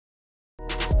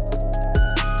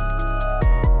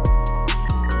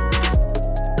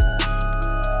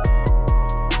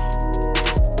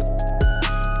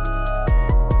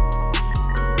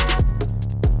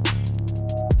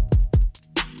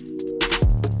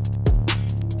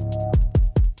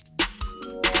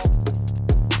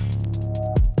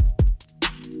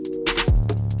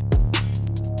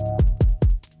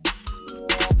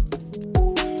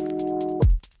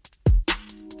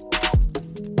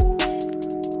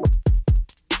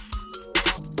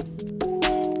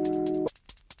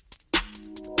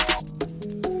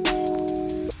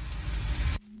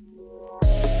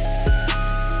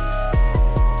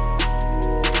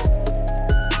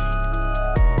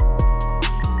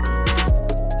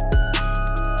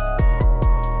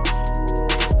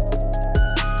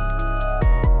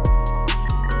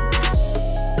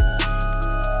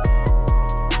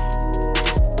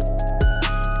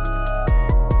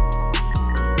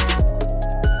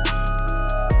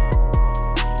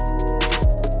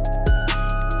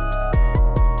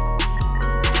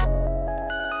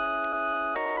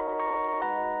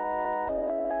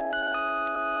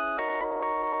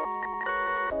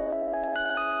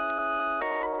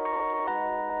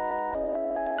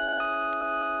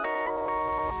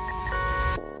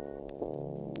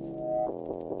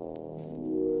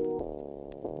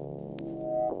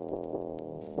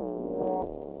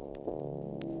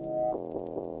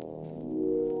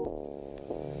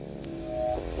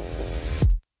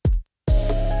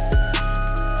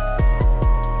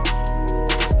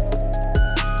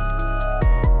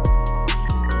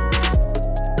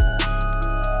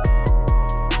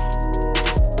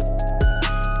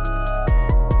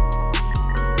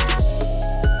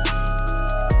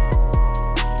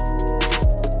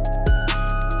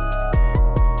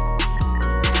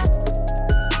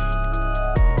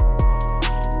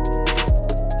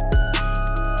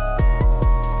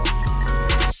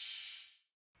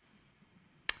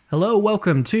Hello,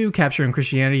 welcome to Capturing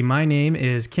Christianity. My name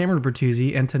is Cameron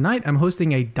Bertuzzi, and tonight I'm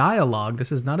hosting a dialogue.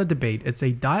 This is not a debate, it's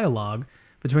a dialogue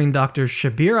between Dr.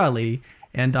 Shabir Ali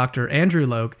and Dr. Andrew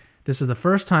Loke. This is the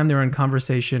first time they're in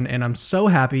conversation, and I'm so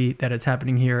happy that it's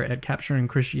happening here at Capturing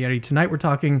Christianity. Tonight we're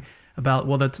talking about,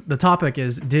 well, the topic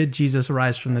is, did Jesus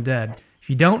rise from the dead? If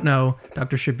you don't know,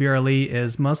 Dr. Shabir Ali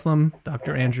is Muslim,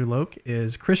 Dr. Andrew Loke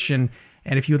is Christian,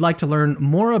 and if you'd like to learn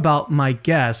more about my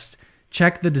guest,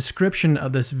 check the description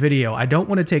of this video. I don't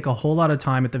want to take a whole lot of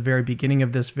time at the very beginning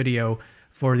of this video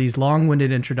for these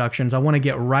long-winded introductions. I want to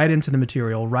get right into the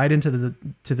material, right into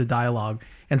the dialogue.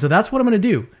 And so that's what I'm going to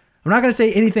do. I'm not going to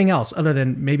say anything else other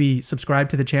than maybe subscribe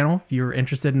to the channel if you're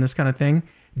interested in this kind of thing.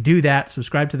 Do that,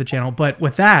 subscribe to the channel. But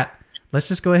with that, let's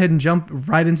just go ahead and jump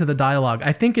right into the dialogue.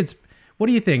 I think what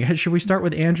do you think? Should we start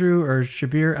with Andrew or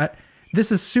Shabir?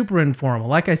 This is super informal.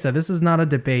 Like I said, this is not a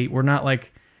debate. We're not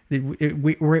like,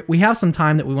 we have some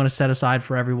time that we want to set aside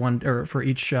for everyone or for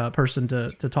each person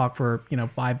to talk for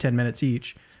 5-10 minutes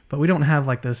each, but we don't have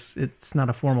like this. It's not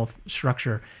a formal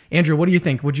structure. Andrew, what do you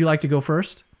think? Would you like to go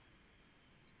first?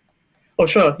 Oh,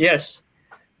 sure. Yes.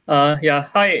 Yeah.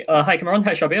 Hi, Cameron.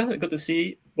 Hi, Shabir. Good to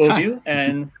see both of you.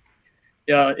 And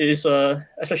yeah, it is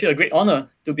especially a great honor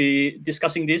to be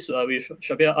discussing this with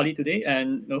Shabir Ali today,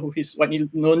 and who is widely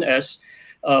known as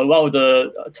one of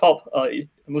the top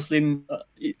Muslim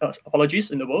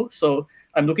apologists in the world. So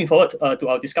I'm looking forward to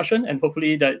our discussion, and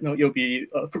hopefully that it'll be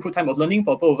a fruitful time of learning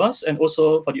for both of us and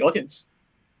also for the audience.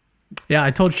 Yeah,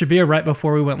 I told Shabir right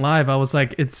before we went live, I was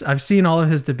like, I've seen all of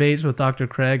his debates with Dr.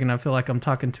 Craig, and I feel like I'm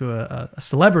talking to a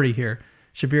celebrity here.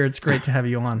 Shabir, it's great to have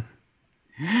you on.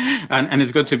 And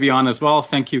it's good to be on as well.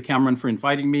 Thank you, Cameron, for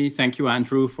inviting me. Thank you,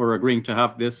 Andrew, for agreeing to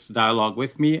have this dialogue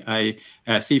with me. I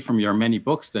see from your many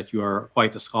books that you are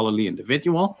quite a scholarly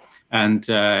individual, and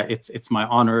it's my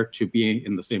honor to be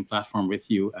in the same platform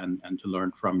with you and to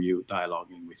learn from you,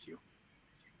 dialoguing with you.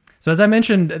 So as I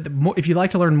mentioned, if you'd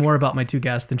like to learn more about my two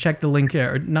guests, then check the link,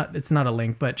 or not, it's not a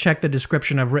link, but check the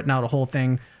description. I've written out a whole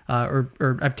thing, or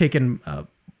I've taken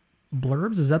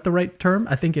blurbs. Is that the right term?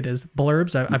 I think it is.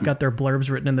 Blurbs. I've got their blurbs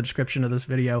written in the description of this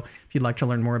video if you'd like to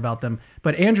learn more about them.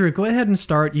 But Andrew, go ahead and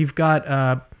start. You've got,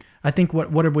 I think,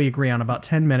 what did we agree on? About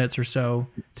 10 minutes or so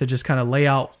to just kind of lay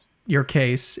out your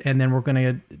case, and then we're going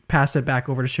to pass it back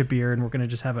over to Shabir, and we're going to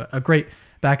just have a great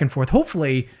back and forth.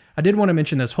 Hopefully, I did want to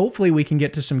mention this. Hopefully, we can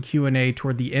get to some Q&A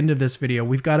toward the end of this video.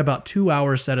 We've got about 2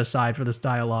 hours set aside for this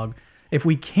dialogue. If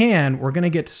we can, we're going to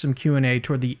get to some Q&A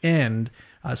toward the end.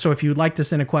 So if you'd like to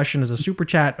send a question as a super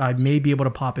chat, I may be able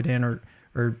to pop it in, or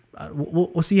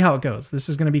we'll see how it goes. This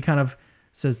is going to be kind of,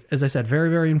 as I said,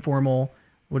 very, very informal.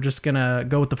 We're just going to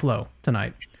go with the flow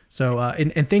tonight. So,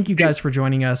 and thank you guys for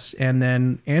joining us. And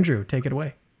then Andrew, take it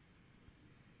away.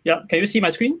 Yeah. Can you see my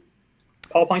screen?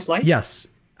 PowerPoint slide? Yes,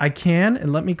 I can.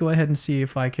 And let me go ahead and see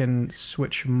if I can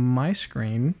switch my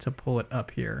screen to pull it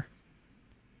up here.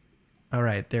 All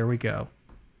right, there we go.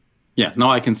 Yeah,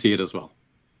 now I can see it as well.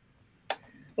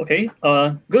 Okay,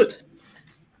 good.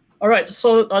 All right,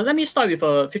 so let me start with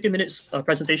a 15 minutes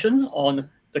presentation on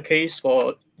the case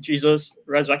for Jesus'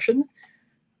 resurrection.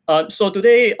 So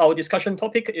today, our discussion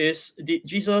topic is, did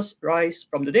Jesus rise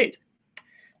from the dead?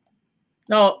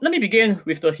 Now, let me begin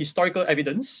with the historical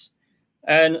evidence.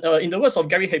 And in the words of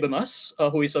Gary Habermas,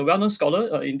 who is a well-known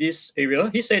scholar in this area,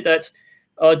 he said that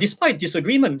despite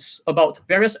disagreements about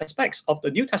various aspects of the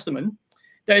New Testament,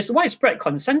 there is widespread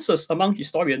consensus among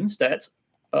historians that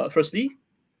firstly,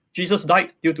 Jesus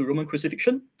died due to Roman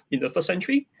crucifixion in the 1st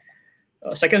century.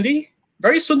 Secondly,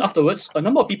 very soon afterwards, a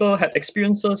number of people had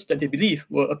experiences that they believe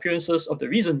were appearances of the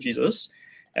risen Jesus.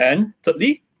 And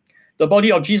thirdly, the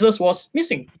body of Jesus was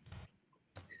missing.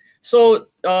 So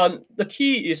the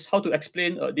key is how to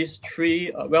explain these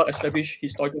three well-established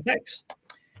historical facts.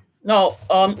 Now,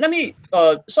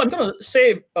 so I'm going to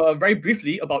say very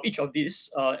briefly about each of these,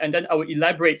 and then I will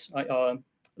elaborate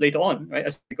later on, right,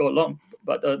 as we go along.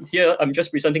 But here I'm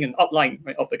just presenting an outline,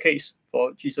 right, of the case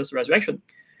for Jesus' resurrection.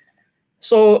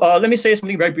 So let me say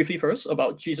something very briefly first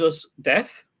about Jesus'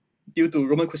 death due to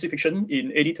Roman crucifixion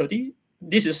in AD 30.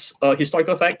 This is a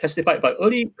historical fact testified by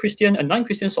early Christian and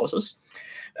non-Christian sources,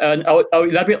 and I'll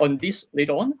elaborate on this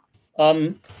later on.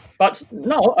 But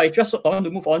now I just want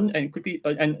to move on and quickly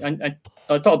and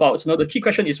talk about the key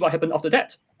question is what happened after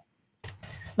that.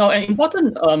 Now, an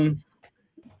important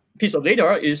piece of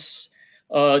data is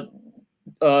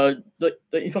the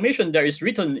information that is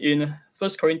written in 1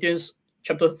 Corinthians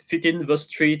chapter 15, verse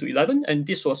 3 to 11, and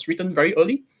this was written very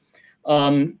early.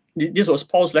 This was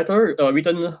Paul's letter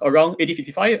written around AD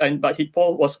 55, but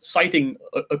Paul was citing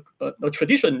a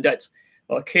tradition that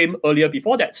came earlier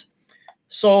before that.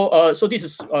 So this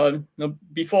is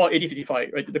before AD 55,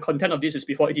 right? The content of this is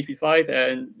before AD 55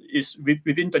 and is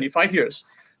within 25 years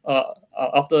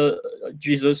after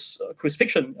Jesus'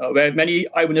 crucifixion, where many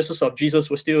eyewitnesses of Jesus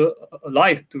were still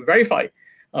alive to verify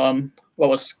what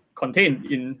was contained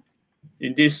in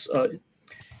this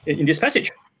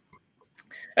passage.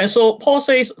 And so Paul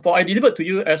says, "For I delivered to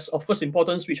you as of first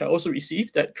importance, which I also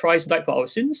received, that Christ died for our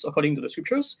sins according to the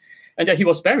Scriptures, and that he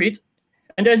was buried,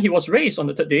 and then he was raised on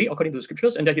the third day according to the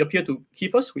Scriptures, and that he appeared to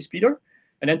Cephas, who is Peter,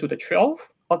 and then to the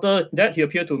 12. After that, he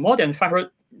appeared to more than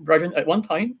 500 brethren at one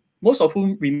time, most of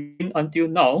whom remain until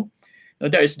now."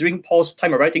 That is, during Paul's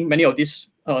time of writing, many of these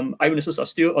eyewitnesses are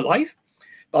still alive,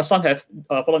 but some have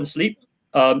fallen asleep,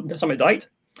 some have died.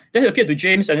 Then he appeared to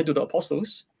James and then to the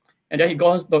apostles. And then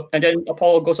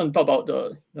Paul goes on to talk about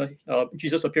the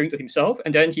Jesus appearing to himself,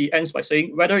 and then he ends by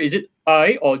saying, "Whether is it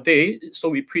I or they, so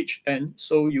we preach and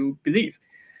so you believe."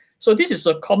 So this is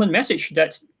a common message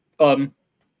that the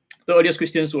earliest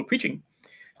Christians were preaching.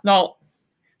 Now,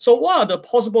 so what are the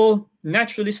possible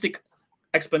naturalistic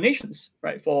explanations,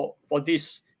 right, for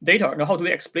this data? Now, how do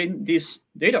we explain this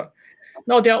data?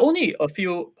 Now, there are only a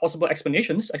few possible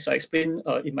explanations, as I explained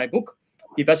in my book,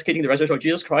 Investigating the Resurrection of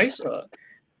Jesus Christ.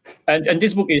 And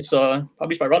this book is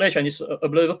published by Routledge, and it's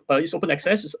available. It's open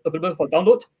access. It's available for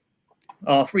download,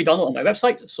 free download on my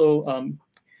website. So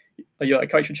I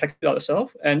encourage you to check it out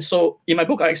yourself. And so in my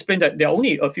book, I explained that there are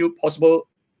only a few possible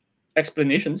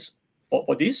explanations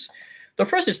for this. The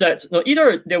first is that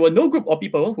either there were no group of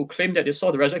people who claimed that they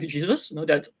saw the resurrected Jesus,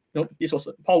 that this was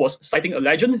Paul was citing a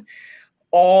legend,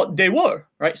 or they were,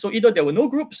 right. So either there were no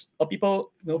groups of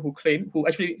people who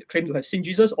actually claimed to have seen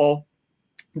Jesus, or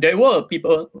there were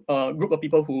a group of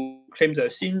people who claimed to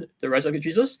have seen the resurrected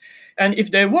Jesus. And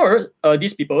if there were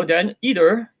these people, then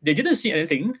either they didn't see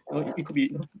anything, it could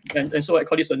be, and so I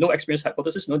call this the no experience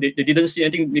hypothesis. They didn't see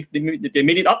anything, they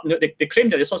made it up. They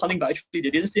claimed that they saw something, but actually they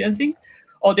didn't see anything,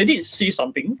 or they did see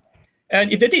something.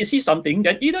 And if they did see something,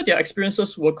 then either their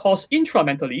experiences were caused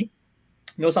intramentally,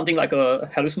 something like a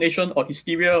hallucination or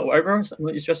hysteria or whatever,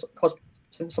 it's just caused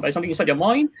by something inside their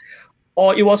mind,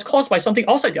 or it was caused by something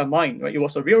outside their mind, right? It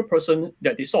was a real person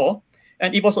that they saw,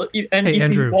 and it was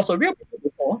Andrew, it was a real person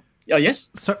they saw. Yes.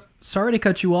 So, sorry to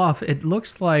cut you off. It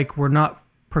looks like we're not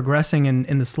progressing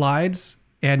in the slides,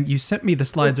 and you sent me the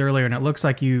slides earlier, and it looks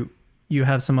like you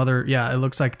have some other. Yeah, it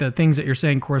looks like the things that you're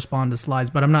saying correspond to slides,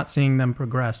 but I'm not seeing them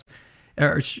progress.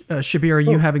 Shabir, are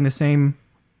you having the same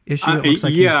issue? It looks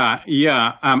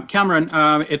like Cameron,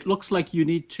 it looks like you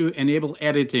need to enable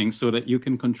editing so that you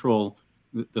can control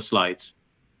the slides.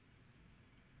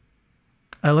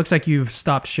 It looks like you've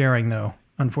stopped sharing, though.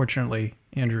 Unfortunately,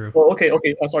 Andrew. Oh, okay.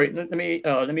 Sorry. Let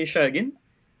me share again.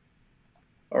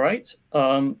 All right.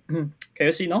 Can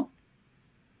you see now?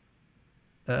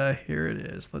 Here it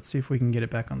is. Let's see if we can get it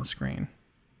back on the screen.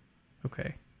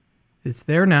 Okay, it's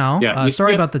there now. Yeah.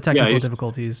 Sorry about the technical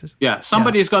difficulties. Yeah.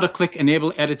 Somebody's got to click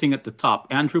enable editing at the top.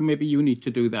 Andrew, maybe you need to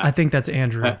do that. I think that's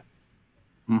Andrew.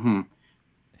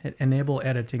 Hit enable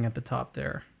editing at the top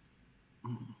there.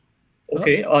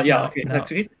 Okay.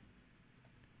 Okay.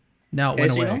 Now it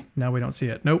went away. Now we don't see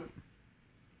it. Nope.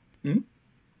 Hmm?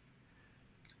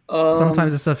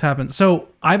 Sometimes this stuff happens. So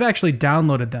I've actually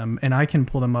downloaded them, and I can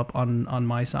pull them up on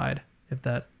my side if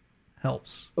that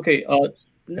helps. Okay.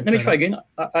 Let me try again.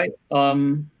 Okay.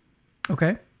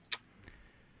 Okay.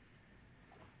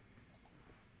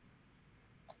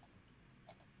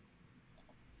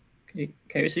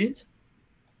 Can you see it?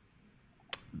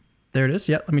 There it is.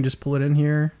 Yeah, let me just pull it in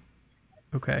here.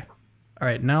 Okay. All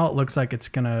right, now it looks like it's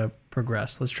going to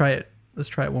progress. Let's try it. Let's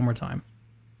try it one more time.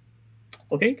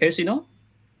 Okay, can you see now?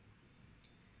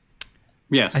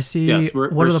 Yes. I see. Yes,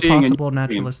 what are the possible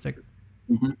naturalistic?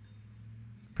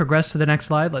 Progress to the next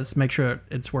slide. Let's make sure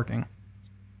it's working.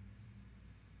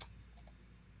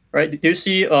 Right. Do you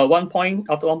see 1 point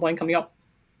after 1 point coming up?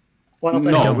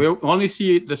 No, we only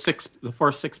see the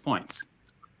first 6 points.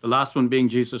 The last one being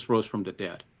Jesus rose from the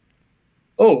dead.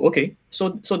 Oh, okay.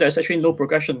 So there's actually no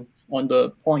progression on the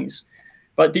points.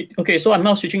 But okay, so I'm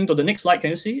now switching to the next slide.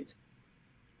 Can you see it?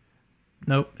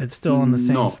 Nope, it's still on the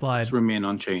same slide. It's remain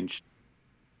unchanged.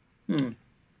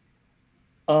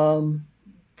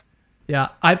 Yeah,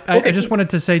 I just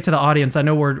wanted to say to the audience, I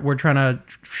know we're trying to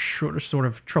sort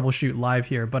of troubleshoot live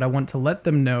here, but I want to let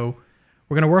them know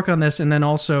we're going to work on this, and then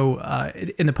also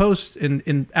in the post,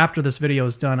 in after this video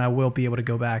is done, I will be able to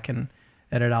go back and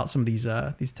edit out some of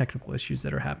these technical issues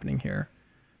that are happening here.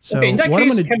 So okay, in that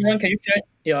case, Cameron, can you share?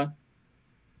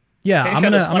 Yeah, I'm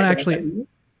gonna actually.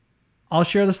 I'll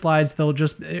share the slides.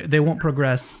 They won't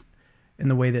progress in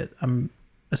the way that I'm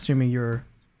assuming you're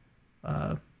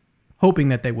hoping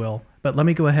that they will. But let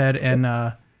me go ahead and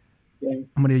I'm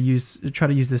going to try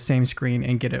to use the same screen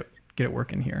and get it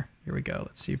working here. Here we go.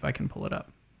 Let's see if I can pull it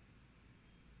up.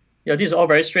 Yeah, these are all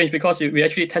very strange because we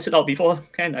actually tested out before.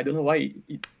 And I don't know why.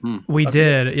 We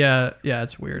did. Yeah,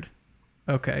 it's weird.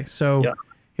 Okay, so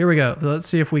here we go. Let's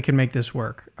see if we can make this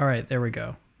work. All right, there we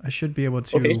go. I should be able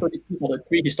to. Okay, so these are the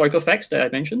 3 historical facts that I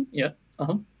mentioned. Yeah.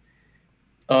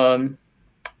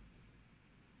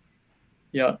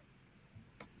 Yeah.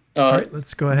 All right,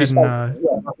 let's go ahead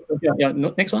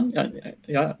and. Next one.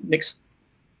 Next.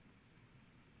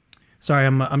 Sorry,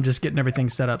 I'm just getting everything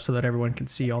set up so that everyone can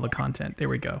see all the content. There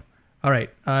we go. All right.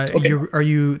 Okay. Are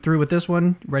you through with this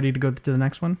one? Ready to go to the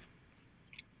next one?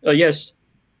 Yes.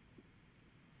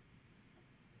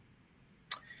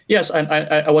 Yes,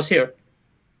 I was here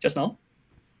just now.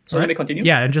 So let me continue.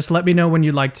 Yeah, and just let me know when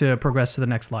you'd like to progress to the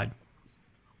next slide.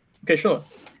 Okay, sure.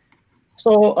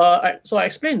 So I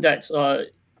explained that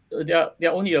there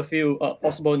are only a few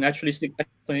possible naturalistic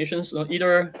explanations.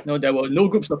 Either there were no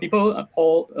groups of people.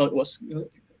 Paul was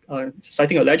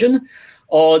citing a legend,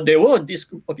 or there were this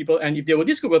group of people. And if there were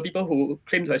this group of people who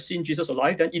claimed to have seen Jesus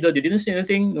alive, then either they didn't see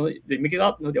anything, they make it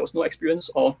up, there was no experience,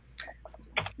 or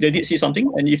they did see something.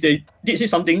 And if they did see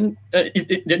something,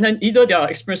 then either their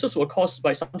experiences were caused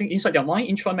by something inside their mind,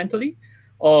 intramentally,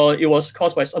 or it was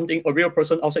caused by a real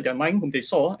person outside their mind whom they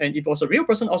saw. And if it was a real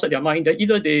person outside their mind, then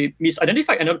either they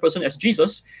misidentified another person as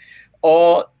Jesus,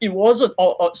 or it wasn't.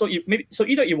 So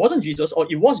either it wasn't Jesus, or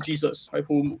it was Jesus, right,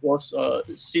 whom was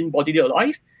seen bodily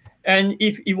alive. And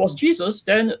if it was Jesus,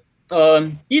 then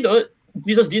either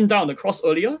Jesus didn't die on the cross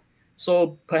earlier,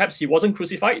 so perhaps he wasn't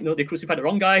crucified. They crucified the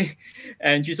wrong guy,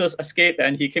 and Jesus escaped,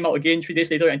 and he came out again 3 days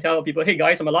later and tell people, "Hey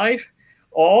guys, I'm alive."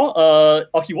 Or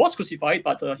he was crucified,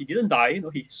 but he didn't die.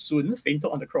 He soon fainted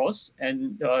on the cross,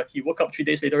 and he woke up 3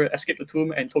 days later, escaped the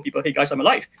tomb, and told people, "Hey guys, I'm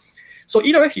alive." So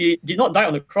either he did not die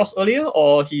on the cross earlier,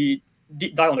 or he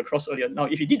did die on the cross earlier. Now,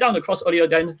 if he did die on the cross earlier,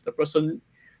 then the person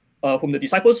whom the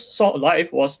disciples saw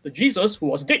alive was the Jesus who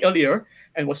was dead earlier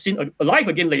and was seen alive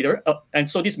again later. And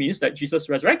so this means that Jesus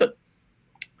resurrected.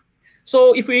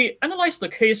 So if we analyze the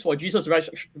case for Jesus'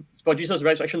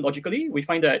 resurrection logically, we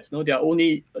find that there are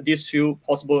only these few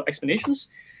possible explanations,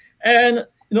 and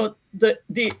the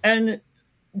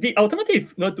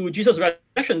alternative to Jesus'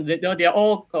 resurrection, they are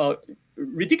all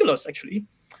ridiculous actually.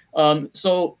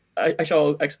 So I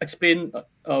shall explain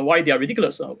why they are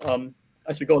ridiculous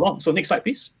as we go along. So next slide,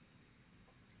 please.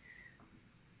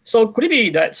 So could it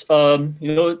be that could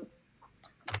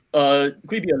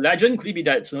it be a legend? Could it be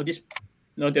that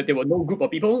that there were no group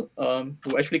of people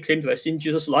who actually claimed to have seen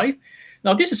Jesus alive?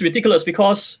 Now this is ridiculous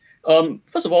because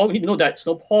first of all, we need to know that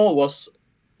Paul was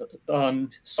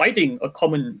citing a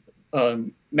common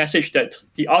message that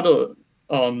the other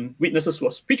witnesses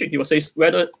was preaching. He was saying,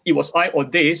 whether it was I or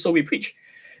they, so we preach.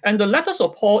 And the letters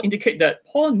of Paul indicate that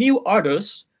Paul knew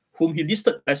others whom he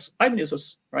listed as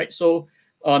eyewitnesses, right? So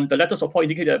the letters of Paul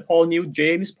indicate that Paul knew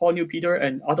James, Paul knew Peter,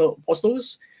 and other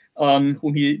apostles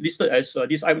whom he listed as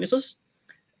these eyewitnesses,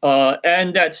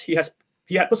 and that he had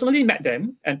personally met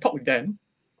them and talked with them.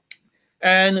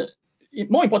 And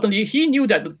more importantly, he knew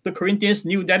that the Corinthians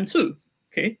knew them too.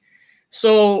 Okay,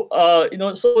 so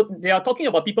so they are talking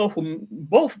about people whom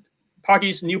both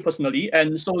parties knew personally,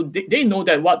 and so they know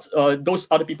that what those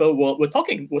other people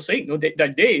were saying,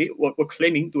 that they were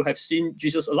claiming to have seen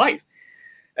Jesus alive.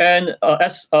 And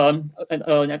as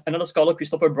another scholar,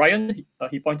 Christopher Bryan,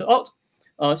 he pointed out,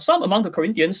 some among the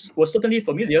Corinthians were certainly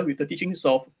familiar with the teachings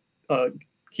of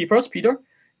Cephas, Peter.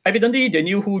 Evidently, they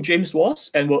knew who James was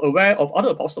and were aware of other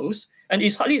apostles, and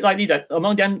it's hardly likely that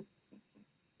among them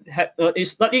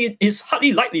it's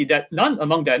hardly likely that none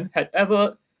among them had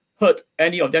ever heard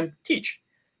any of them teach.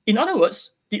 In other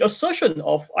words, the assertion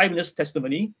of eyewitness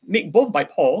testimony made both by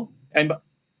Paul and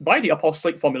by the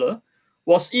apostolic formula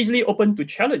was easily open to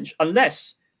challenge,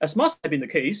 unless, as must have been the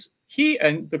case, he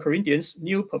and the Corinthians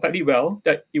knew perfectly well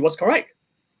that it was correct.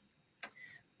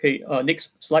 Okay,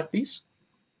 next slide, please.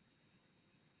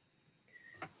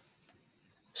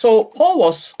 So Paul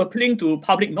was appealing to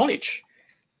public knowledge.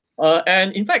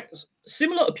 And in fact,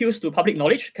 similar appeals to public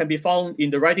knowledge can be found in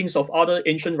the writings of other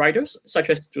ancient writers, such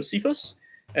as Josephus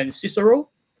and Cicero.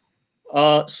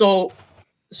 So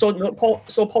Paul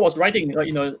was writing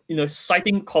in a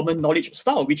citing common knowledge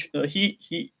style, which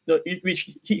he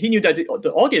knew that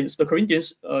the audience, the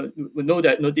Corinthians, would know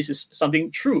that this is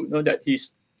something true, that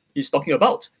he's talking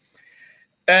about.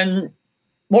 And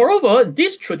moreover,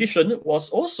 this tradition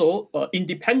was also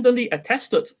independently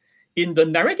attested in the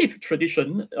narrative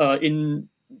tradition in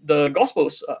the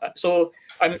Gospels. So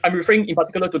I'm referring in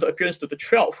particular to the appearance to the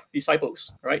 12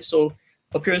 disciples, right? So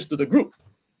appearance to the group.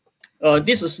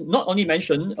 This is not only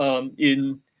mentioned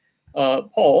in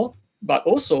Paul, but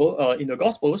also in the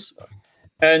Gospels.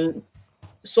 And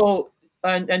so,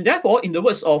 and therefore, in the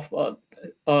words of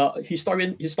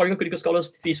historical critical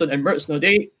scholars Thiessen and Merz,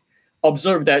 they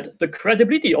observe that the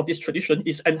credibility of this tradition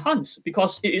is enhanced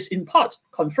because it is in part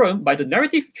confirmed by the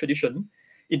narrative tradition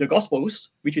in the Gospels,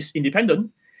 which is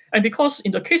independent, and because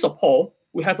in the case of Paul,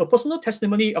 we have a personal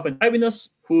testimony of an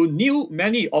eyewitness who knew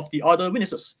many of the other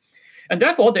witnesses. And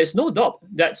therefore, there is no doubt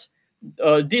that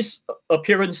these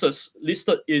appearances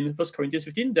listed in 1 Corinthians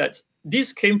 15, that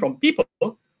these came from people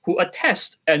who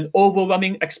attest an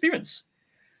overwhelming experience.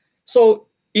 So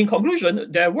in conclusion,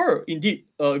 there were indeed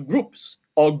groups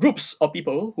of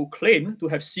people who claim to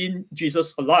have seen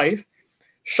Jesus alive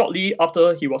shortly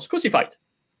after he was crucified.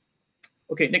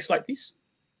 Okay, next slide, please.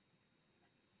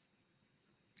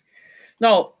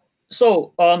 Now,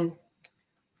 so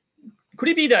could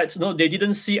it be that they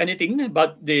didn't see anything,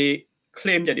 but they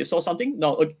claim that they saw something?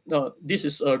 Now, this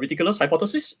is a ridiculous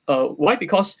hypothesis. Why?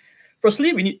 Because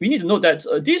firstly, we need to note that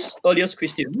these earliest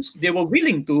Christians, they were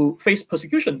willing to face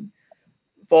persecution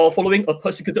for following a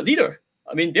persecuted leader.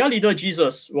 I mean, their leader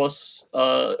Jesus was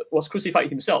crucified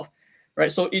himself,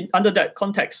 right? So in that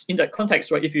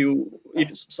context, right,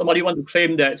 if somebody want to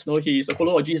claim that he is a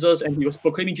follower of Jesus and he was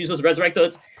proclaiming Jesus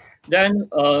resurrected, then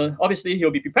obviously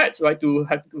he'll be prepared, right, to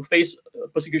have to face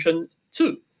persecution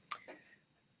too.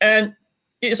 And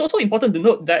it is also important to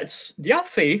note that their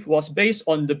faith was based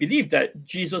on the belief that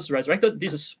Jesus resurrected.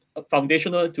 This is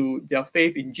foundational to their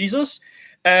faith in Jesus.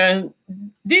 And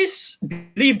this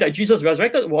belief that Jesus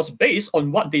resurrected was based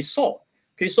on what they saw.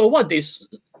 Okay, so what they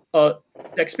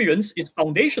experienced is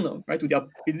foundational, right, to their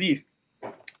belief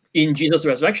in Jesus'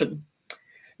 resurrection.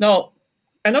 Now,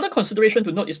 another consideration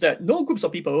to note is that no groups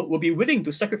of people will be willing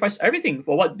to sacrifice everything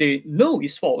for what they know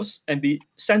is false and be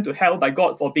sent to hell by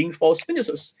God for being false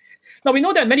witnesses. Now, we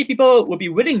know that many people will be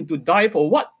willing to die for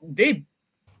what they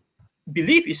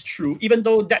believe is true, even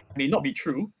though that may not be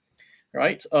true,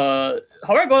 right?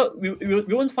 However, we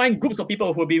won't find groups of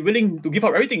people who will be willing to give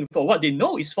up everything for what they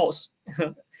know is false.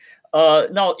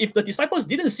 Now, if the disciples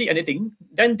didn't see anything,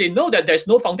 then they know that there's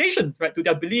no foundation, right, to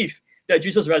their belief that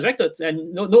Jesus resurrected,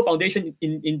 and no foundation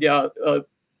in their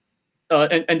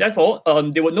and therefore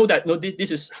they would know that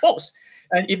this is false.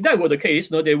 And if that were the case,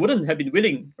 they wouldn't have been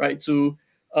willing, right, to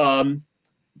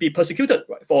be persecuted,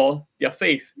 right, for their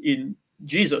faith in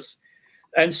Jesus.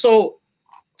 And so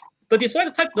the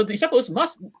disciples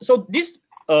must, so these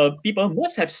people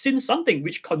must have seen something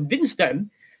which convinced them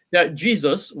that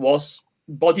Jesus was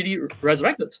bodily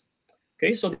resurrected.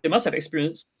 Okay, so they must have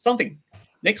experienced something.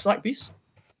 Next slide, please.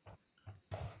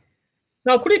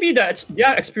 Now, could it be that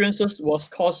their experiences was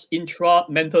caused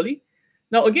intramentally?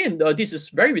 Now, again, this is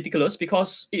very ridiculous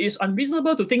because it is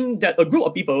unreasonable to think that a group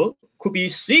of people could be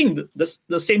seeing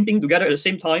the same thing together at the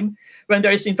same time when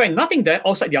there is, in fact, nothing there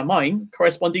outside their mind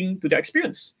corresponding to their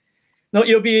experience. Now,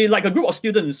 it'll be like a group of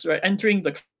students, right, entering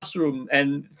the classroom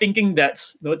and thinking that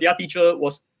their teacher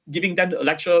was giving them a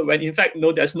lecture when, in fact,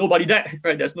 there's nobody there,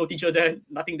 right? There's no teacher there,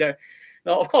 nothing there.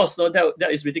 Now, of course, that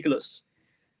is ridiculous.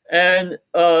 And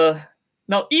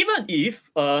now, even if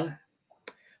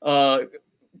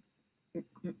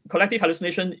collective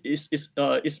hallucination is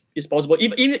possible,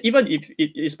 even if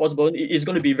it is possible, it is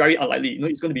going to be very unlikely.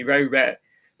 It's going to be very rare.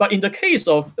 But in the case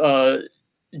of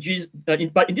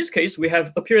but in this case, we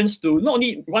have appearance to not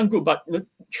only one group, but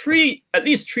at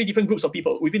least three different groups of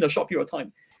people within a short period of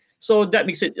time. So that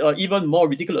makes it even more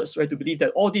ridiculous, right, to believe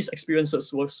that all these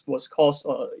experiences was caused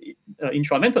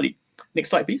intramentally. Next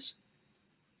slide, please.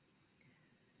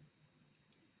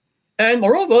 And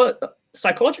moreover,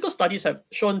 psychological studies have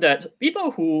shown that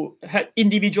people who had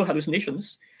individual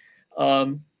hallucinations,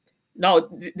 now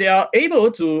they are able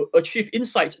to achieve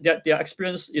insight that their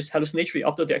experience is hallucinatory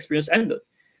after the experience ended.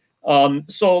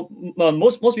 So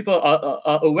most people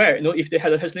are aware, if they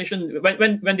had a hallucination,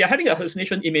 when they're having a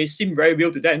hallucination, it may seem very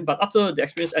real to them, but after the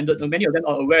experience ended, many of them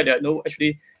are aware that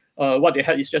actually what they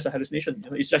had is just a hallucination.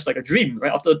 It's just like a dream,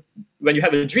 right? When you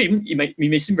have a dream, it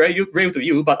may seem very real to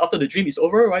you, but after the dream is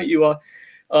over, right, you are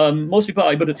most people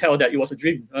are able to tell that it was a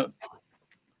dream,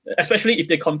 especially if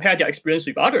they compare their experience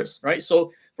with others, right?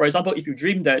 So, for example, if you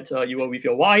dream that you were with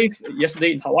your wife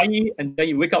yesterday in Hawaii, and then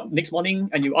you wake up next morning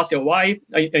and you ask your wife,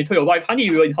 and you tell your wife, honey,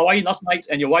 you were in Hawaii last night,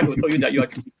 and your wife will tell you that you are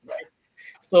dreaming, right?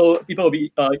 So people will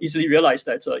be easily realize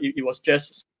that it was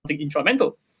just something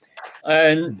intramental.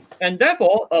 And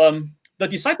therefore, the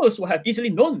disciples would have easily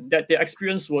known that their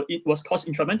experience was caused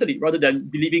intramentally, rather than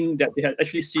believing that they had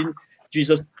actually seen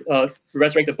Jesus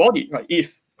resurrect the body, right?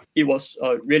 If it was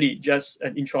really just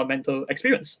an intramental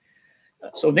experience.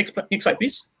 So next slide,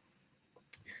 please.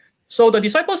 So the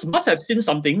disciples must have seen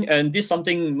something, and this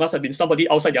something must have been somebody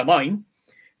outside their mind.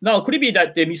 Now, could it be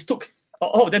that they mistook,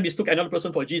 all of them mistook another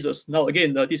person for Jesus? Now,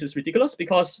 again, this is ridiculous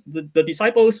because the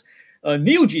disciples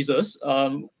knew Jesus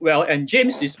well, and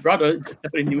James, his brother,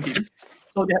 definitely knew him.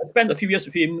 So they had spent a few years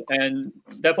with him and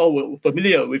therefore were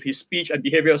familiar with his speech and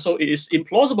behavior. So it is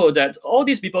implausible that all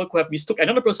these people could have mistook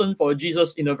another person for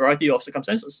Jesus in a variety of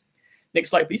circumstances.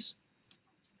 Next slide, please.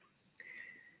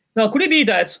 Now, could it be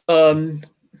that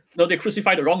they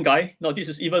crucified the wrong guy? Now, this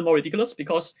is even more ridiculous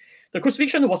because the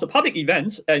crucifixion was a public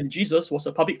event and Jesus was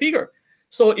a public figure.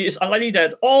 So it is unlikely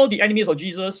that all the enemies of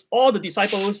Jesus, all the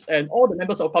disciples, and all the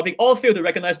members of the public all failed to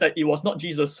recognize that it was not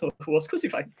Jesus who was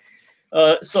crucified.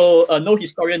 So no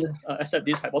historian accept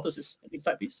this hypothesis. Next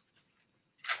slide, please.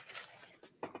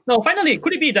 Now, finally,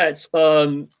 could it be that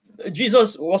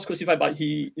Jesus was crucified, but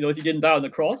he didn't die on the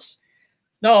cross?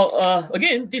 Now,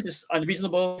 again, this is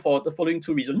unreasonable for the following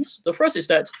two reasons. The first is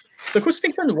that the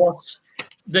crucifixion was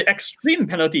the extreme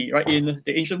penalty, right, in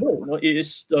the ancient world. It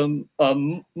is the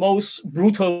most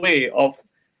brutal way of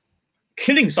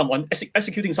killing someone,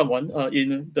 executing someone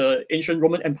in the ancient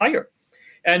Roman Empire.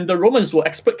 And the Romans were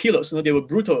expert killers. They were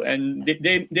brutal, and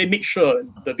they made sure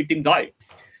the victim died.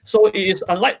 So it is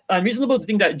unreasonable to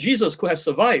think that Jesus could have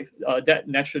survived that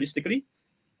naturalistically.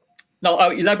 Now,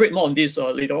 I'll elaborate more on this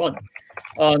later on.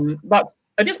 But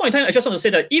at this point in time, I just want to say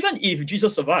that even if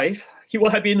Jesus survived, he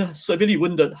would have been severely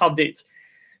wounded, half-dead.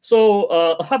 So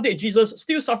a half-dead Jesus,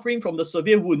 still suffering from the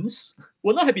severe wounds,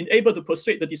 would not have been able to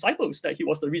persuade the disciples that he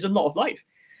was the risen Lord of life.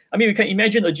 I mean, we can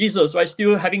imagine a Jesus, right,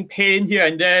 still having pain here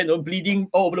and there, bleeding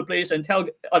all over the place, and tell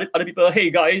other people, "Hey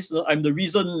guys, I'm the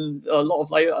risen Lord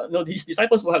of life." His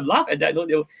disciples will have laughed at that.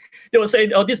 They will say,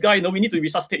 "Oh, this guy, we need to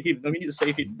resuscitate him. We need to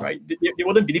save him." Right? They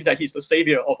wouldn't believe that he's the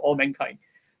savior of all mankind,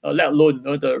 let alone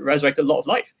the resurrected Lord of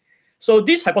life. So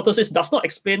this hypothesis does not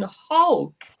explain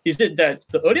how is it that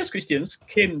the earliest Christians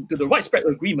came to the widespread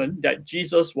agreement that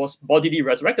Jesus was bodily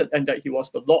resurrected and that he was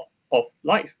the Lord of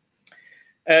life.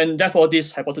 And therefore,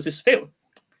 this hypothesis failed.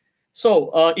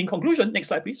 So in conclusion, next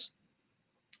slide, please.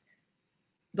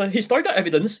 The historical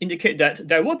evidence indicate that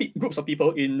there will be groups of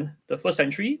people in the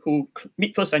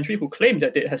mid-first century who claimed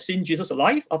that they had seen Jesus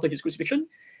alive after his crucifixion.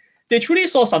 They truly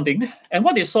saw something, and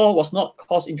what they saw was not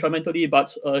caused instrumentally,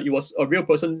 but it was a real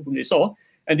person whom they saw.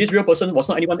 And this real person was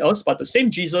not anyone else but the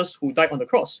same Jesus who died on the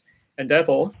cross, and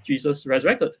therefore Jesus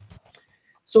resurrected.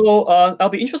 So I'll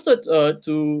be interested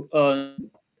to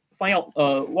find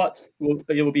out what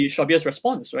will be Shabir's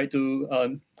response, right,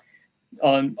 to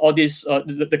all this,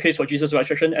 the case for Jesus'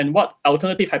 resurrection, and what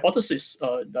alternative hypothesis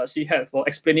does he have for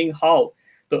explaining how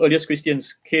the earliest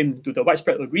Christians came to the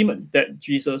widespread agreement that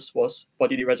Jesus was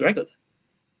bodily resurrected.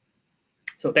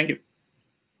 So thank you.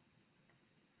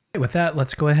 With that,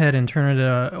 let's go ahead and turn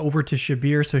it over to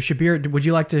Shabir. So Shabir, would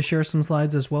you like to share some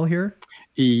slides as well here?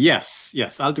 Yes,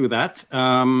 I'll do that.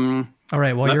 All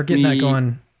right, while you're getting that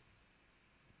going,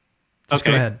 just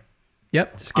go ahead.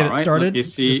 Yep, just get it started.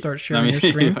 Just start sharing your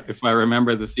screen. If I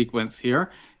remember the sequence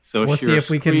here. So we'll see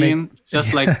if we can make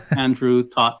just like Andrew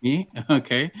taught me.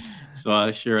 Okay, so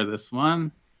I'll share this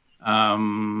one.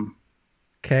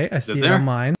 Okay, I see it on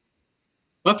mine.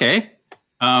 Okay,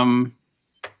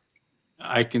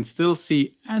 I can still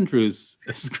see Andrew's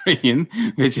screen,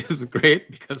 which is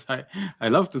great because I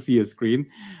love to see his screen,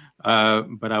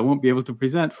 but I won't be able to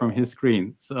present from his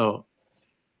screen. So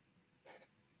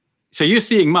you're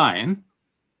seeing mine,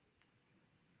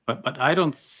 but I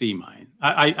don't see mine.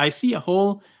 I see a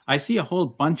whole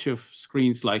bunch of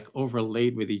screens like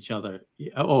overlaid with each other.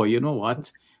 Oh, you know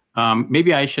what?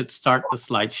 Maybe I should start the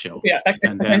slideshow. Yeah,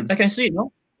 I can see it.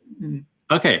 No.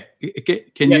 Okay,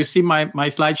 can you see my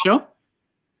slideshow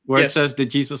where it says, "Did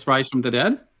Jesus rise from the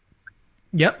dead"?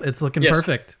 Yep, it's looking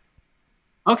perfect.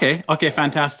 Okay,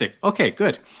 fantastic. Okay,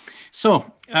 good.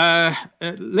 So,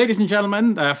 ladies and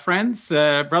gentlemen, friends,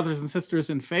 brothers and sisters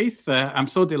in faith, I'm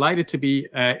so delighted to be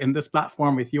in this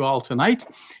platform with you all tonight,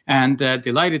 and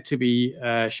delighted to be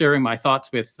sharing my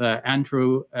thoughts with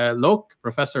Andrew Loke.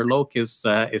 Professor Loke is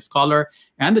a scholar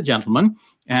and a gentleman,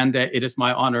 and it is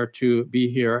my honor to be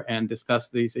here and discuss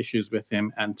these issues with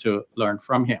him and to learn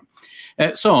from him.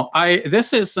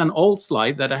 This is an old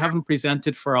slide that I haven't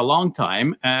presented for a long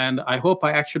time, and I hope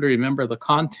I actually remember the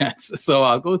contents. So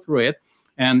I'll go through it,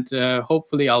 and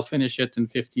hopefully I'll finish it in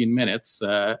 15 minutes,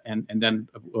 and then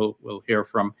we'll hear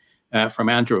from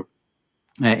Andrew.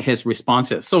 His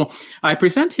responses. So I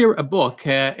present here a book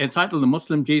entitled The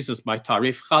Muslim Jesus by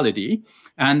Tarif Khalidi.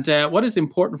 And what is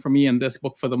important for me in this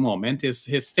book for the moment is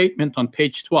his statement on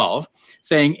page 12,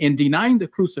 saying, in denying the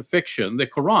crucifixion, the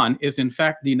Quran is in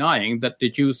fact denying that the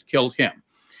Jews killed him.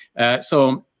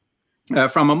 So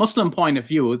from a Muslim point of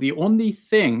view, the only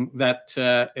thing that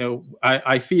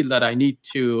I feel that I need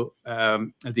to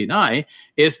deny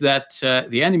is that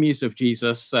the enemies of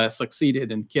Jesus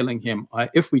succeeded in killing him,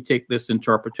 if we take this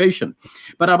interpretation.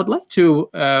 But I would like to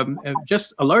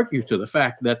just alert you to the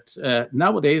fact that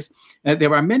nowadays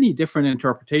there are many different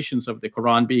interpretations of the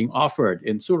Quran being offered.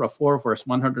 In Surah 4, verse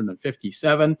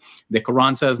 157, the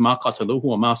Quran says, "Ma qataluhu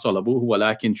wa ma salabuhu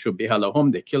walakin shubbiha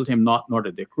lahum." They killed him not, nor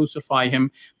did they crucify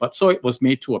him, but so it was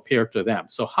made to appear to them.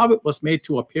 So how it was made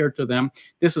to appear to them,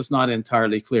 this is not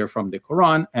entirely clear from the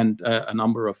Quran, and a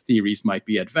number of theories might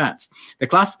be advanced. The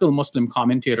classical Muslim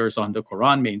commentators on the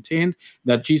Quran maintained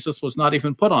that Jesus was not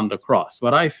even put on the cross,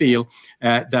 but I feel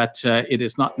that it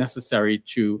is not necessary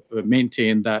to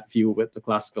maintain that view with the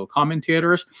classical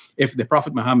commentators. If the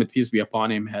Prophet Muhammad, peace be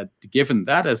upon him, had given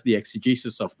that as the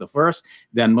exegesis of the verse,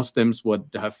 then Muslims would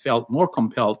have felt more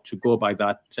compelled to go by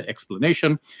that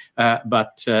explanation,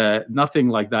 but nothing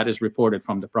like that is reported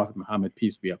from the Prophet Muhammad,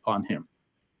 peace be upon him.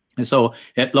 And so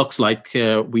it looks like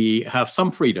we have some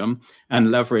freedom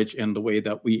and leverage in the way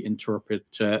that we interpret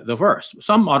the verse.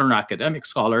 Some modern academic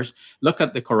scholars look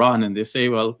at the Quran and they say,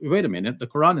 well, wait a minute, the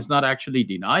Quran is not actually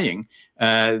denying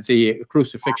the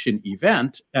crucifixion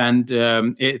event. And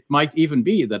it might even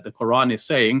be that the Quran is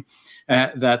saying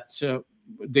that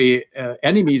the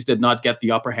enemies did not get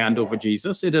the upper hand over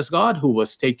Jesus. It is God who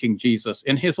was taking Jesus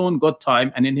in his own good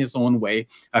time and in his own way,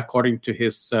 according to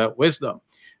his wisdom.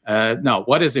 Now,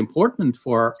 what is important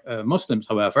for Muslims,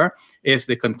 however, is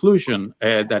the conclusion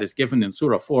that is given in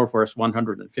Surah 4, verse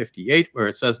 158, where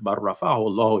it says, "Bar rafa'ahu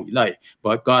Allahu ilay,"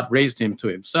 but God raised him to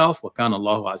himself, "Wa kana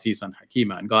Allahu azizan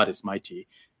hakima," and God is mighty,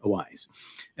 wise.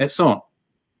 So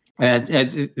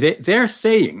they're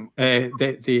saying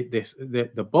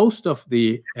the boast of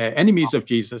the enemies of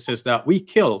Jesus is that we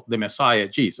killed the Messiah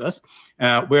Jesus,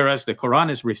 whereas the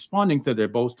Quran is responding to their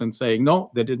boast and saying,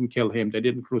 no, they didn't kill him, they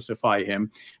didn't crucify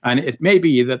him. And it may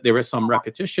be that there is some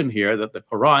repetition here, that the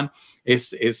Quran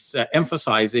is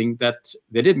emphasizing that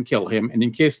they didn't kill him. And in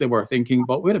case they were thinking,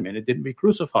 but wait a minute, didn't we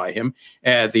crucify him?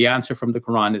 The answer from the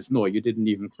Quran is no, you didn't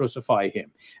even crucify him.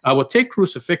 I would take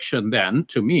crucifixion then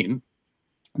to mean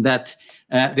that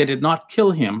they did not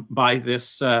kill him by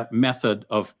this method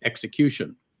of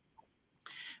execution.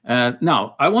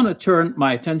 Now, I want to turn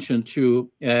my attention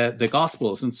to the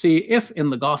Gospels and see if in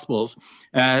the Gospels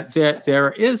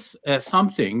there is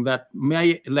something that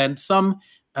may lend some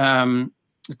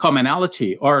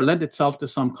commonality or lend itself to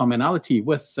some commonality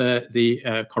with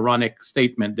the Quranic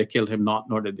statement, "They killed him not,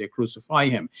 nor did they crucify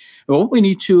him." But what we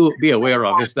need to be aware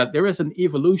of is that there is an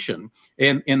evolution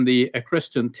in the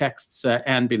Christian texts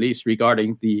and beliefs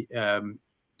regarding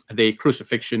the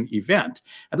crucifixion event.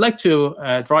 I'd like to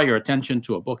draw your attention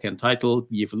to a book entitled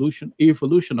 "The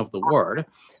Evolution of the Word"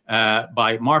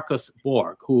 by Marcus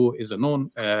Borg, who is a known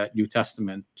New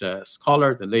Testament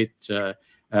scholar, the late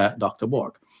Dr.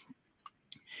 Borg.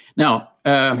 Now,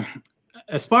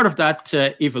 as part of that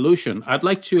evolution, I'd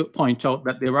like to point out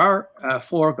that there are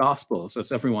 4 Gospels,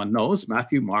 as everyone knows: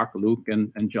 Matthew, Mark, Luke,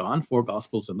 and John, 4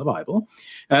 Gospels in the Bible.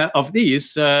 Of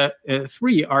these,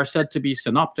 3 are said to be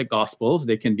synoptic Gospels.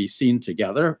 They can be seen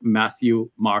together, Matthew,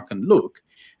 Mark, and Luke.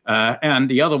 And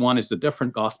the other one is the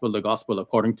different gospel, the gospel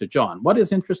according to John. What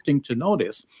is interesting to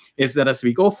notice is that as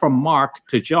we go from Mark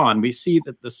to John, we see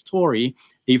that the story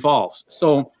evolves.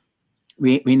 So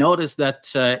we notice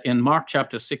that in Mark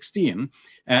chapter 16,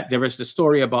 there is the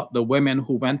story about the women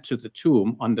who went to the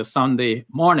tomb on the Sunday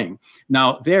morning.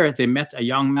 Now, there they met a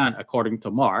young man, according to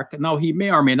Mark. Now, he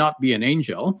may or may not be an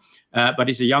angel, but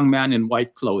he's a young man in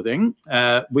white clothing.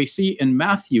 We see in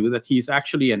Matthew that he's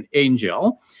actually an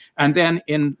angel. And then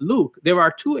in Luke, there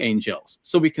are 2 angels.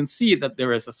 So we can see that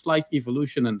there is a slight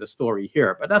evolution in the story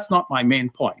here. But that's not my main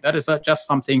point. That is just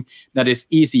something that is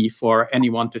easy for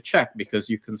anyone to check, because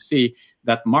you can see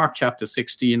that Mark chapter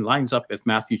 16 lines up with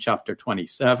Matthew chapter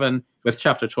 27, with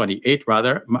chapter 28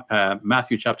 rather,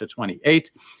 Matthew chapter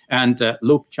 28, and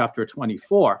Luke chapter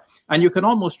 24. And you can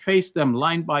almost trace them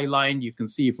line by line. You can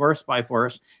see verse by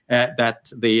verse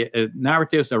that the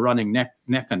narratives are running neck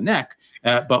and neck.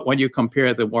 But when you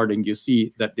compare the wording, you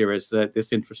see that there is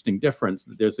this interesting difference.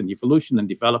 There's an evolution and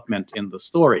development in the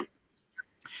story.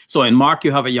 So in Mark,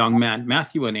 you have a young man,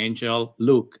 Matthew, an angel,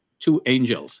 Luke, 2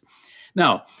 angels.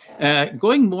 Now,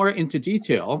 going more into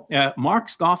detail,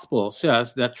 Mark's gospel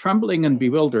says that trembling and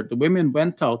bewildered, the women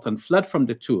went out and fled from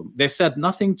the tomb. They said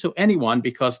nothing to anyone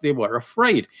because they were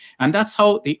afraid. And that's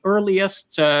how the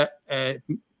earliest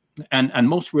and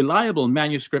most reliable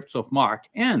manuscripts of Mark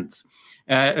ends.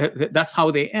 That's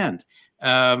how they end.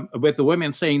 With the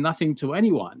women saying nothing to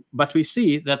anyone. But we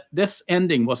see that this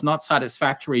ending was not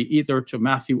satisfactory either to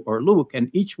Matthew or Luke, and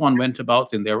each one went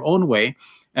about in their own way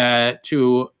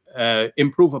to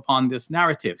improve upon this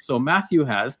narrative. So Matthew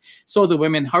has, so the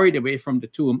women hurried away from the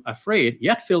tomb afraid,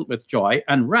 yet filled with joy,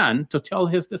 and ran to tell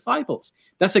his disciples.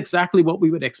 That's exactly what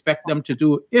we would expect them to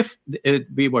do if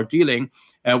we were dealing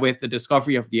with the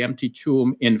discovery of the empty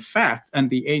tomb in fact, and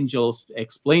the angels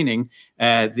explaining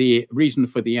the reason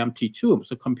for the empty tomb.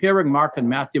 So comparing Mark and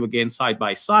Matthew again side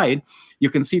by side, you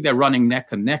can see they're running neck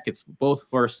and neck. It's both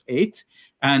verse 8.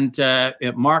 And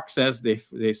Mark says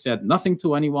they said nothing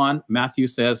to anyone. Matthew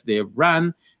says they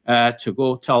ran to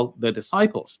go tell the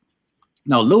disciples.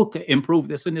 Now, Luke improved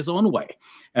this in his own way.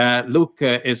 Luke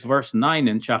is verse 9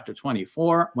 in chapter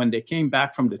 24. When they came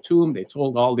back from the tomb, they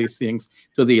told all these things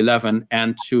to the 11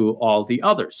 and to all the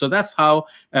others. So that's how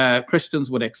Christians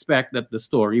would expect that the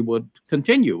story would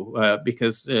continue,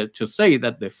 because to say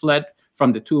that they fled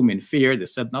from the tomb in fear, they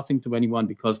said nothing to anyone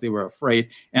because they were afraid,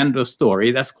 end of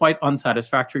story. That's quite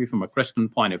unsatisfactory from a Christian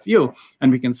point of view,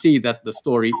 and we can see that the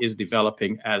story is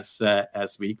developing as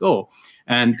we go.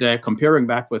 And comparing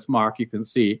back with Mark, you can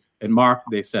see in Mark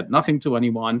they said nothing to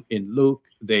anyone. In Luke,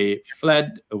 they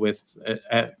fled with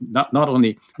not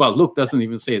only, well, Luke doesn't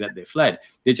even say that they fled.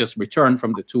 They just returned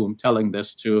from the tomb, telling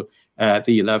this to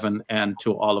the 11 and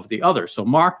to all of the others. So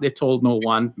Mark, they told no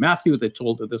one. Matthew, they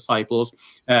told the disciples.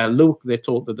 Luke, they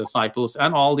told the disciples,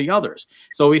 and all the others.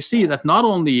 So we see that not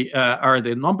only are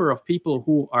the number of people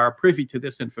who are privy to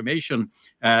this information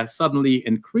suddenly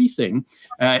increasing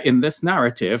in this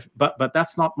narrative, but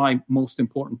that's not my most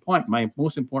important point. My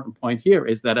most important point here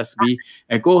is that as we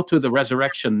go to the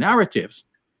resurrection narratives,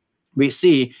 we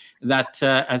see that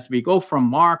as we go from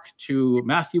Mark to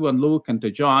Matthew and Luke and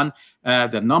to John,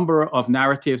 the number of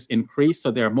narratives increase.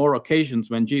 So there are more occasions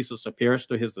when Jesus appears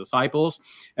to his disciples.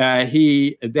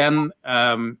 He then,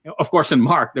 of course, in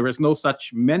Mark, there is no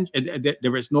such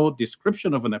there is no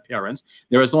description of an appearance.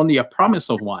 There is only a promise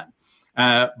of one.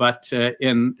 But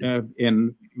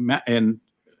in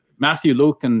Matthew,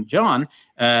 Luke, and John,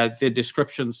 the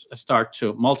descriptions start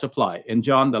to multiply. In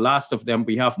John, the last of them,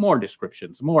 we have more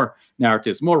descriptions, more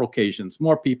narratives, more occasions,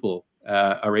 more people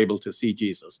are able to see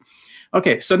Jesus.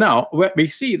 Okay, so now we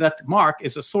see that Mark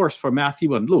is a source for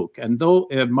Matthew and Luke. And though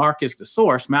Mark is the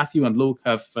source, Matthew and Luke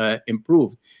have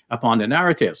improved upon the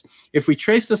narratives. If we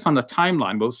trace this on the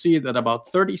timeline, we'll see that about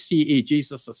 30 CE,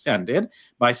 Jesus ascended.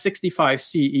 By 65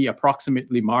 CE,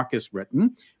 approximately, Mark is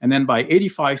written. And then by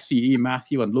 85 CE,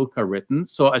 Matthew and Luke are written.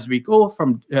 So as we go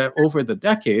from over the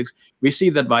decades, we see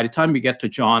that by the time we get to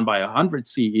John, by 100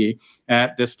 CE,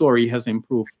 the story has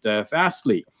improved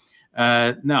vastly.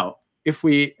 Now, if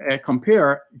we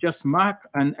compare just Mark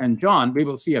and John, we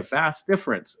will see a vast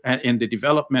difference in the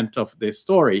development of the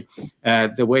story,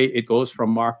 the way it goes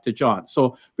from Mark to John.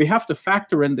 So we have to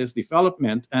factor in this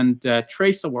development and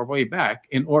trace our way back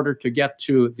in order to get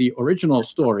to the original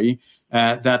story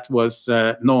that was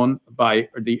known by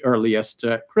the earliest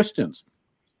Christians.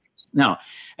 Now,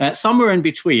 somewhere in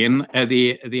between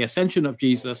the ascension of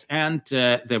Jesus and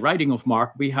the writing of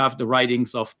Mark, we have the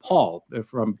writings of Paul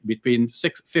from between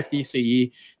 650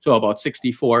 CE to about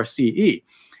 64 CE.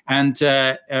 And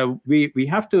we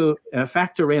have to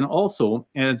factor in also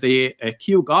the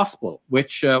Q Gospel,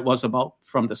 which was about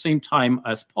from the same time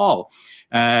as Paul,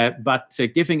 but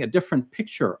giving a different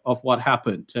picture of what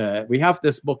happened. We have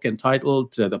this book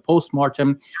entitled The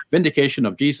Postmortem Vindication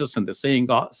of Jesus and the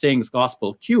Sayings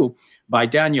Gospel Q by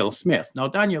Daniel Smith. Now,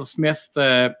 Daniel Smith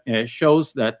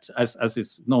shows that, as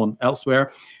is known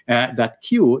elsewhere, that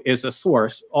Q is a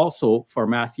source also for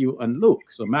Matthew and Luke.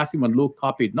 So Matthew and Luke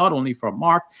copied not only from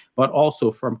Mark, but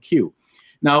also from Q.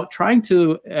 Now, trying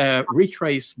to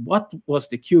retrace what was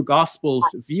the Q Gospel's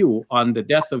view on the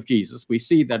death of Jesus, we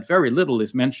see that very little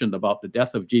is mentioned about the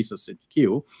death of Jesus in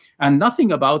Q, and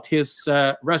nothing about his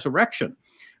resurrection.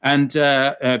 And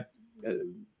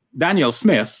Daniel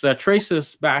Smith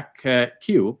traces back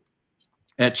Q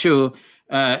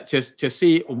to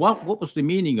see what was the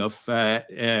meaning of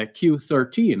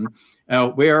Q13,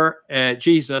 where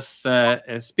Jesus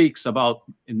speaks about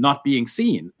not being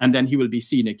seen, and then he will be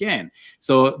seen again.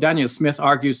 So Daniel Smith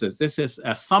argues that this is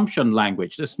assumption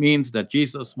language. This means that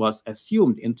Jesus was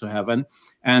assumed into heaven,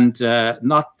 and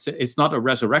it's not a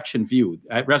resurrection view.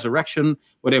 Resurrection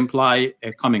would imply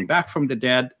coming back from the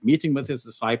dead, meeting with his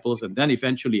disciples, and then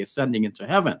eventually ascending into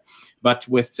heaven. But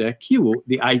with Q,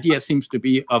 the idea seems to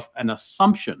be of an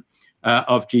assumption,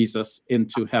 of Jesus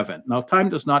into heaven. Now, time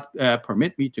does not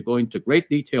permit me to go into great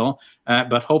detail,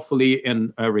 but hopefully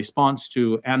in response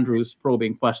to Andrew's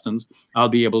probing questions, I'll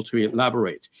be able to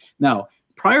elaborate. Now,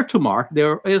 prior to Mark,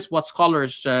 there is what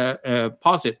scholars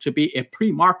posit to be a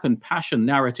pre-Markan passion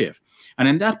narrative. And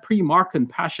in that pre-Markan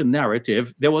passion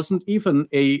narrative, there wasn't even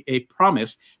a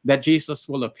promise that Jesus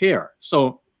will appear.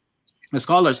 So the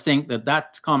scholars think that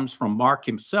that comes from Mark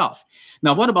himself.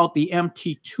 Now, what about the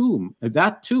empty tomb?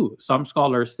 That too, some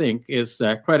scholars think, is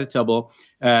creditable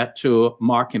to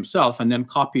Mark himself and then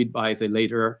copied by the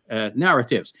later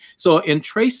narratives. So in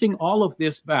tracing all of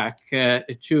this back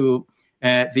to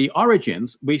the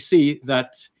origins, we see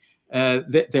that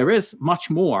there is much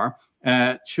more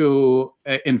to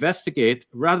investigate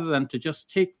rather than to just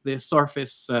take the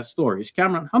surface stories.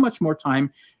 Cameron, how much more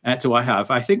time do I have?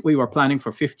 I think we were planning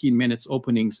for 15 minutes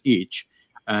openings each.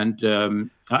 And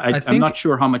I'm not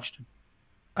sure how much.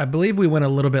 I believe we went a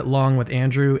little bit long with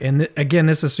Andrew. And again,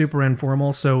 this is super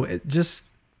informal. So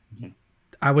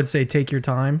I would say take your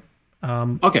time.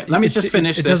 Okay, let me just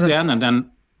finish this then and then.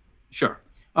 Sure.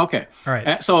 Okay. All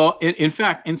right. So, in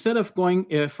fact, instead of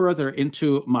going further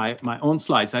into my own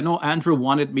slides, I know Andrew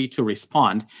wanted me to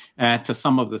respond to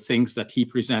some of the things that he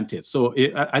presented. So,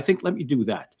 I think let me do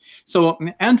that. So,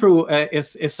 Andrew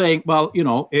is saying, well, you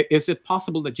know, is it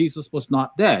possible that Jesus was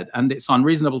not dead? And it's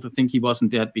unreasonable to think he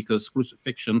wasn't dead because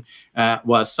crucifixion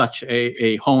was such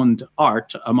a honed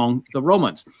art among the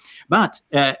Romans. But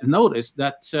notice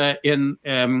that in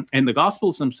the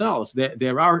Gospels themselves,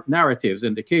 there are narratives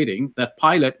indicating that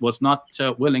Pilate was not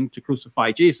willing to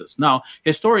crucify Jesus. Now,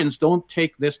 historians don't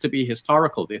take this to be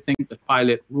historical. They think that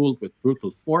Pilate ruled with brutal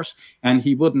force, and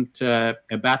he wouldn't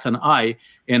bat an eye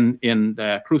in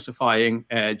crucifying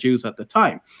Jews at the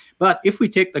time. But if we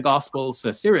take the Gospels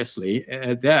seriously,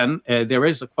 then there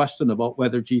is a question about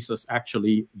whether Jesus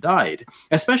actually died,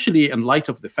 especially in light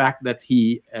of the fact that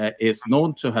he is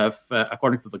known to have,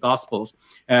 according to the Gospels,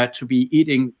 to be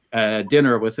eating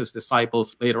dinner with his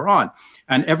disciples later on.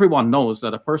 And everyone knows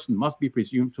that a person must be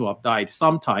presumed to have died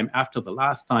sometime after the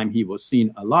last time he was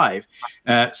seen alive.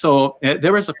 So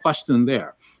there is a question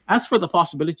there. As for the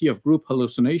possibility of group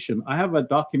hallucination, I have a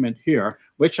document here,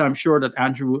 which I'm sure that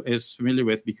Andrew is familiar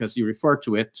with because he referred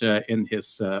to it in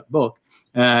his book,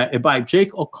 by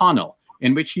Jake O'Connell,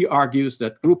 in which he argues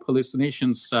that group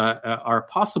hallucinations are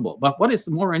possible. But what is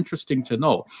more interesting to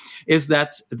know is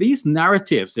that these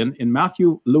narratives in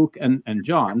Matthew, Luke, and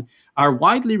John are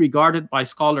widely regarded by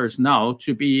scholars now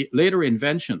to be later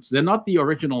inventions. They're not the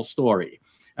original story.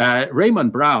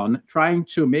 Raymond Brown, trying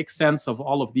to make sense of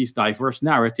all of these diverse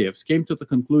narratives, came to the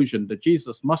conclusion that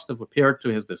Jesus must have appeared to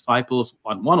his disciples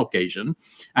on one occasion,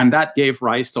 and that gave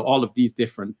rise to all of these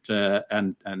different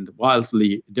and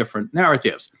wildly different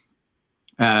narratives.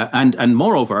 And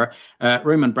moreover,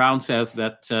 Raymond Brown says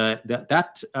that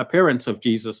that appearance of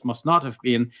Jesus must not have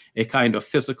been a kind of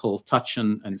physical touch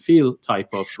and feel type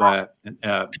of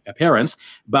appearance,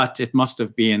 but it must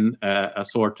have been a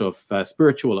sort of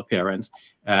spiritual appearance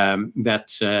that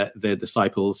the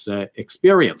disciples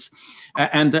experience.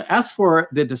 And as for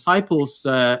the disciples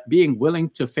being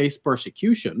willing to face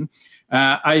persecution,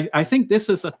 I think this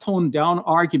is a toned down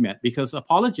argument because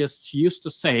apologists used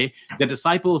to say the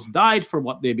disciples died for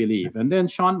what they believe. And then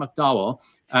Sean McDowell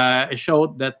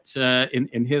showed that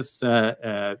in his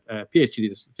PhD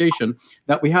dissertation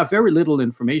that we have very little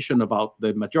information about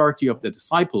the majority of the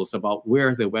disciples, about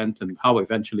where they went and how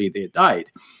eventually they died.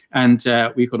 And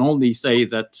we can only say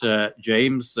that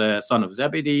James, son of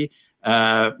Zebedee,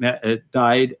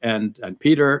 died, and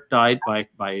Peter died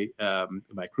by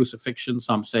crucifixion.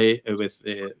 Some say with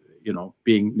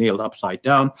being nailed upside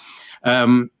down.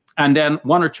 And then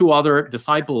one or two other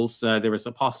disciples, there is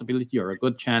a possibility or a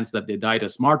good chance that they died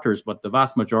as martyrs, but the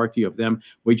vast majority of them,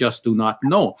 we just do not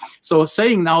know. So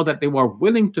saying now that they were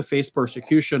willing to face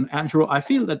persecution, Andrew, I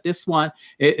feel that this one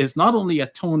is not only a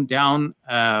toned down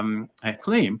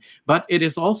claim, but it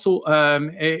is also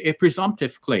a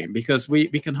presumptive claim, because we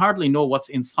can hardly know what's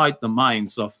inside the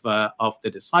minds of the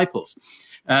disciples.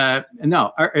 Now,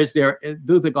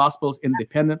 do the Gospels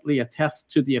independently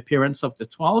attest to the appearance of the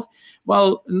 12?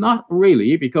 Well, not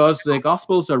really, because the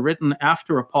Gospels are written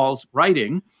after Paul's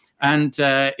writing, and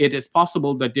it is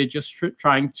possible that they're just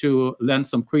trying to lend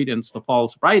some credence to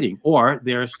Paul's writing, or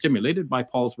they're stimulated by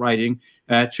Paul's writing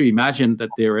to imagine that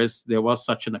there was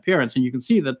such an appearance. And you can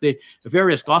see that the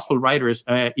various Gospel writers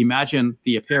imagine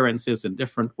the appearances in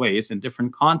different ways, in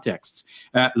different contexts.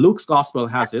 Luke's Gospel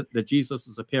has it that Jesus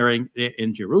is appearing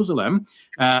in Jerusalem,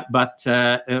 but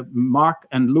Mark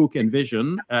and Luke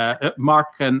envision, Mark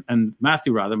and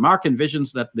Matthew rather, Mark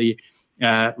envisions that the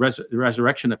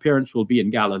resurrection appearance will be in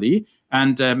Galilee.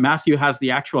 And Matthew has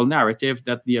the actual narrative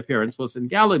that the appearance was in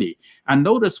Galilee. And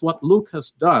notice what Luke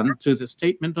has done to the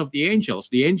statement of the angels.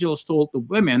 The angels told the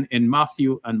women in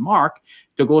Matthew and Mark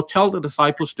to go tell the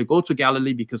disciples to go to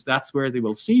Galilee because that's where they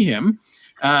will see him.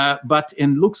 But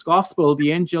in Luke's gospel,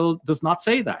 the angel does not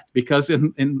say that, because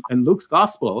in Luke's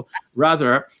gospel,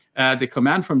 rather, the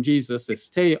command from Jesus is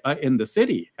stay in the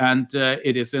city. And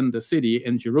it is in the city,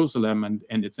 in Jerusalem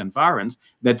and its environs,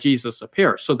 that Jesus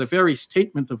appears. So the very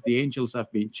statement of the angels has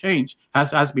been changed.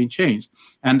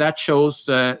 And that shows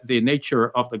the nature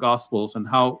of the gospels and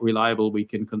how reliable we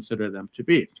can consider them to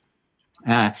be.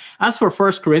 As for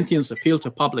 1 Corinthians' appeal to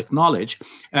public knowledge,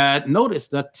 notice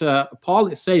that Paul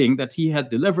is saying that he had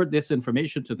delivered this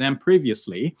information to them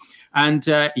previously, and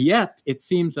yet it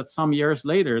seems that some years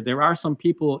later there are some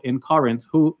people in Corinth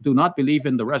who do not believe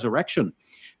in the resurrection.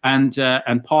 And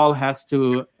Paul has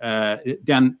to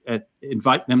then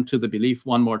invite them to the belief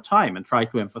one more time and try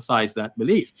to emphasize that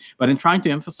belief. But in trying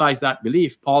to emphasize that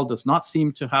belief, Paul does not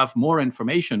seem to have more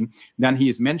information than he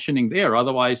is mentioning there.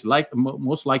 Otherwise,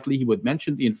 most likely he would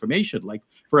mention the information. Like,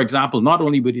 for example, not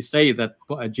only would he say that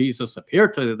Jesus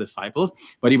appeared to the disciples,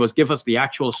 but he would give us the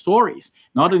actual stories.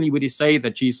 Not only would he say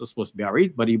that Jesus was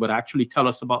buried, but he would actually tell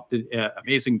us about the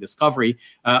amazing discovery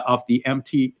of the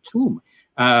empty tomb.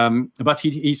 But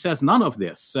he says none of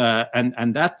this,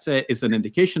 and that is an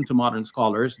indication to modern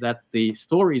scholars that the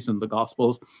stories in the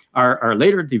Gospels are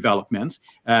later developments,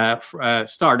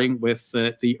 starting with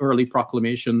the early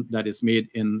proclamation that is made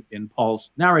in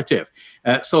Paul's narrative.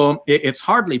 So it's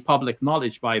hardly public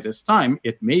knowledge by this time.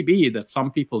 It may be that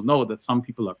some people know that some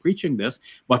people are preaching this,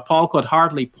 but Paul could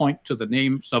hardly point to the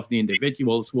names of the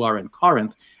individuals who are in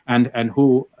Corinth and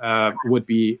who would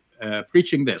be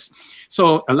preaching this.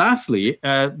 So lastly,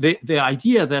 the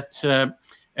idea that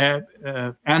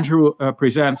Andrew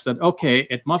presents that, okay,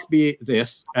 it must be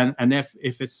this, and if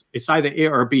it's either A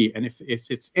or B, and if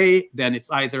it's A, then it's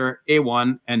either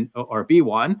A1 or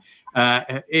B1,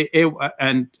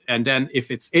 and then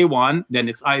if it's A1, then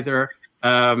it's either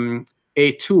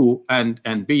A2 and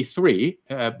B3,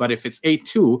 but if it's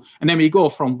A2, and then we go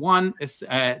from one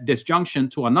disjunction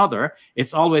to another,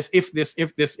 it's always if this,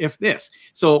 if this, if this.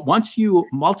 So once you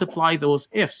multiply those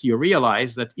ifs, you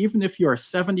realize that even if you're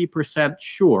 70%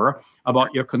 sure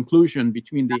about your conclusion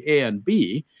between the A and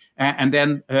B, and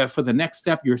then for the next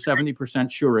step, you're 70%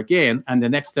 sure again, and the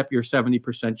next step, you're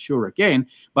 70% sure again.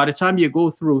 By the time you go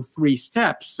through 3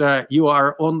 steps, you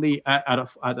are only at a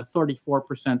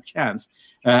 34% chance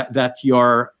that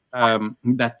your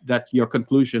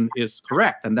conclusion is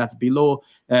correct, and that's below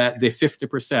the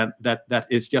 50% that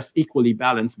is just equally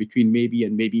balanced between maybe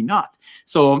and maybe not.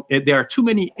 So there are too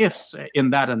many ifs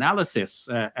in that analysis,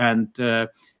 and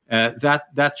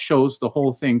that shows the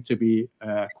whole thing to be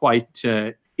quite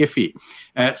iffy.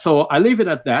 So I leave it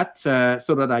at that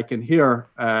so that I can hear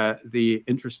the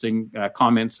interesting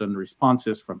comments and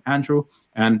responses from Andrew,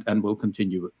 and we'll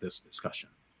continue with this discussion.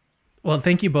 Well,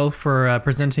 thank you both for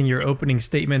presenting your opening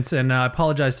statements, and I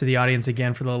apologize to the audience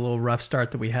again for the little rough start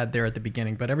that we had there at the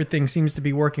beginning, but everything seems to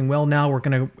be working well now. We're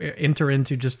going to enter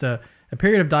into just a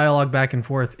period of dialogue back and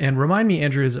forth. And remind me,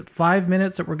 Andrew, is it 5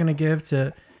 minutes that we're going to give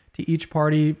to each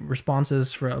party?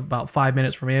 Responses for about 5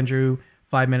 minutes from Andrew,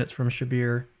 5 minutes from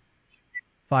Shabir,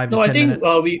 5 to 10 minutes?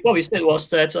 No, I think what we said was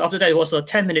that after that it was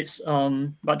 10 minutes,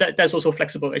 but that's also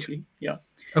flexible, actually. Yeah.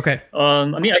 Okay. I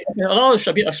mean, I can allow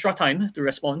Shabir extra time to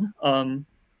respond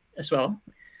as well.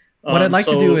 What I'd like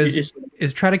to do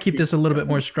is try to keep this a little bit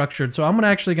more structured. So I'm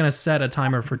actually going to set a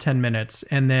timer for 10 minutes,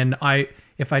 and then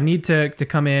if I need to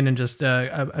come in and just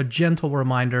a gentle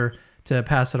reminder to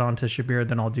pass it on to Shabir,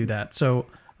 then I'll do that. So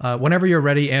whenever you're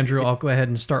ready, Andrew, I'll go ahead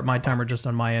and start my timer just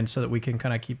on my end so that we can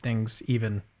kind of keep things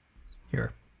even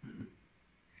here.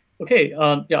 Okay.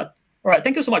 Yeah. All right.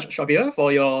 Thank you so much, Shabir,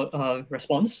 for your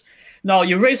response. Now,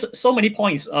 you raised so many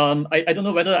points. I don't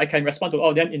know whether I can respond to all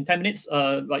of them in 10 minutes,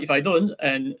 but if I don't,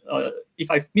 and if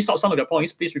I miss out some of the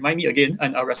points, please remind me again,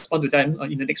 and I'll respond to them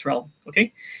in the next round.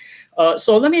 Okay.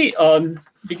 So let me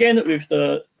begin with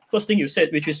the first thing you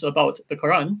said, which is about the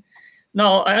Quran.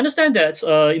 Now, I understand that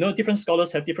different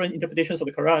scholars have different interpretations of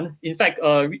the Quran. In fact,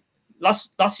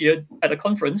 last year at a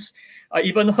conference, I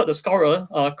even heard a scholar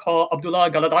called Abdullah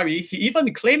Galadari. He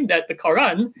even claimed that the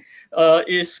Quran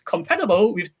is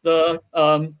compatible with the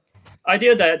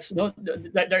idea that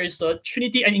that there is a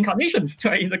Trinity and incarnation,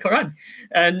 right, in the Quran,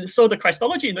 and so the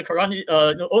Christology in the Quran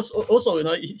also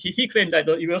he claimed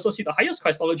that you also see the highest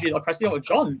Christology or Christology of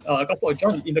John, Gospel of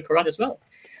John in the Quran as well.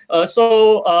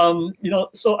 So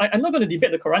I'm not going to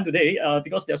debate the Quran today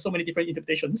because there are so many different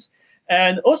interpretations,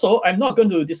 and also I'm not going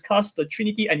to discuss the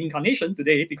Trinity and incarnation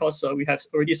today because we have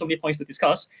already so many points to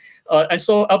discuss, and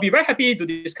so I'll be very happy to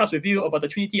discuss with you about the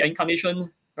Trinity and incarnation,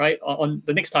 right, on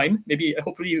the next time. Maybe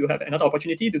hopefully you have another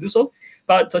opportunity to do so.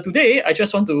 But today I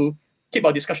just want to keep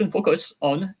our discussion focused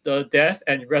on the death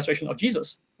and resurrection of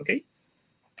Jesus. Okay.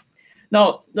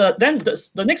 Now,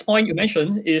 the next point you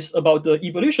mentioned is about the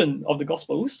evolution of the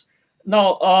Gospels.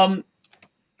 Now,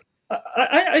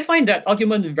 I find that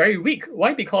argument very weak.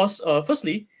 Why? Because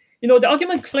firstly, the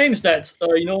argument claims that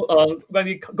when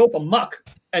we go from Mark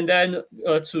and then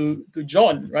to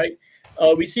John, right?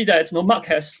 We see that Mark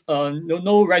has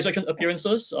no resurrection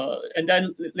appearances, and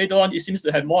then later on it seems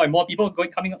to have more and more people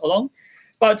coming along.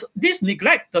 But this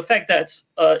neglect the fact that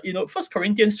 1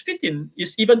 Corinthians 15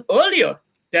 is even earlier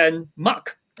than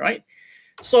Mark, right?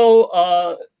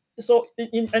 So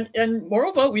and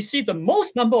moreover, we see the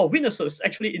most number of witnesses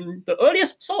actually in the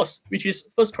earliest source, which is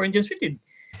 1 Corinthians 15.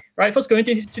 Right, 1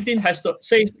 Corinthians 15 has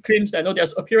claims that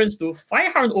there's appearance to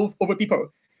 500 over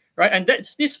people, right? And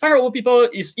this 500 over people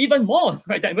is even more,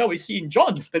 right, than what we see in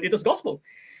John, the latest gospel.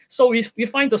 So we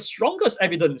find the strongest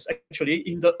evidence actually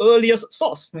in the earliest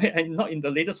source, right, and not in the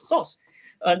latest source.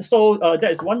 And so that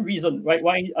is one reason, right,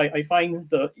 why I find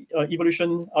the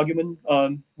evolution argument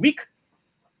weak,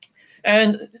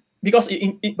 and because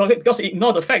it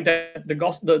ignores the fact that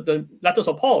the letters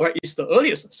of Paul, right, is the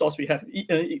earliest source we have,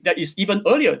 that is even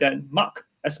earlier than Mark,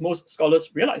 as most scholars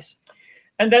realize.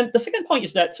 And then the second point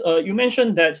is that you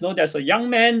mentioned that there's a young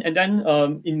man, and then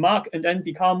in Mark, and then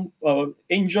become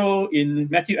angel in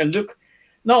Matthew and Luke.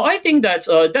 Now, I think that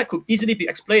that could easily be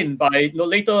explained by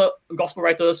later gospel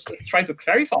writers trying to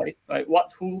clarify, right,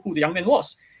 who the young man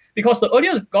was, because the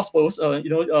earliest gospels,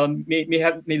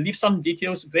 may leave some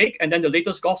details vague, and then the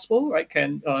latest gospel, right,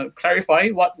 can clarify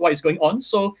what is going on.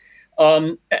 So,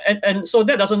 and so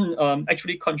that doesn't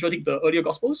actually contradict the earlier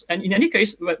gospels. And in any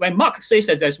case, when Mark says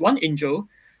that there's one angel,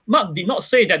 Mark did not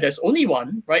say that there's only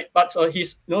one, right? But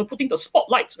he's putting the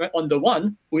spotlight, right, on the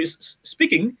one who is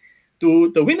speaking to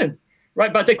the women.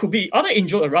 Right, but there could be other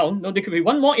angel around. There could be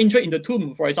one more angel in the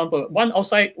tomb, for example, one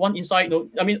outside, one inside.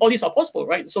 I mean, all these are possible,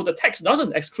 right? So the text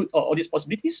doesn't exclude all these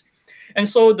possibilities, and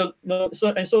so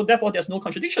therefore there's no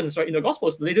contradictions, right? In the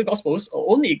Gospels, the later Gospels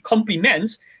only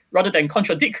complement rather than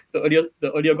contradict the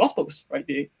earlier Gospels, right?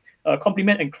 They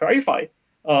complement and clarify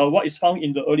what is found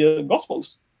in the earlier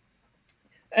Gospels,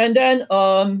 and then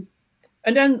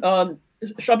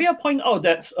Shabir point out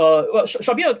that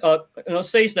Shabir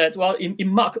says that in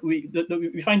Mark we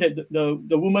find that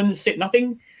the woman said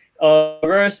nothing,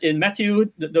 whereas in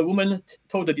Matthew the woman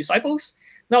told the disciples.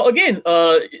 Now again,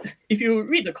 if you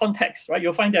read the context, right,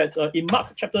 you'll find that in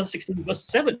Mark chapter 16 verse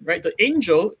 7, right, the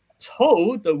angel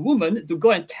told the woman to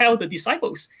go and tell the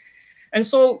disciples. And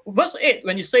so verse 8,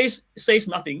 when it says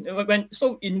nothing,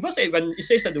 so in verse 8, when it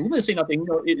says that the woman say nothing,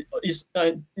 it is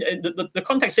the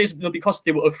context says because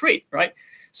they were afraid, right?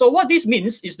 So what this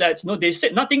means is that they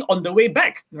said nothing on the way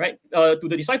back, right, to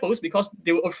the disciples because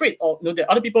they were afraid, or that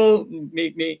other people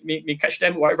may catch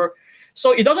them, whatever.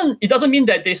 So it doesn't mean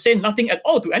that they say nothing at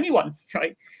all to anyone,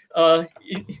 right? It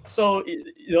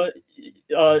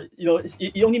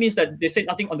only means that they said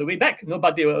nothing on the way back,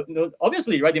 but they were,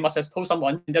 obviously, right, they must have told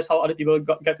someone, and that's how other people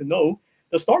get to know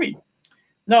the story.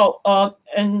 Now,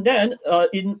 and then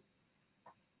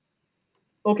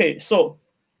so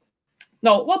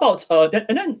now what about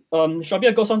and then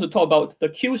Shabir goes on to talk about the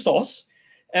Q source,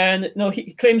 and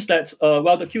he claims that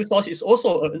the Q source is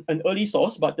also an early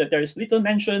source, but that there is little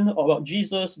mention about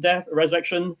Jesus' death,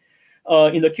 resurrection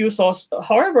in the Q source.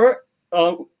 However,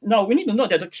 now we need to note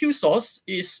that the Q source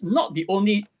is not the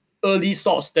only early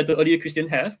source that the earlier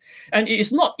Christians have, and it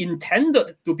is not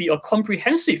intended to be a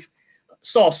comprehensive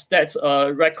source that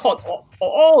record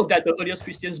all that the earliest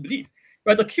Christians believe.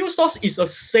 Right, the Q source is a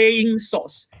saying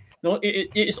source. It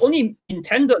is only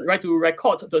intended, right, to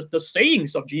record the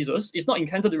sayings of Jesus. It's not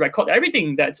intended to record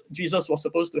everything that Jesus was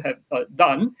supposed to have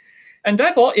done. And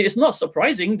therefore, it is not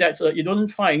surprising that you don't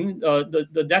find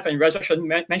the death and resurrection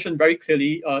mentioned very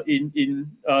clearly in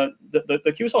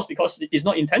the Q source, because it is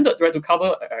not intended, right, to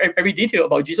cover every detail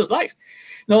about Jesus' life.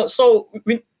 So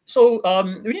we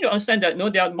need to understand that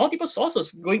there are multiple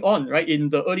sources going on, right, in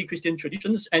the early Christian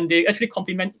traditions, and they actually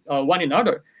complement one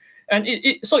another. And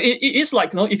it is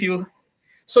like,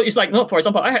 it's like, for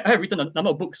example, I have written a number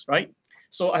of books, right?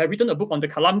 So I have written a book on the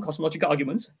Kalam cosmological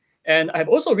arguments, and I have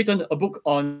also written a book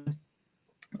on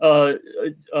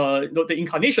the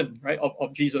incarnation, right,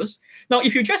 of Jesus. Now,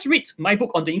 if you just read my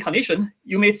book on the incarnation,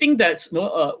 you may think that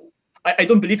I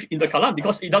don't believe in the Kalam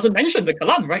because it doesn't mention the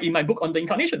Kalam, right, in my book on the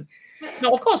incarnation.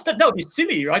 Now, of course, that would be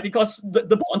silly, right, because the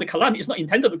book on the Kalam is not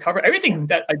intended to cover everything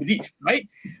that I believe, right?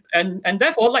 And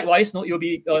therefore, likewise, it'll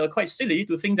be quite silly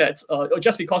to think that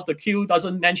just because the Q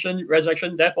doesn't mention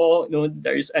resurrection, therefore,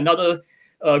 there is another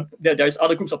there's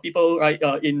other groups of people, right,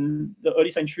 in the early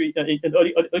century, in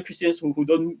early Christians who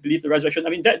don't believe the resurrection. I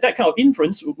mean, that kind of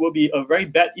inference will be a very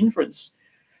bad inference.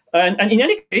 And in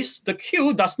any case, the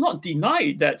Q does not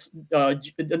deny that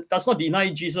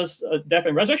Jesus' death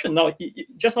and resurrection. Now,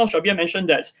 just now Shabir mentioned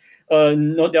that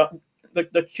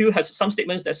the Q has some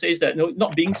statements that says that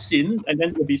not being seen, and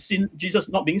then will be seen, Jesus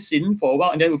not being seen for a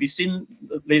while, and then will be seen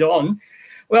later on.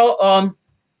 Well,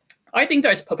 I think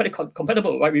that is perfectly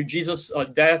compatible, right, with Jesus'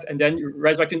 death and then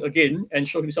resurrecting again and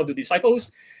show himself to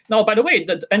disciples. Now, by the way,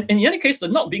 and in any case, the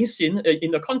not being seen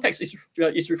in the context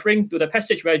is referring to the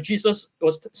passage where Jesus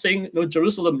was saying,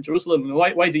 Jerusalem, Jerusalem,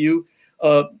 why do you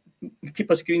keep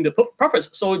persecuting the prophets?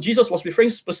 So Jesus was referring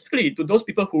specifically to those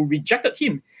people who rejected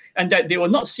him and that they will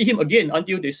not see him again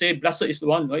until they say, blessed is the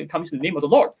one who comes in the name of the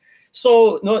Lord.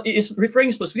 So it is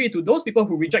referring specifically to those people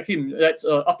who reject him, that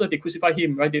after they crucify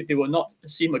him, right, they will not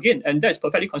see him again, and that is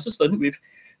perfectly consistent with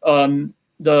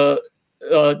the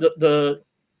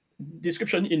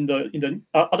description in the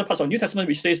other parts of the New Testament,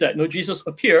 which says that Jesus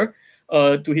appeared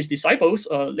to his disciples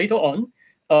later on,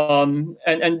 and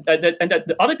that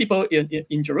the other people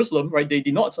in Jerusalem, right, they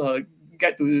did not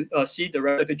get to see the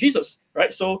resurrected Jesus,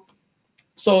 right? So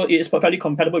it is perfectly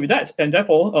compatible with that, and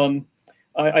therefore.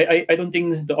 I don't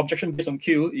think the objection based on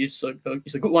Q is a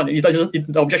good one.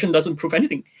 The objection doesn't prove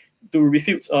anything to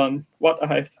refute what I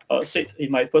have said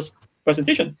in my first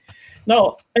presentation.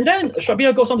 Now, and then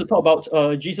Shabir goes on to talk about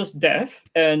Jesus' death,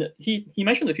 and he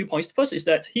mentioned a few points. First is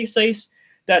that he says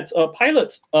that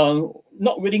Pilate,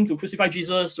 not willing to crucify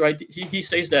Jesus, right? He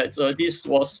says that this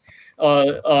was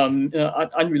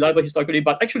unreliable historically,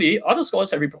 but actually other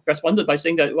scholars have responded by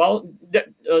saying that, well, that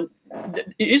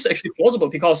it is actually plausible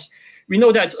because we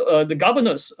know that the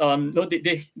governors,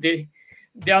 they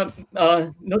are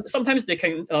sometimes they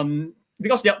can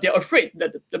because they're afraid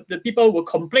that the people will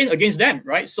complain against them,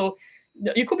 right? So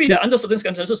it could be that under certain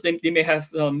circumstances they may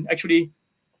have actually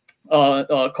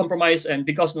compromise, and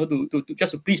because to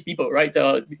just to please people, right?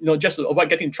 Just to avoid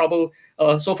getting in trouble.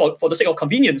 So for the sake of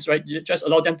convenience, right? Just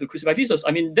allow them to crucify Jesus.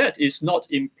 I mean, that is not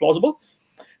implausible.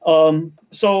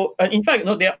 So in fact,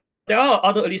 there are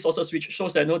other early sources which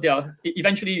shows that they are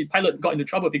eventually Pilate got into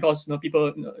trouble because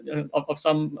people of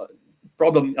some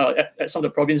problem at some of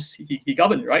the province he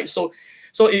governed, right? So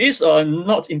it is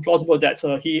not implausible that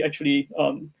he actually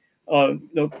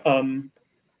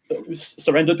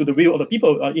surrendered to the will of the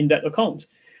people in that account.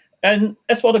 And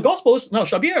as for the Gospels, now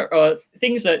Shabir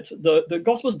thinks that the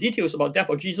Gospels details about death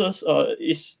of Jesus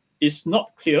is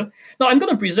not clear. Now I'm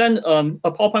going to present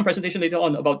a PowerPoint presentation later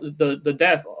on about the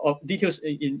death of details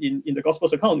in the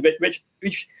Gospels account,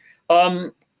 which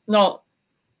now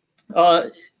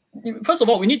first of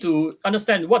all we need to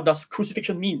understand what does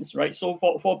crucifixion means, right? So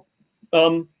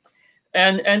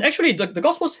and actually the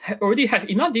Gospels already have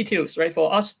enough details, right,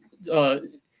 for us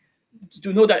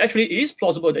to know that actually it is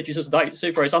plausible that Jesus died.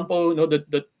 Say, for example,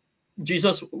 the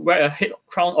Jesus wear a head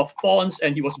crown of thorns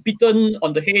and he was beaten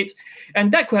on the head,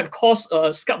 and that could have caused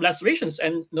scalp lacerations.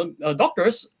 And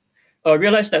doctors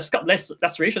realized that scalp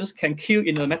lacerations can kill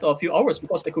in a matter of a few hours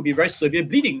because there could be very severe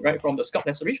bleeding, right, from the scalp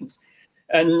lacerations.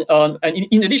 And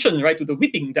in addition, right, to the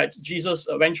whipping that Jesus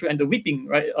went through, and the whipping,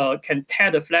 right, can tear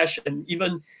the flesh and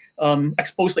even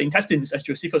expose the intestines, as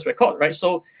Josephus record, right?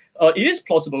 So it is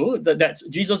plausible that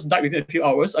Jesus died within a few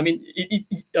hours. I mean,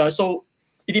 so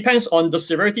it depends on the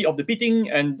severity of the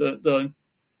beating and the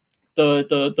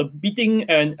beating,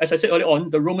 and as I said earlier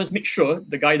on, the Romans make sure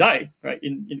the guy died, right,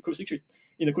 in the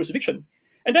crucifixion.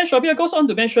 And then Shabir goes on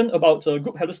to mention about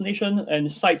group hallucination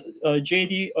and cite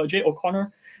J.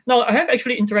 O'Connor. Now, I have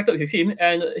actually interacted with him,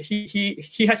 and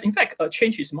he has in fact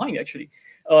changed his mind actually.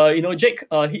 Jake,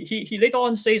 he later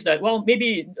on says that, well,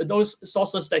 maybe those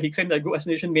sources that he claimed that group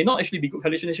hallucination may not actually be group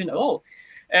hallucination at all.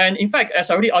 And in fact, as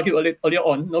I already argued earlier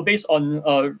on, based on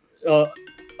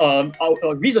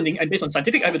our reasoning and based on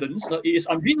scientific evidence, it is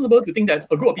unreasonable to think that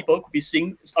a group of people could be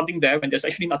seeing something there when there's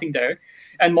actually nothing there.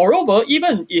 And moreover,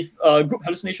 even if group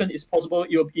hallucination is possible,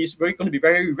 it is going to be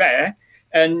very rare.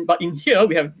 But in here,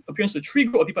 we have appearance to 3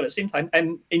 groups of people at the same time.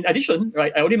 And in addition,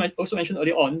 right, I already also mentioned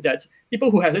earlier on that people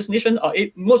who have hallucination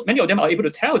many of them are able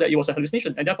to tell that it was a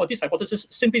hallucination. And therefore, this hypothesis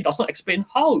simply does not explain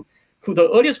how who the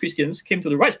earliest Christians came to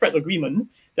the widespread agreement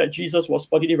that Jesus was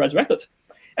bodily resurrected.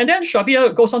 And then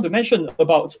Shabir goes on to mention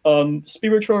about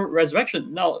spiritual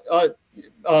resurrection. Now,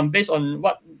 based on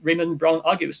what Raymond Brown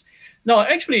argues. Now,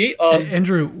 actually,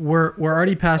 Andrew, we're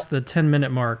already past the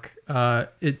 10-minute mark.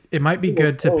 It might be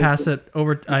good to pass it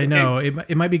over. I know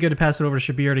it might be good to pass it over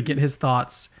to Shabir to get his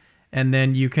thoughts, and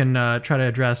then you can try to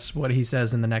address what he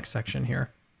says in the next section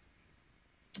here.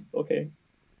 Okay.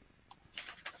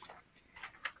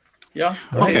 Yeah.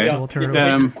 Okay. So we'll turn it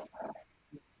over.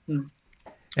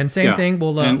 And same thing.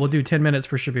 We'll do 10 minutes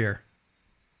for Shabir.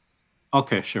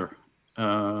 Okay, sure.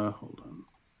 Hold on.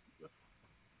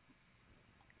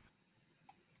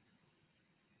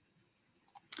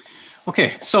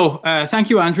 Okay, so thank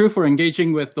you, Andrew, for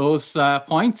engaging with those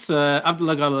points.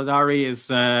 Abdullah Galadari is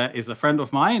a friend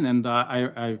of mine, and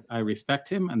I respect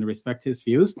him and respect his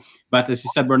views. But as you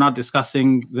said, we're not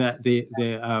discussing the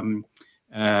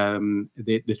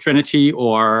Trinity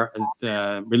or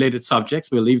the related subjects.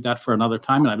 We'll leave that for another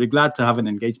time, and I'd be glad to have an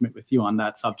engagement with you on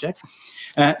that subject.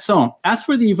 So, as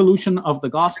for the evolution of the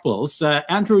Gospels,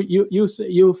 Andrew,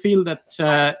 you feel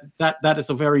that that is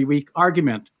a very weak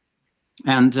argument.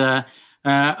 And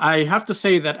I have to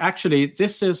say that actually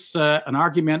this is an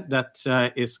argument that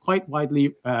is quite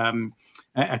widely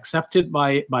accepted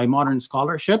by modern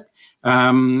scholarship.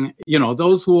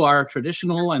 Those who are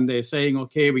traditional and they're saying,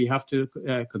 okay, we have to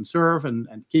conserve and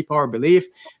keep our belief,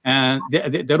 and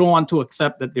they don't want to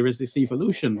accept that there is this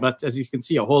evolution. But as you can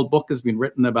see, a whole book has been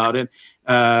written about it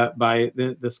by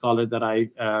the scholar that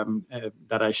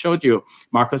I showed you,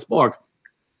 Marcus Borg.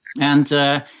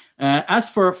 And as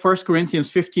for 1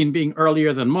 Corinthians 15 being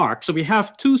earlier than Mark, so we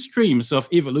have two streams of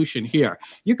evolution here.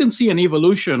 You can see an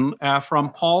evolution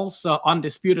from Paul's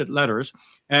undisputed letters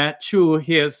to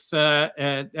his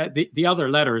the other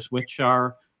letters, which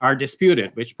are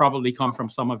disputed, which probably come from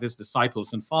some of his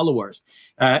disciples and followers.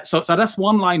 So that's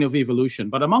one line of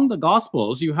evolution. But among the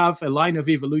Gospels, you have a line of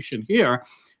evolution here,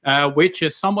 which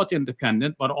is somewhat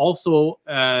independent, but also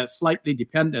slightly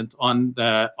dependent on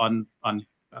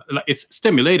it's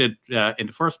stimulated in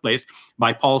the first place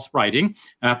by Paul's writing.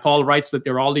 Paul writes that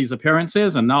there are all these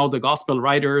appearances, and now the gospel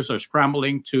writers are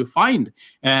scrambling to find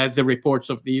the reports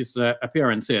of these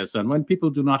appearances. And when people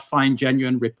do not find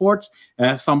genuine reports,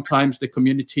 sometimes the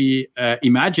community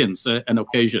imagines an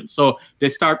occasion. So they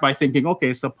start by thinking,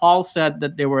 okay, so Paul said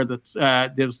that there was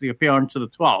the appearance of the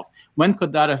 12. When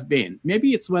could that have been?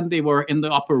 Maybe it's when they were in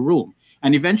the upper room.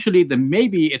 And eventually,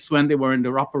 maybe it's when they were in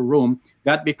the upper room,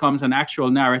 that becomes an actual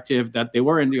narrative that they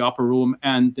were in the upper room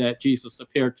and Jesus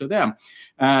appeared to them.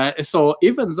 So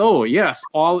even though, yes,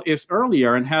 Paul is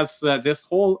earlier and has this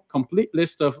whole complete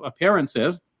list of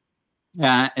appearances,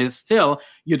 is still,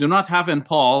 you do not have in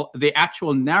Paul the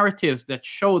actual narratives that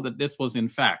show that this was in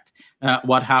fact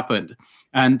what happened.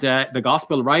 And the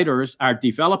gospel writers are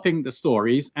developing the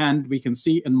stories, and we can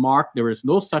see in Mark there is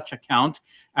no such account.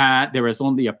 There is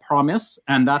only a promise,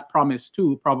 and that promise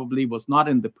too probably was not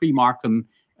in the pre-Markan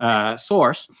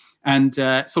source. And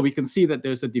so we can see that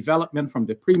there's a development from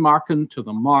the pre-Markan to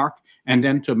the Mark, and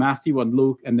then to Matthew and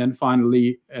Luke, and then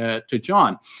finally to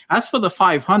John. As for the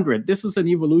 500, this is an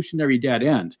evolutionary dead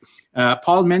end.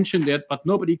 Paul mentioned it, but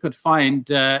nobody could find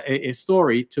a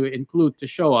story to include to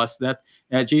show us that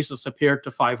Jesus appeared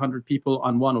to 500 people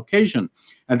on one occasion.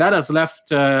 And that has left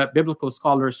biblical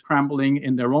scholars scrambling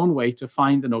in their own way to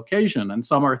find an occasion. And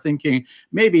some are thinking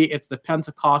maybe it's the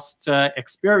Pentecost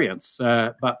experience,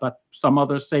 but some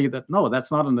others say that no,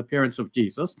 that's not an appearance of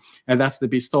Jesus, and that's the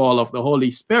bestowal of the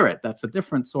Holy Spirit. That's a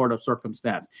different sort of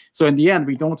circumstance. So in the end,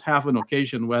 we don't have an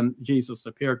occasion when Jesus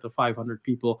appeared to 500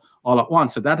 people all at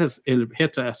once. So that has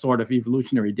hit a sort of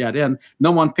evolutionary dead end.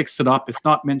 No one picks it up. It's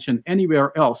not mentioned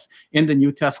anywhere else in the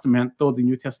New Testament, though the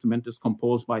New Testament is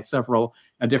composed by several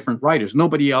different writers.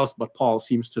 Nobody else but Paul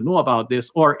seems to know about this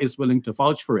or is willing to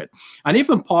vouch for it. And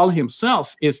even Paul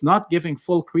himself is not giving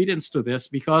full credence to this,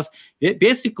 because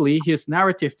basically his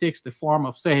narrative takes the form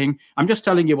of saying, I'm just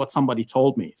telling you what somebody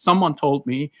told me. Someone told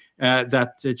me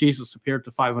that Jesus appeared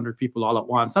to 500 people all at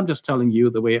once. I'm just telling you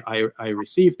the way I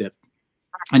received it.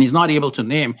 And he's not able to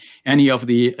name any of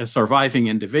the surviving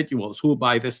individuals who,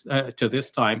 by this to this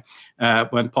time,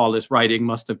 when Paul is writing,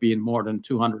 must have been more than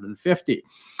 250.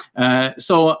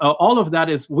 So all of that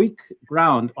is weak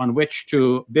ground on which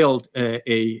to build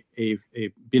a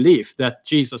belief that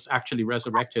Jesus actually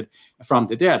resurrected from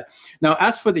the dead. Now,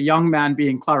 as for the young man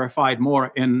being clarified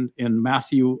more in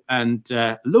Matthew and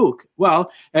Luke,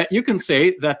 well, you can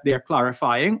say that they're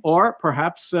clarifying, or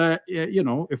perhaps,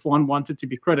 if one wanted to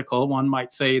be critical, one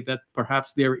might say that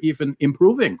perhaps they're even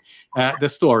improving the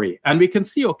story. And we can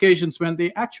see occasions when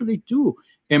they actually do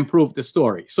improve the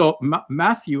story. So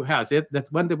Matthew has it that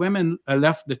when the women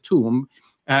left the tomb,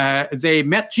 they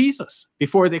met Jesus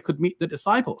before they could meet the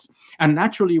disciples. And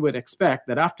naturally you would expect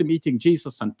that after meeting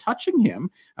Jesus and touching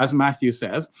him, as Matthew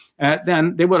says,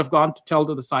 then they would have gone to tell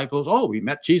the disciples, oh, we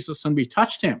met Jesus and we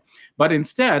touched him. But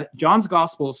instead, John's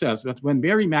gospel says that when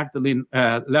Mary Magdalene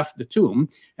left the tomb,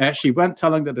 she went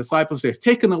telling the disciples, they've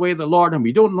taken away the Lord and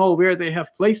we don't know where they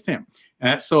have placed him.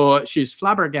 So she's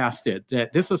flabbergasted.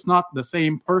 This is not the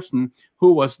same person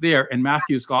who was there in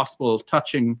Matthew's gospel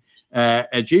touching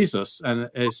Jesus. And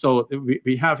so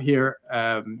we have here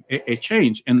a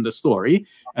change in the story,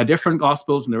 different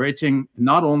gospels narrating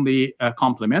not only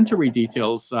complementary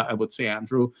details, I would say,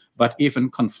 Andrew, but even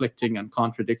conflicting and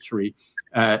contradictory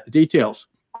details.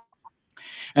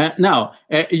 Now,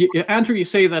 Andrew, you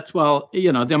say that, well,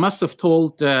 they must have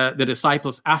told the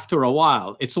disciples after a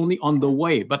while. It's only on the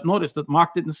way. But notice that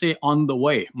Mark didn't say on the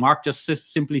way. Mark just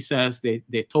simply says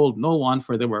they told no one,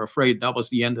 for they were afraid that was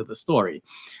the end of the story.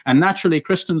 And naturally,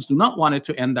 Christians do not want it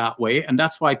to end that way. And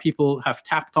that's why people have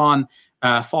tacked on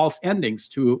false endings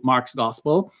to Mark's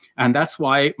gospel, and that's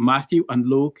why Matthew and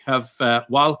Luke have,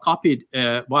 while copying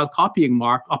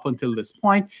Mark up until this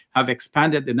point, have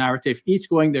expanded the narrative, each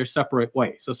going their separate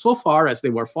way. So far as they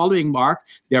were following Mark,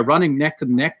 they're running neck and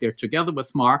neck. They're together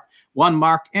with Mark. When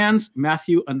Mark ends,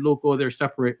 Matthew and Luke go their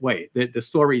separate way. The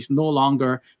stories no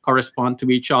longer correspond to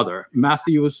each other.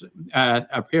 Matthew's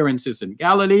appearance is in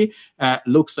Galilee,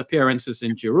 Luke's appearance is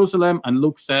in Jerusalem, and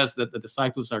Luke says that the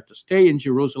disciples are to stay in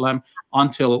Jerusalem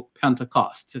until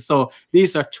Pentecost. So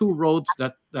these are two roads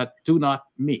that do not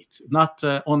meet. Not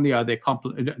only are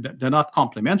they're not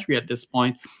complementary at this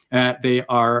point, they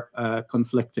are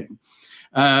conflicting.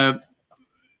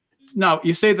 Now,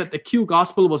 you say that the Q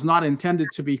gospel was not intended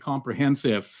to be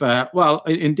comprehensive. Well,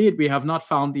 indeed, we have not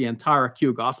found the entire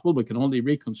Q gospel. We can only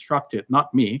reconstruct it,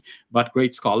 not me, but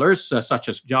great scholars such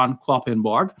as John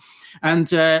Kloppenborg. And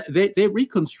they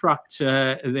reconstruct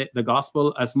the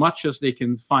gospel as much as they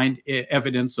can find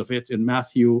evidence of it in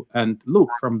Matthew and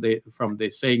Luke from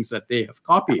the sayings that they have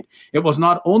copied. It was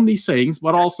not only sayings,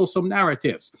 but also some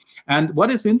narratives. And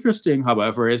what is interesting,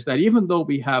 however, is that even though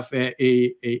we have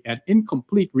an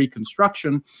incomplete reconstruction,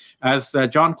 as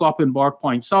John Kloppenborg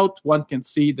points out, one can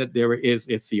see that there is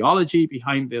a theology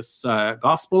behind this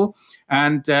gospel.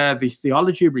 And the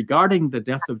theology regarding the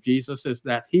death of Jesus is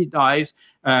that he dies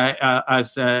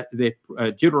as the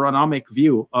Deuteronomic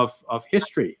view of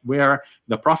history, where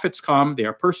the prophets come, they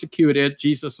are persecuted.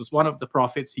 Jesus is one of the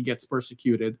prophets. He gets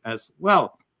persecuted as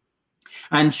well.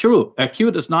 And true,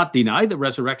 Q does not deny the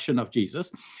resurrection of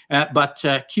Jesus, but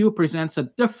Q presents a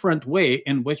different way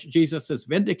in which Jesus is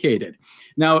vindicated.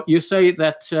 Now, you say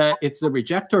that it's the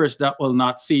rejectors that will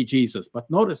not see Jesus, but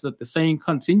notice that the saying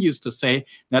continues to say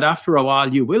that after a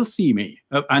while you will see me.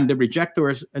 And the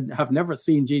rejectors have never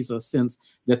seen Jesus since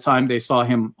the time they saw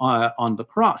him on the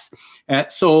cross.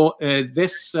 So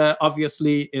this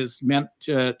obviously is meant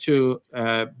to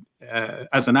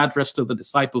as an address to the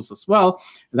disciples as well,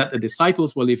 that the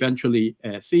disciples will eventually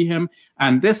see him.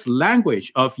 And this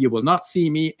language of you will not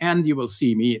see me and you will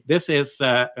see me, this is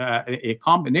a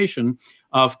combination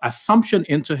of assumption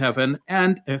into heaven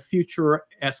and a future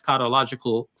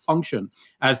eschatological function,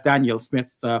 as Daniel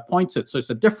Smith points it. So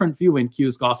it's a different view in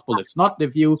Q's gospel. It's not the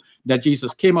view that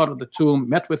Jesus came out of the tomb,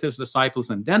 met with his disciples,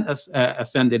 and then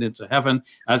ascended into heaven,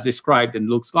 as described in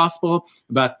Luke's gospel.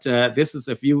 But this is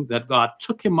a view that God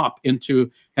took him up into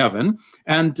heaven.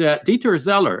 And Dieter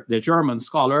Zeller, the German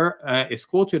scholar, is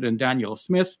quoted in Daniel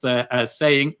Smith as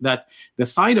saying that the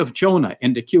sign of Jonah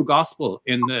in the Q gospel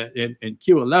in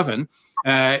Q11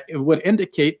 it would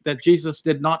indicate that Jesus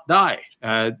did not die.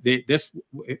 This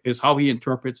is how he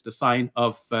interprets the sign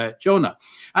of Jonah.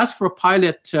 As for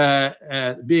Pilate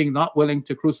being not willing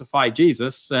to crucify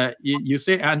Jesus, you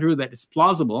say, Andrew, that it's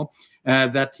plausible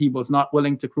that he was not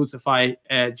willing to crucify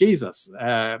Jesus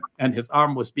and his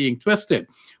arm was being twisted.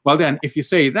 Well, then, if you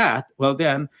say that, well,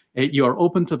 then you're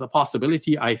open to the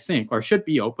possibility, I think, or should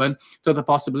be open to the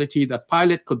possibility that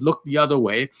Pilate could look the other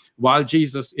way while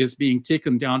Jesus is being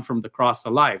taken down from the cross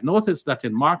alive. Notice that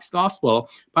in Mark's gospel,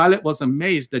 Pilate was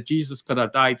amazed that Jesus could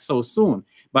have died so soon.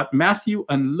 But Matthew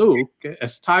and Luke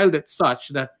styled it such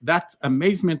that that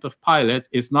amazement of Pilate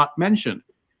is not mentioned.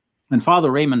 And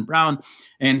Father Raymond Brown,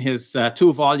 in his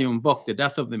 2-volume book, The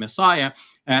Death of the Messiah,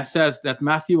 says that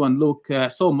Matthew and Luke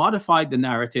so modified the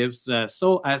narratives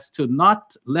so as to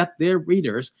not let their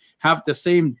readers have the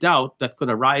same doubt that could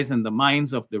arise in the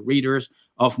minds of the readers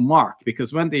of Mark.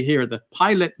 Because when they hear that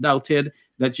Pilate doubted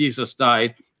that Jesus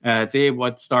died, they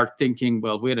would start thinking,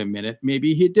 well, wait a minute,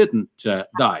 maybe he didn't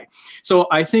die. So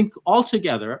I think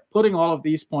altogether, putting all of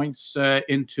these points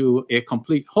into a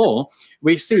complete whole,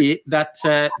 we see that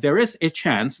there is a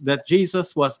chance that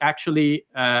Jesus was actually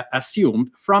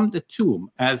assumed from the tomb,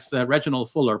 as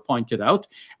Reginald Fuller pointed out,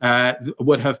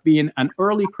 would have been an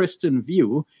early Christian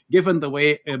view, given the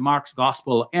way Mark's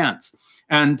gospel ends.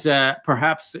 And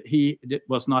perhaps he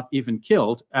was not even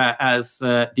killed, as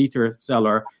Dieter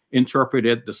Zeller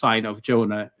interpreted the sign of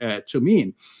Jonah to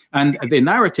mean. And the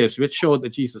narratives which show that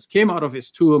Jesus came out of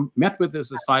his tomb, met with his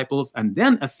disciples, and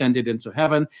then ascended into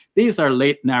heaven, these are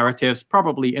late narratives,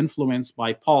 probably influenced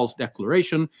by Paul's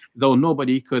declaration, though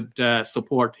nobody could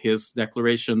support his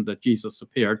declaration that Jesus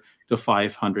appeared to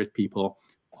 500 people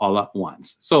all at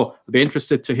once. So I'd be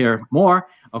interested to hear more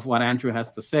of what Andrew has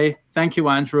to say. Thank you,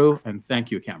 Andrew, and thank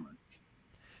you, Cameron.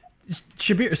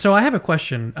 Shabir, so I have a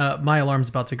question. My alarm's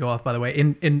about to go off, by the way.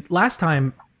 In last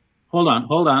time, hold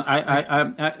on.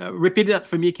 I repeat that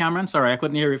for me, Cameron. Sorry, I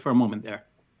couldn't hear you for a moment there.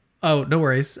 Oh, no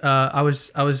worries. I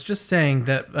was just saying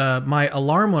that my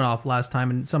alarm went off last time,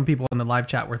 and some people in the live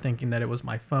chat were thinking that it was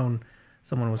my phone.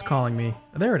 Someone was calling me.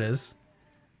 There it is.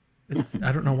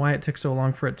 I don't know why it took so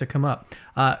long for it to come up.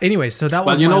 Anyway, so that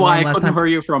was. Well, you know why I couldn't hear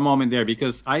you for a moment there,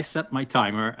 because I set my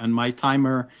timer, and my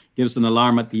timer gives an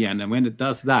alarm at the end, and when it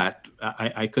does that,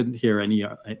 I couldn't hear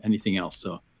anything else.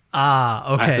 So okay,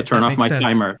 I have to turn off my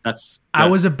timer. I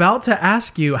was about to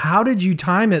ask you, how did you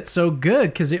time it so good?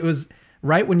 Because it was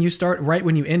right when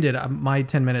you ended. My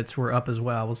 10 minutes were up as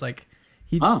well. I was like,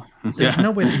 there's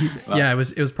no way.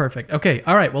 It was perfect. Okay,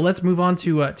 all right. Well, let's move on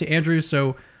to Andrew.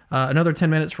 So. Another 10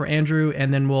 minutes for Andrew,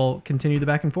 and then we'll continue the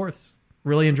back and forths.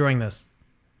 Really enjoying this.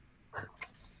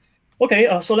 Okay,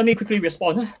 so let me quickly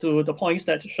respond to the points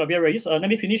that Shabir raised. Let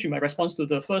me finish with my response to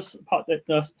the first part, that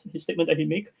his statement that he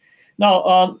made.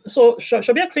 Now, so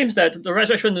Shabir claims that the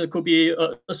resurrection could be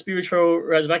a spiritual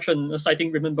resurrection,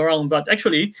 citing Raymond Brown, but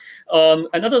actually,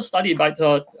 another study by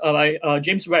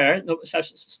James Ware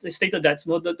has stated that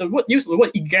the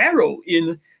word igero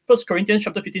in 1 Corinthians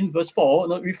chapter 15, verse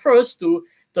 4, refers to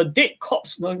the dead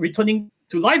corpse returning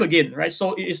to life again, right?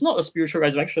 So it is not a spiritual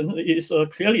resurrection. It is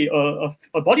clearly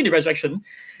a bodily resurrection.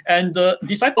 And the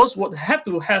disciples would have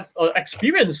to have an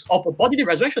experience of a bodily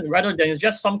resurrection rather than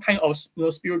just some kind of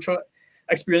spiritual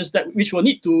experience which will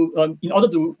need to, in order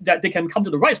to that they can come to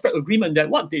the widespread agreement that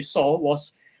what they saw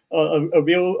was a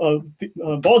real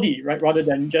body, right, rather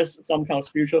than just some kind of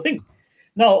spiritual thing.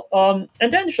 Now, and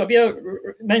then Shabir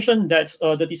mentioned that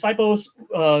the disciples'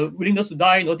 willingness to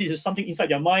die, this is something inside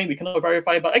their mind, we cannot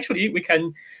verify, but actually we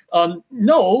can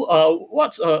know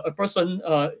what a person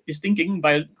is thinking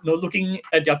by looking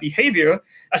at their behavior,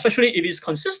 especially if it's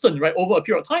consistent, right, over a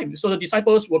period of time. So the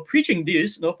disciples were preaching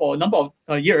this for a number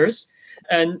of years,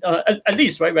 and at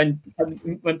least, right,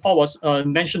 when Paul was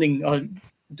mentioning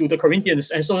to the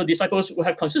Corinthians, and so the disciples would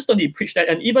have consistently preached that,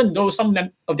 and even though some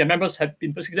of their members have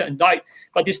been persecuted and died,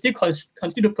 but they still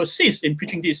continue to persist in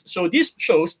preaching this. So this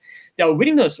shows their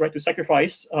willingness, right, to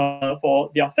sacrifice for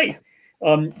their faith.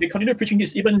 They continue preaching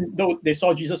this even though they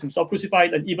saw Jesus himself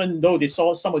crucified, and even though they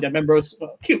saw some of their members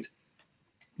killed.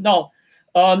 Now,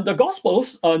 the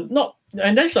Gospels are not,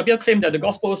 and then Shabir claimed that the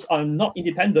Gospels are not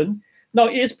independent. Now,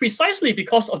 it is precisely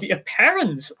because of the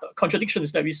apparent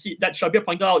contradictions that we see, that Shabir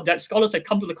pointed out, that scholars have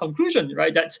come to the conclusion,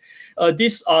 right, that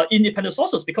these are independent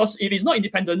sources. Because if it's not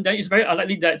independent, then it's very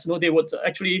unlikely that they would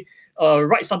actually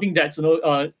write something that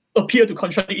appear to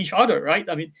contradict each other, right?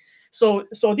 I mean, so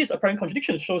this apparent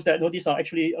contradiction shows that these are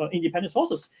actually independent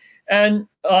sources. And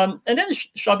then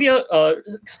Shabir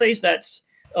states that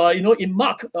in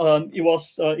Mark it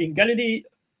was in Galilee.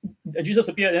 Jesus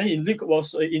appeared, and in Luke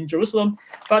was in Jerusalem.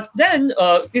 But then,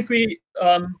 but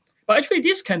actually,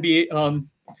 this can be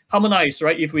harmonized,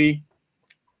 right? If we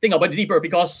think about it deeper,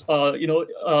 because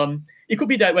it could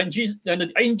be that when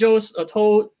the angels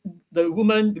told the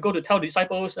woman to go to tell the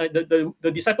disciples,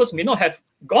 the disciples may not have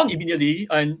gone immediately,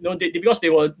 and because they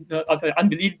were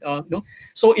unbelief.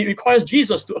 So it requires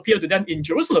Jesus to appear to them in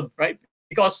Jerusalem, right?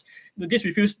 Because these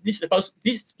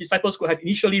disciples could have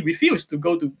initially refused to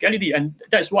go to Galilee, and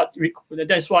that's why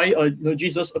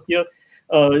Jesus appeared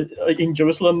in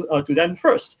Jerusalem to them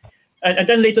first, and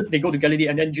then later they go to Galilee,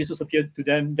 and then Jesus appeared to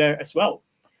them there as well.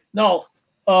 Now,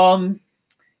 and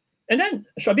then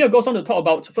Shabir goes on to talk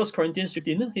about 1 Corinthians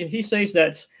 15. He says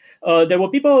that there were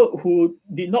people who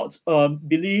did not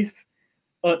believe.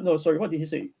 No, sorry, what did he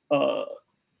say?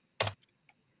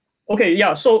 Okay,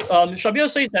 yeah, so Shabir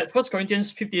says that 1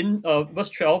 Corinthians 15, verse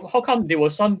 12, how come there were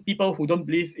some people who don't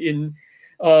believe in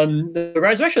the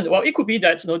resurrection? Well, it could be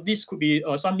that this could be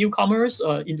some newcomers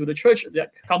into the church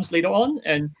that comes later on,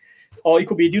 and or it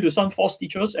could be due to some false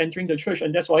teachers entering the church,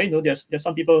 and that's why there's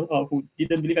some people who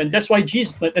didn't believe, and that's why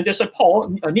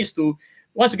Paul needs to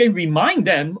once again remind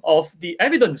them of the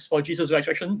evidence for Jesus'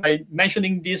 resurrection by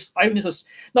mentioning these eyewitnesses.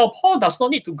 Now, Paul does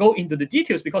not need to go into the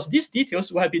details because these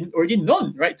details would have been already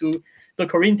known, right, to the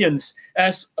Corinthians.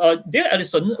 As Dale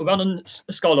Edison, a well-known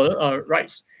scholar,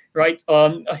 writes, right,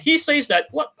 he says that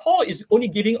what Paul is only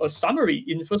giving a summary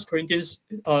in 1 Corinthians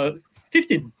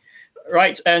 15,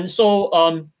 right, and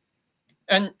so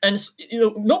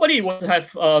nobody would have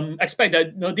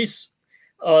expected this.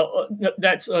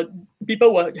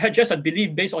 People had just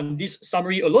believed based on this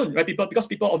summary alone, right? Because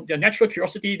people of their natural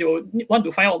curiosity, they will want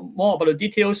to find out more about the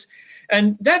details,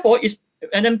 and therefore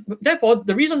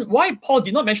the reason why Paul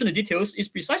did not mention the details is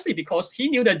precisely because he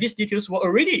knew that these details were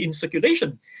already in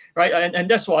circulation, right? And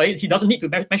that's why he doesn't need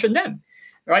to mention them.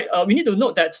 Right, we need to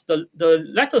note that the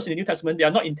letters in the New Testament, they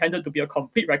are not intended to be a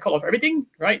complete record of everything,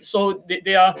 right? So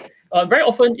they are very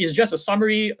often is just a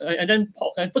summary, and then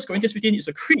 1 Corinthians 15 is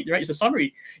a creed, right? It's a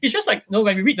summary. It's just like when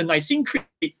we read the Nicene Creed,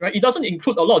 right? It doesn't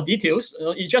include a lot of details.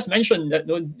 It just mentioned that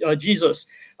Jesus,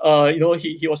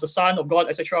 he was the Son of God,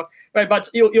 etc. Right? But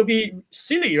it'll be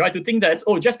silly, right, to think that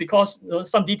just because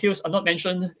some details are not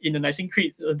mentioned in the Nicene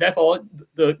Creed, therefore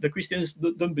the Christians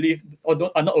don't believe or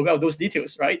are not aware of those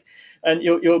details, right? And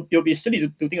you'll be silly to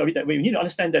think of it that way. We need to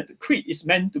understand that the creed is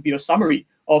meant to be a summary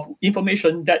of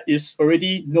information that is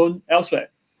already known elsewhere.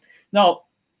 Now,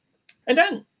 and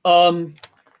then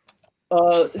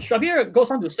Shabir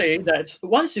goes on to say that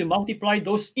once you multiply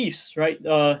those ifs, right,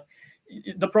 the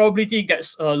probability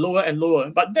gets lower and lower.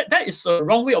 But that is a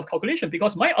wrong way of calculation,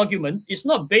 because my argument is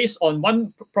not based on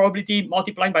one probability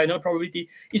multiplying by another probability.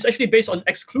 It's actually based on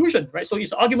exclusion, right? So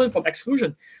it's an argument from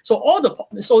exclusion. So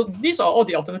these are all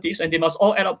the alternatives, and they must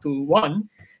all add up to 1.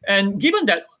 And given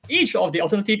that each of the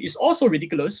alternative is also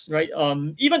ridiculous, right?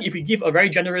 Even if we give a very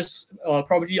generous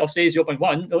probability of say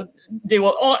 0.1, they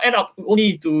will all add up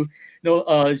only to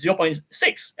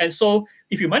 0.6. And so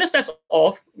if you minus those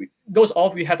off,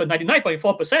 we have a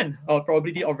 99.4%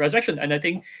 probability of resurrection. And I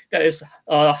think that is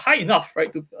high enough,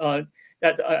 right, to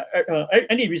that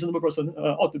any reasonable person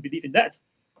ought to believe in that.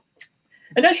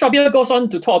 And then Shabir goes on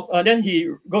to talk, then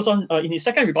he goes on in his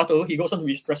second rebuttal, he goes on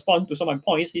to respond to some of my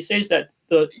points. He says that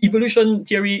the evolution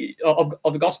theory of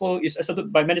the gospel is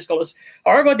accepted by many scholars.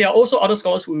 However, there are also other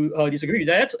scholars who disagree with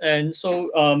that. And so,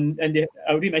 I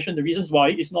already mentioned the reasons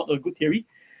why it's not a good theory.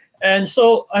 And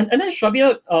so, and then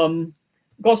Shabir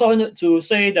goes on to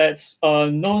say that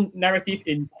no narrative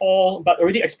in Paul, but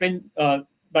already explained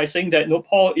by saying that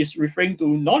Paul is referring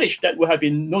to knowledge that would have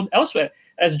been known elsewhere.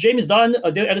 As James Dunn,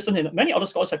 Dale Edison, and many other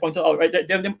scholars have pointed out, right, that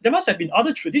there must have been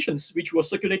other traditions which were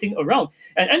circulating around.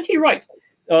 And N.T. Wright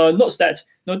notes that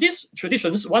these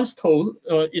traditions, once told,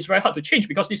 is very hard to change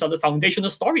because these are the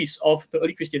foundational stories of the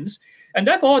early Christians. And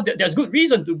therefore, there's good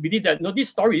reason to believe that these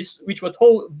stories, which were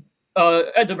told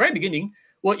at the very beginning,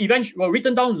 were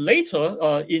written down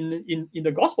later in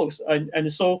the Gospels.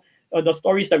 And so the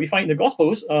stories that we find in the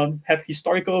Gospels have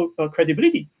historical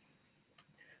credibility.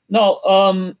 Now,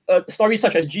 stories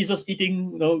such as Jesus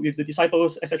eating, with the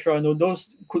disciples, etc.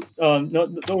 Those could,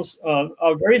 those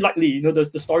are very likely,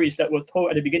 the stories that were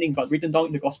told at the beginning but written down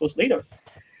in the Gospels later.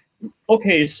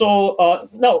 Okay, so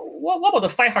now what about the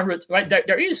 500? Right,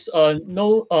 there is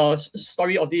no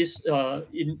story of this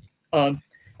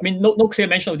no clear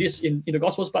mention of this in the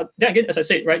Gospels. But then again, as I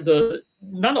said, right,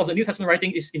 none of the New Testament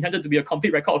writing is intended to be a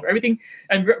complete record of everything,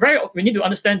 and we need to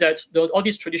understand that all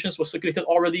these traditions were circulated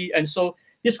orally, and so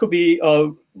this could be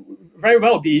very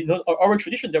well be an oral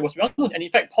tradition that was well known. And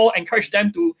in fact, Paul encouraged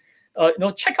them to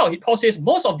check out. Paul says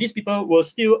most of these people were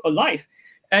still alive.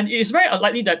 And it is very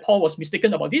unlikely that Paul was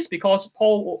mistaken about this, because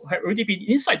Paul had already been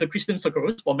inside the Christian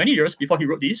circles for many years before he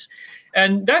wrote this.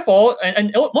 And therefore,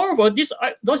 and moreover, these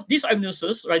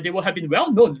eyewitnesses, right, they would have been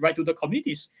well known, right, to the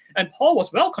communities. And Paul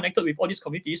was well connected with all these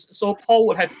communities, so Paul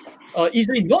would have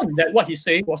easily known that what he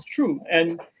said was true.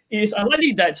 And it is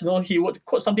unlikely that he would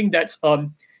quote something that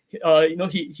he's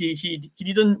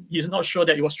not sure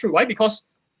that it was true. Why? Because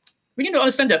we need to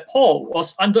understand that Paul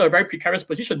was under a very precarious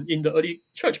position in the early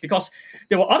church, because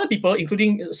there were other people,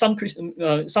 including some Christians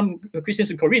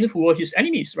in Corinth, who were his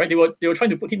enemies. Right? They were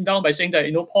trying to put him down by saying that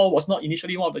Paul was not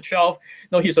initially one of the 12.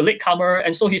 He's a latecomer,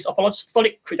 and so his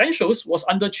apostolic credentials was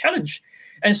under challenge.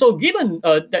 And so, given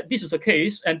that this is the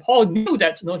case, and Paul knew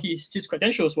that his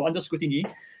credentials were under scrutiny,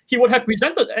 he would have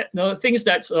presented things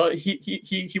that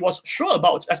he was sure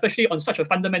about, especially on such a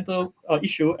fundamental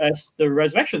issue as the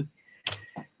resurrection.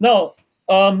 Now,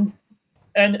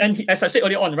 as I said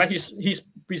earlier on, right, he's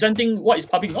presenting what is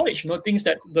public knowledge, things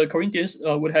that the Corinthians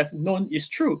would have known is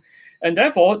true. And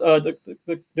therefore,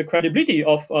 the credibility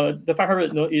of the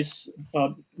 500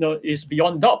 is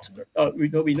beyond doubt.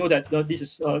 We know that this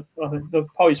is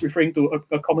Paul is referring to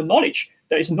a common knowledge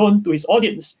that is known to his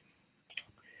audience.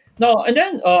 Now, and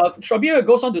then Shabbir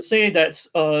goes on to say that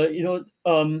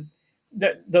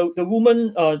that the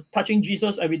woman touching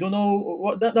Jesus, and we don't know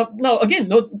what that. Now again,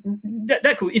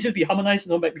 that could easily be harmonized,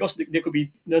 because there could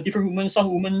be different women.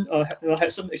 Some women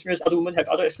have some experience, other women have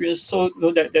other experience. So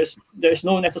that there's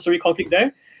no necessary conflict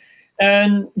there.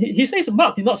 And he says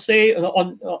Mark did not say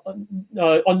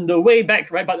on the way back,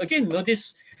 right? But again,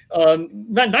 this.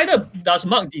 Neither does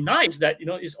Mark denies that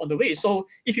is on the way. So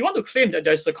if you want to claim that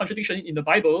there's a contradiction in the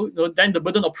Bible, then the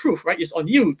burden of proof, right, is on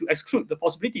you to exclude the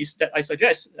possibilities that I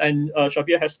suggest, and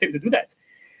Shabbir has failed to do that.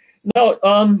 Now,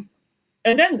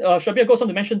 and then Shabbir goes on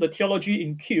to mention the theology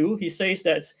in Q. He says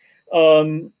that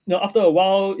after a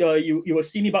while you will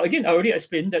see me, but again, I already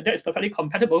explained that is perfectly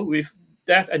compatible with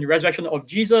death and resurrection of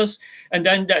Jesus, and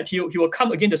then that he will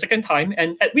come again the second time,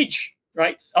 and at which.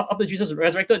 Right after Jesus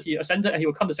resurrected, he ascended, and he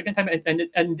will come the second time,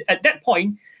 and at that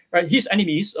point, right, his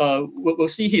enemies will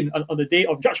see him on the day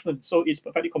of judgment. So it's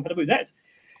perfectly compatible with that.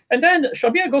 And then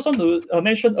Shabbir goes on to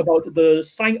mention about the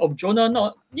sign of Jonah.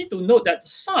 Now, need to note that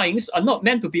signs are not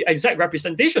meant to be exact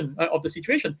representation of the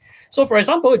situation. So, for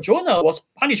example, Jonah was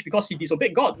punished because he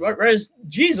disobeyed God, right? Whereas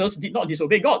Jesus did not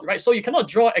disobey God, right? So you cannot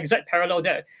draw exact parallel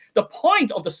there. The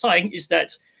point of the sign is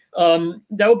that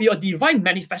there will be a divine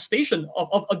manifestation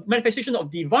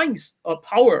of divine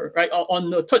power, right, on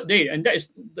the third day, and that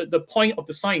is the point of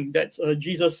the sign that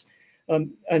Jesus,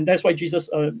 and that's why Jesus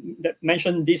that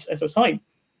mentioned this as a sign,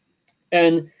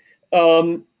 and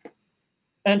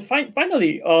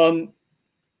finally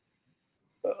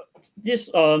this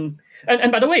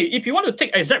and by the way, if you want to take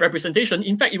exact representation,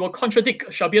 in fact, it will contradict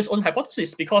Shabbir's own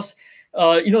hypothesis, because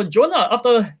Jonah,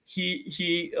 after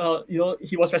he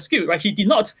was rescued, right, he did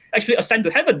not actually ascend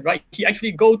to heaven, right? He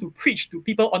actually go to preach to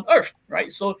people on earth,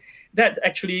 right? So that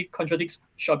actually contradicts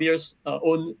Shabbir's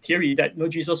own theory that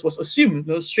Jesus was assumed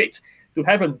straight to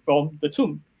heaven from the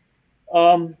tomb.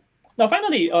 Now,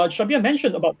 finally, Shabbir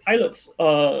mentioned about Pilate.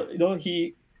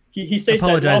 He says.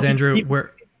 Apologize, Andrew.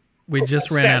 We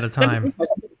just ran out of time.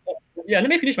 Let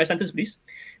me finish my sentence, please.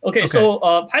 Okay.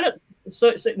 So Pilate.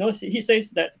 So he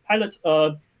says that Pilate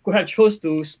could have chose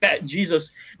to spare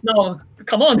Jesus. Now,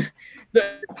 come on,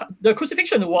 the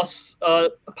crucifixion was a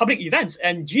public event,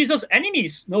 and Jesus'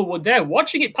 enemies were there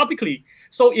watching it publicly.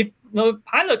 So if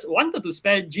Pilate wanted to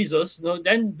spare Jesus,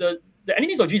 then the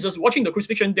enemies of Jesus watching the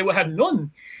crucifixion, they would have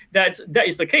known that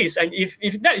is the case. And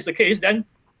if that is the case, then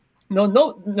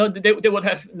they would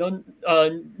have known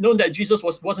that Jesus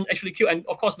wasn't actually killed, and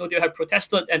of course, they would have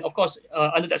protested, and of course,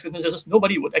 under that circumstances,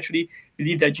 nobody would actually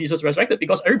believe that Jesus resurrected,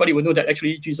 because everybody would know that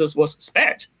actually Jesus was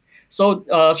spared. So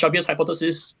Shabbir's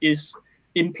hypothesis is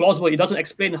implausible. It doesn't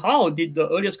explain how did the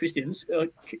earliest Christians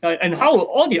and how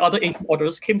all the other ancient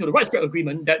authors came to the widespread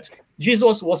agreement that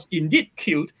Jesus was indeed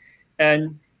killed,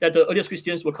 and that the earliest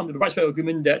Christians will come to the widespread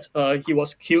agreement that he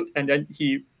was killed and then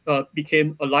he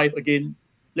became alive again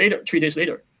later, 3 days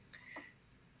later.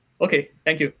 Okay,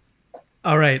 thank you.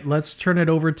 All right, let's turn it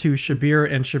over to Shabbir,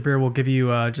 and Shabbir will give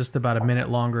you just about a minute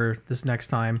longer this next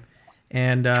time.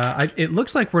 And it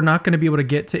looks like we're not going to be able to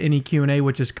get to any Q&A,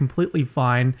 which is completely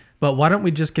fine. But why don't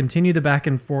we just continue the back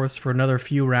and forths for another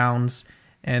few rounds?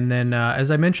 And then,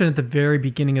 as I mentioned at the very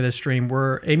beginning of the stream,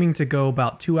 we're aiming to go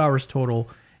about 2 hours total.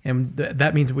 And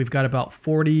that means we've got about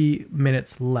 40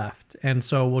 minutes left. And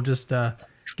so we'll just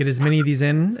get as many of these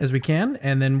in as we can,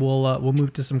 and then we'll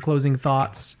move to some closing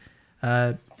thoughts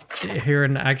here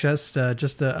in just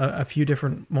a few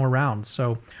different more rounds.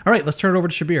 So, all right, let's turn it over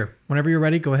to Shabbir. Whenever you're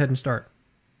ready, go ahead and start.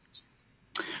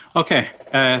 Okay,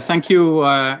 thank you,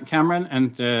 Cameron,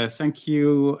 and thank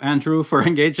you, Andrew, for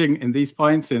engaging in these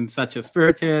points in such a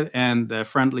spirited and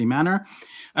friendly manner.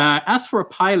 As for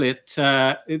Pilate,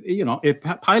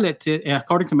 Pilate,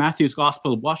 according to Matthew's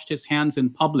gospel, washed his hands in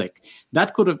public.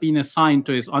 That could have been a sign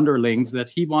to his underlings that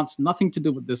he wants nothing to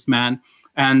do with this man,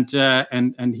 and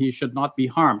he should not be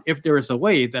harmed. If there is a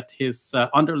way that his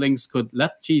underlings could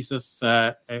let Jesus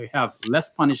have less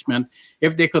punishment,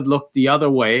 if they could look the other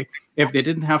way, if they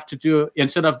didn't have to do,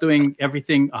 instead of doing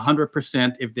everything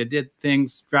 100%, if they did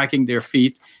things dragging their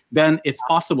feet, then it's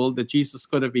possible that Jesus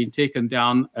could have been taken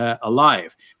down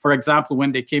alive. For example,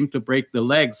 when they came to break the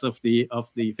legs of the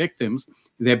victims,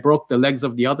 they broke the legs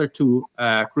of the other two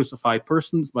crucified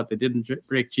persons, but they didn't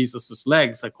break Jesus's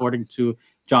legs, according to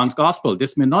John's gospel.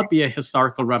 This may not be a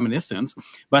historical reminiscence,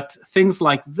 but things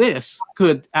like this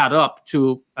could add up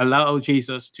to allow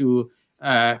Jesus to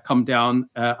come down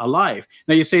alive.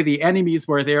 Now you say the enemies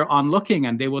were there onlooking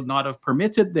and they would not have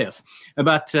permitted this.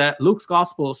 But Luke's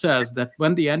gospel says that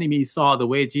when the enemies saw the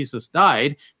way Jesus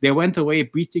died, they went away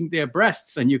beating their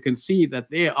breasts. And you can see that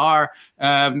they are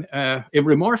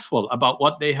remorseful about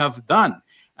what they have done.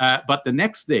 But the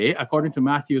next day, according to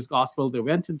Matthew's gospel, they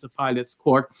went into Pilate's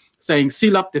court saying,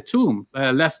 seal up the tomb,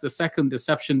 lest the second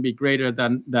deception be greater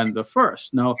than the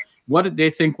first. Now, what did they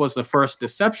think was the first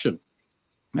deception?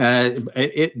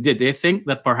 Did they think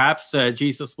that perhaps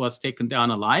Jesus was taken down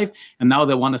alive, and now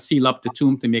they want to seal up the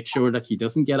tomb to make sure that he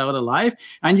doesn't get out alive?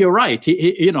 And you're right,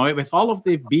 with all of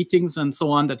the beatings and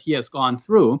so on that he has gone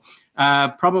through,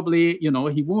 probably,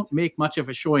 he won't make much of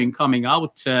a showing coming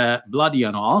out bloody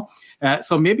and all.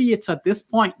 So maybe it's at this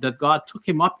point that God took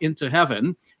him up into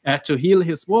heaven to heal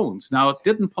his wounds. Now,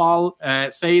 didn't Paul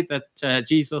say that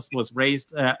Jesus was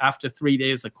raised after 3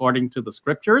 days according to the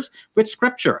scriptures? Which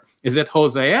scripture? Is it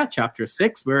Hosea chapter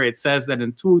 6, where it says that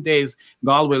in 2 days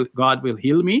God will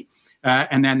heal me,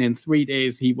 and then in 3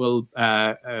 days he will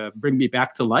bring me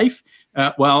back to life?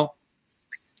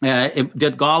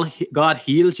 Did God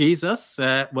heal Jesus?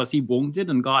 Was he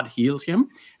wounded and God healed him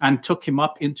and took him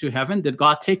up into heaven? Did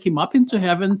God take him up into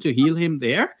heaven to heal him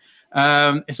there?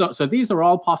 So these are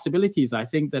all possibilities, I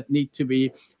think, that need to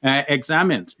be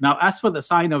examined. Now, as for the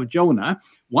sign of Jonah,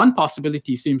 one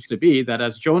possibility seems to be that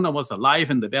as Jonah was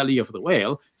alive in the belly of the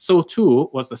whale, so too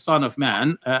was the Son of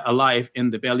Man alive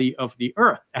in the belly of the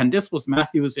earth. And this was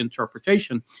Matthew's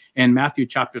interpretation in Matthew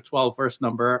chapter 12, verse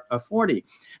number 40.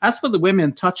 As for the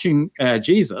women touching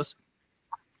Jesus,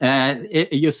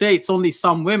 you say it's only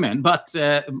some women, but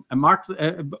Mark,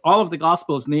 all of the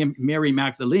Gospels name Mary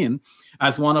Magdalene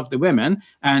as one of the women,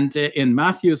 and in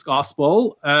Matthew's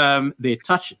Gospel, they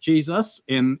touch Jesus.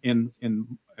 In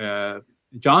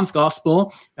John's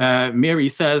Gospel, Mary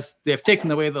says they've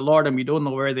taken away the Lord and we don't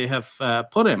know where they have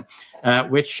put him,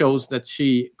 which shows that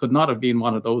she could not have been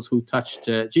one of those who touched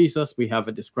Jesus. We have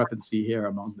a discrepancy here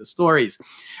among the stories.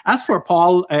 As for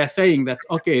Paul saying that,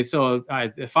 okay, so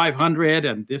 500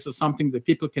 and this is something that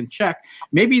people can check,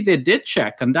 maybe they did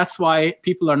check, and that's why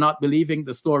people are not believing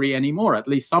the story anymore. At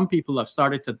least some people have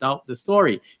started to doubt the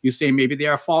story. You say maybe they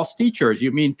are false teachers.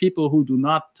 You mean people who do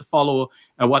not follow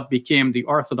what became the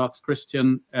Orthodox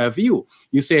Christian view.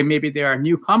 You say maybe they are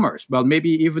newcomers. Well, maybe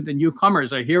even the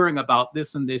newcomers are hearing about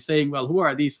this and they're saying, well, who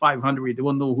are these 500? We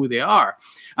don't know who they are.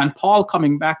 And Paul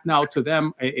coming back now to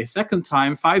them a second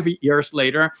time, 5 years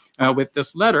later, with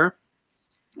this letter,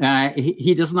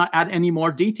 he does not add any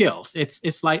more details.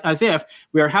 It's like as if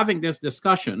we're having this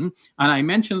discussion and I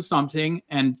mention something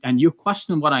and you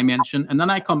question what I mentioned, and then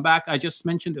I come back, I just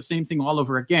mentioned the same thing all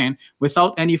over again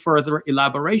without any further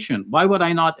elaboration. Why would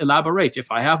I not elaborate?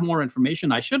 If I have more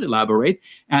information, I should elaborate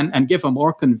and give a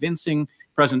more convincing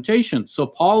presentation. So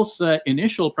Paul's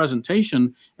initial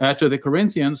presentation to the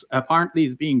Corinthians apparently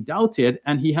is being doubted,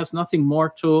 and he has nothing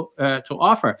more to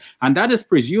offer. And that is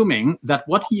presuming that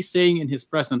what he's saying in his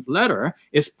present letter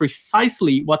is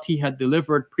precisely what he had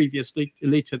delivered previously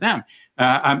to them.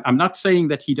 I'm not saying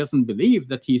that he doesn't believe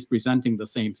that he's presenting the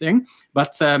same thing,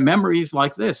 but memories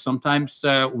like this, sometimes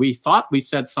we thought we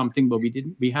said something, but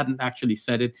we hadn't actually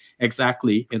said it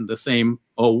exactly in the same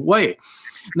way.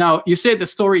 Now, you say the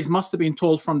stories must have been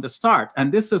told from the start,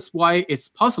 and this is why it's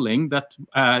puzzling that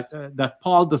that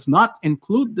Paul does not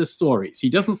include the stories. He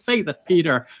doesn't say that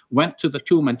Peter went to the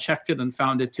tomb and checked it and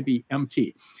found it to be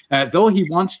empty. Though he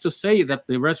wants to say that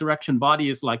the resurrection body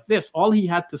is like this, all he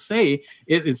had to say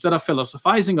is, instead of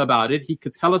philosophizing about it, he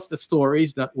could tell us the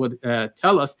stories that would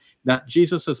tell us that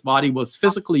Jesus's body was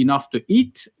physical enough to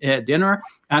eat dinner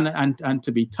and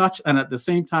to be touched, and at the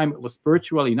same time it was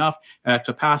spiritual enough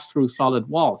to pass through solid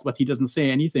walls. But he doesn't say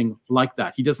anything like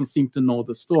that. He doesn't seem to know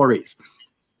the stories.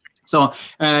 So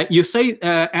you say,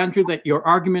 Andrew, that your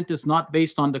argument is not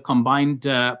based on the combined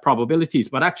probabilities,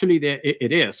 but actually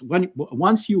it is.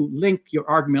 Once you link your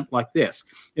argument like this,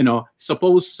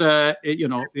 suppose, we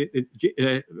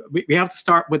have to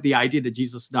start with the idea that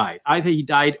Jesus died. Either he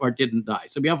died or didn't die.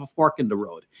 So we have a fork in the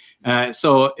road. It's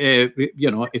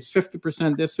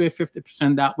 50% this way,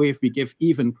 50% that way, if we give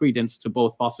even credence to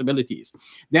both possibilities.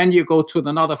 Then you go to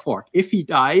another fork. If he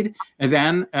died,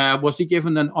 then was he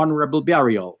given an honorable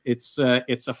burial? It's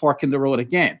a fork in the road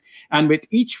again. And with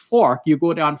each fork, you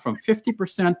go down from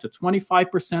 50% to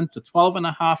 25% to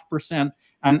 12.5%,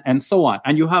 and so on.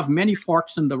 And you have many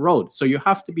forks in the road. So you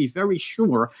have to be very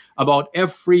sure about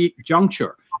every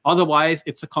juncture. Otherwise,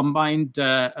 it's a combined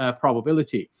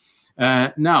probability.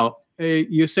 Now,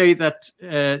 you say that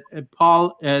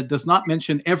Paul does not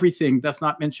mention everything, does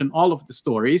not mention all of the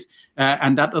stories,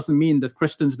 and that doesn't mean that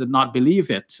Christians did not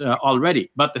believe it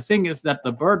already. But the thing is that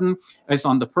the burden is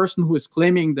on the person who is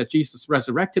claiming that Jesus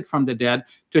resurrected from the dead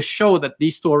to show that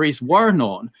these stories were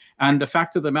known. And the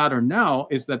fact of the matter now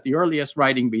is that the earliest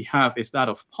writing we have is that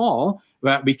of Paul,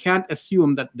 where we can't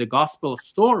assume that the gospel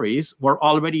stories were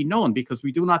already known, because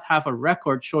we do not have a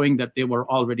record showing that they were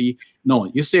already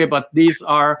known. You say, but these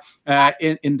are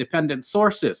independent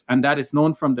sources, and that is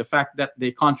known from the fact that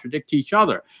they contradict each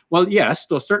other. Well, yes,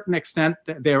 to a certain extent,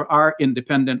 there are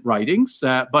independent writings,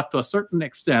 but to a certain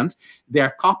extent,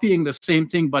 they're copying the same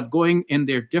thing, but going in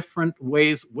their different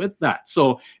ways with that.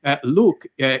 So Luke,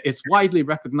 it's widely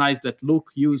recognized that Luke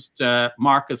used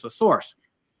Mark as a source,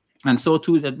 and so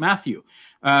too did Matthew.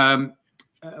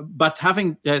 But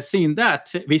having seen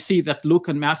that, we see that Luke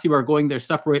and Matthew are going their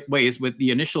separate ways with the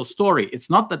initial story.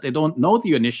 It's not that they don't know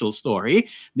the initial story.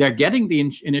 They're getting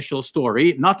the initial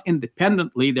story, not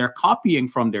independently. They're copying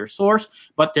from their source,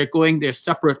 but they're going their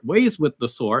separate ways with the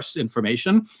source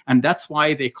information. And that's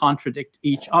why they contradict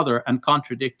each other and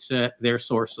contradict their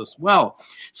source as well.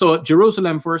 So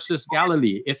Jerusalem versus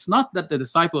Galilee. It's not that the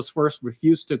disciples first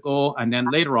refused to go and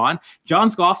then later on.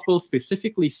 John's gospel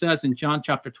specifically says in John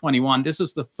chapter 21, this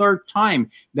is the third time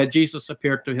that Jesus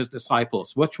appeared to his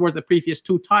disciples, which were the previous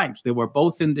two times. They were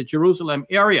both in the Jerusalem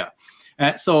area.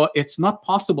 So it's not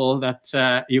possible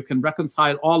that you can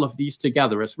reconcile all of these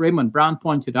together. As Raymond Brown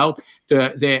pointed out,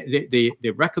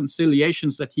 the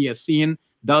reconciliations that he has seen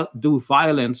do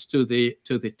violence to the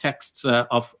texts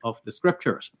of the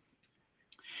scriptures.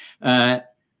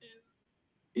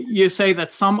 You say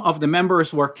that some of the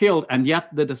members were killed, and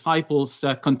yet the disciples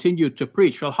continued to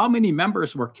preach. Well, how many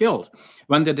members were killed?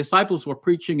 When the disciples were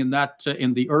preaching in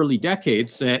the early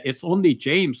decades, it's only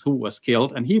James who was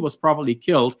killed, and he was probably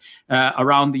killed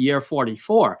around the year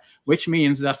 44, which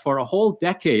means that for a whole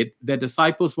decade, the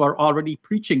disciples were already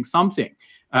preaching something.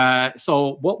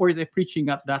 So what were they preaching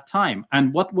at that time?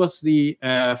 And what was the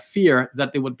fear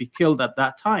that they would be killed at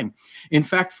that time? In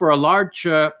fact, for a large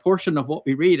portion of what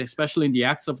we read, especially in the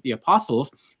Acts of the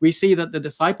Apostles, we see that the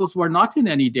disciples were not in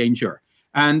any danger.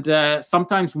 And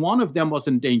sometimes one of them was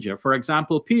in danger, for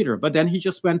example, Peter, but then he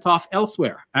just went off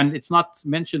elsewhere. And it's not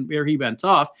mentioned where he went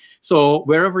off. So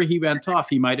wherever he went off,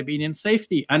 he might have been in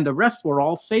safety, and the rest were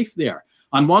all safe there.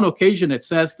 On one occasion, it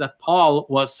says that Paul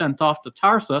was sent off to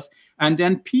Tarsus, and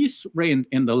then peace reigned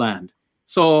in the land.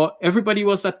 So everybody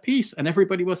was at peace and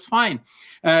everybody was fine.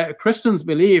 Christians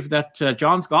believe that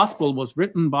John's gospel was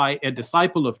written by a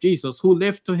disciple of Jesus who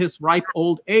lived to his ripe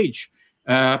old age,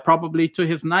 probably to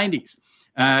his 90s.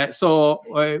 So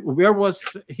where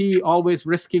was he always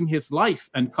risking his life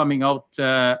and coming out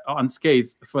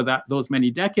unscathed for those many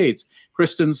decades?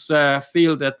 Christians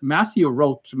feel that Matthew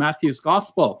wrote Matthew's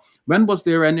gospel. When was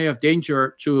there any of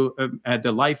danger to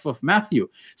the life of Matthew?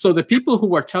 So the people who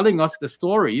were telling us the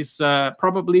stories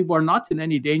probably were not in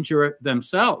any danger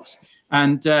themselves.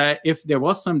 And if there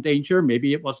was some danger,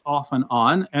 maybe it was off and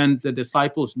on, and the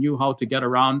disciples knew how to get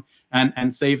around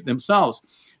and save themselves.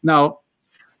 Now,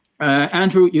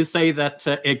 Andrew, you say that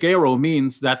egero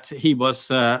means that he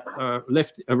was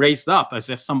raised up, as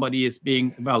if somebody is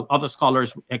being, well, other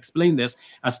scholars explain this,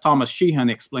 as Thomas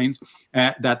Sheehan explains,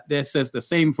 that this is the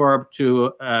same verb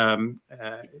to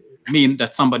mean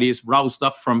that somebody is roused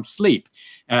up from sleep.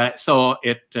 So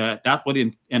that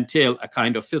would entail a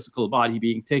kind of physical body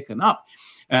being taken up.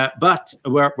 But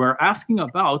we're asking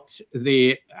about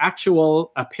the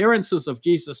actual appearances of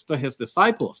Jesus to his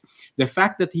disciples. The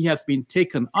fact that he has been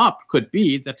taken up could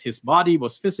be that his body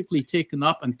was physically taken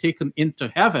up and taken into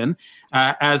heaven,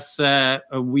 as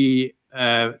we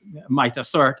might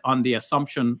assert on the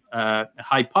assumption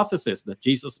hypothesis that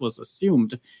Jesus was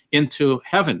assumed into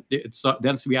heaven. So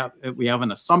then we have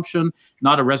an assumption,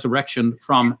 not a resurrection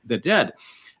from the dead.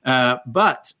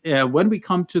 But when we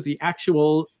come to the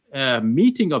actual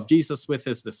meeting of Jesus with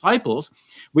his disciples,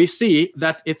 we see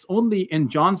that it's only in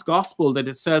John's gospel that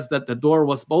it says that the door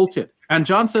was bolted. And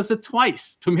John says it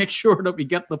twice to make sure that we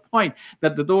get the point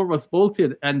that the door was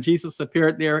bolted and Jesus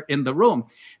appeared there in the room.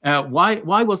 Why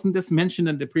wasn't this mentioned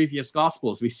in the previous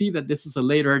gospels? We see that this is a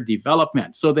later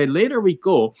development. So the later we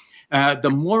go, the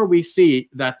more we see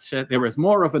that there is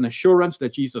more of an assurance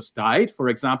that Jesus died. For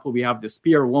example, we have the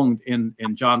spear wound in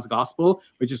John's gospel,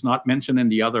 which is not mentioned in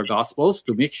the other gospels,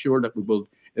 to make sure that we will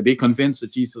be convinced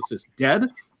that Jesus is dead.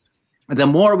 the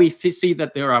more we see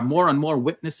that there are more and more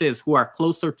witnesses who are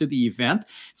closer to the event.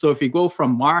 So if we go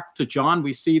from Mark to John,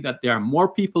 we see that there are more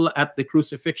people at the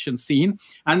crucifixion scene,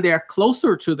 and they are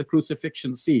closer to the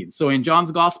crucifixion scene. So in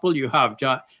John's gospel, you have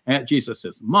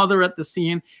Jesus's mother at the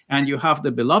scene, and you have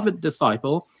the beloved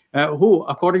disciple, who,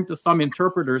 according to some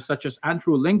interpreters, such as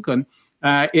Andrew Lincoln,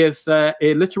 is a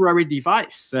literary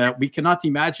device. We cannot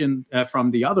imagine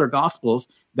from the other gospels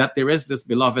that there is this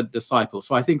beloved disciple.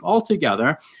 So I think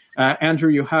altogether, Andrew,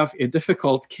 you have a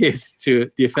difficult case to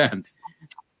defend.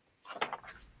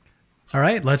 All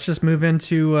right, let's just move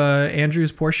into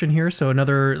Andrew's portion here. So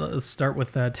let's start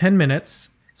with 10 minutes.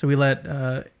 So we let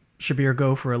Shabir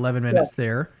go for 11 minutes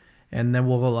there, and then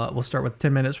we'll start with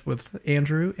 10 minutes with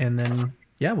Andrew, and then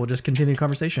we'll just continue the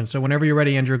conversation. So whenever you're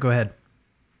ready, Andrew, go ahead.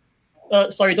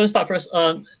 Sorry, don't start first.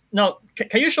 Now,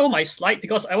 can you show my slide?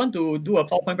 Because I want to do a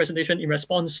PowerPoint presentation in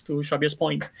response to Shabir's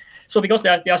point. So because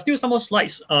there are still some more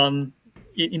slides in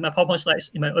my PowerPoint slides,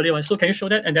 in my earlier one. So can you show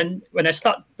that? And then when I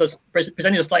start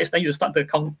presenting the slides, then you start the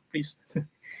count, please.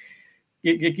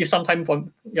 Give some time for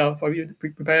you to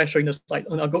prepare showing the slide.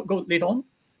 Go later on.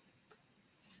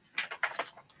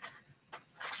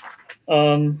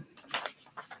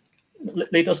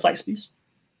 Later slides, please.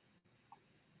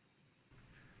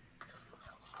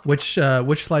 Which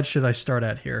slide should I start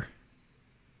at here?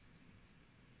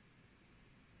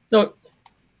 No.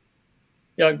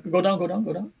 Yeah, go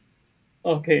down.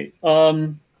 Okay.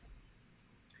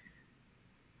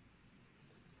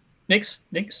 Next.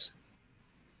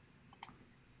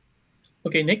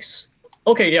 Okay, next.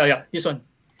 Okay, yeah, this one.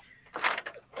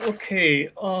 Okay.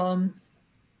 All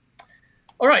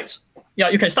right. Yeah,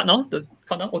 you can start now. The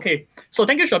countdown. Okay. So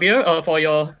thank you, Shabir, for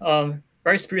your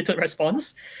very spirited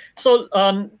response. So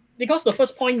because the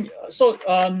first point,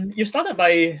 you started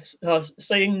by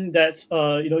saying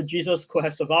that Jesus could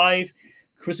have survived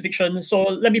crucifixion. So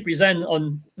let me present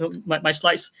on my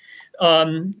slides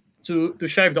to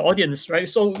share with the audience, right?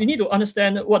 So we need to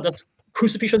understand what the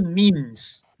crucifixion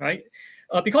means, right?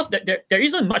 Because there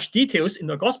isn't much details in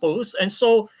the Gospels, and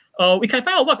so we can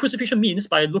find out what crucifixion means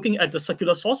by looking at the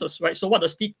secular sources, right? So what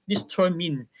does this term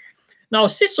mean? Now,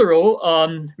 Cicero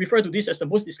referred to this as the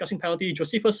most disgusting penalty.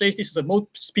 Josephus says this is the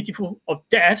most pitiful of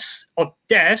deaths.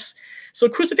 So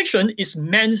crucifixion is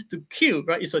meant to kill,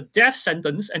 right? It's a death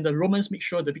sentence, and the Romans make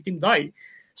sure the victim died.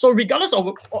 So regardless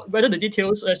of whether the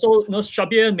details,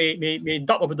 Shabir may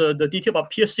doubt over the detail about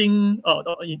piercing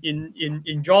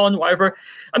in John, whatever.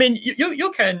 I mean,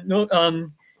 you can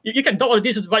you can doubt all of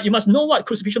this, but you must know what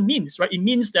crucifixion means, right? It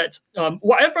means that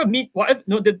whatever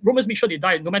the Romans make sure they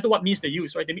died, no matter what means they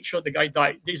use, right? They make sure the guy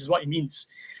died. This is what it means.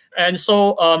 And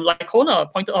so, like Kona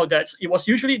pointed out, that it was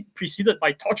usually preceded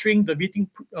by torturing the victim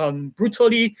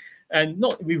brutally, and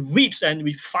not with whips and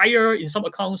with fire in some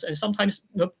accounts, and sometimes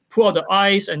pull out the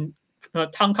eyes and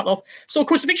tongue cut off. So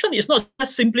crucifixion is not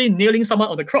just simply nailing someone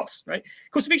on the cross, right?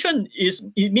 Crucifixion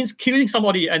means killing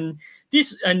somebody, and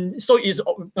so is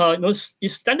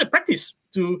standard practice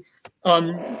to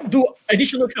do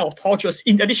additional kind of tortures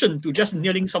in addition to just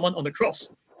nailing someone on the cross.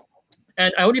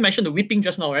 And I already mentioned the whipping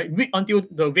just now, right? Whip until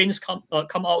the veins come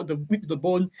out, whip the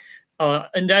bone.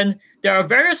 And then there are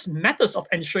various methods of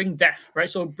ensuring death, right?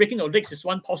 So breaking the legs is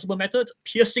one possible method.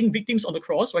 Piercing victims on the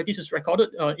cross, right? This is recorded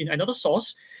in another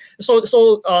source.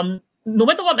 So no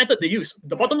matter what method they use,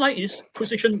 the bottom line is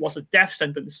crucifixion was a death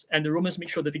sentence, and the Romans make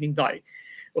sure the victim died.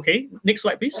 Okay, next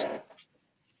slide, please.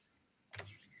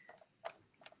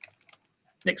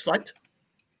 Next slide.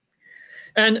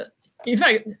 And in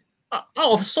fact, out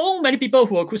of so many people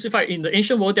who were crucified in the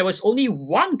ancient world, there was only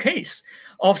one case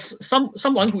of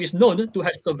someone who is known to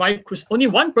have survived. Only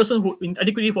one person who in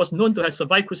antiquity was known to have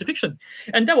survived crucifixion,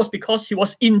 and that was because he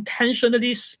was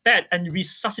intentionally spared and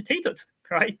resuscitated.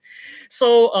 Right.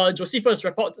 So Josephus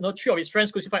report 3 of his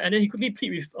friends crucified, and then he quickly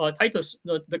plead with Titus,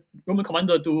 the Roman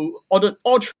commander, to order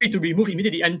all 3 to be removed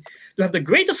immediately and to have the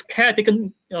greatest care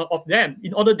taken of them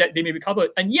in order that they may recover.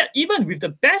 And yet, even with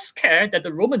the best care that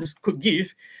the Romans could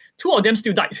give, 2 of them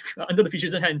still died under the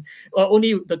physician's hand.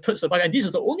 Only the 3rd survived, and this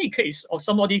is the only case of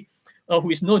somebody who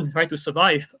is known, right, to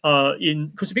survive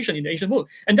in crucifixion in the ancient world.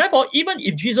 And therefore, even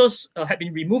if Jesus had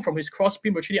been removed from his cross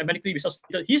prematurely and medically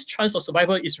resuscitated, his chance of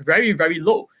survival is very, very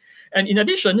low. And in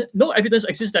addition, no evidence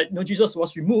exists that Jesus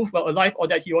was removed while alive, or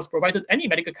that he was provided any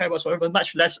medical care whatsoever,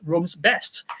 much less Rome's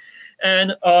best.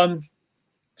 And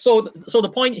so the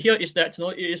point here is that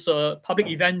it is a public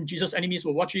event. Jesus' enemies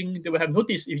were watching. They would have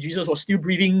noticed if Jesus was still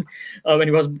breathing when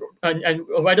he was, and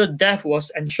whether death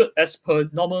was ensured as per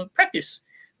normal practice.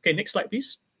 Okay, next slide,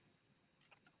 please.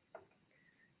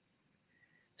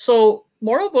 So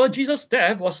moreover, Jesus'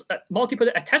 death was multiply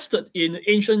attested in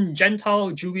ancient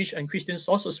Gentile, Jewish, and Christian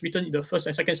sources written in the 1st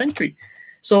and 2nd century.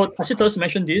 So Tacitus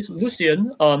mentioned this,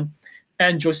 Lucian,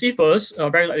 and Josephus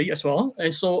very likely as well.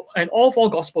 And all 4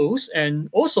 Gospels, and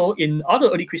also in other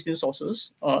early Christian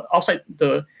sources outside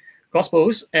the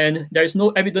Gospels, and there is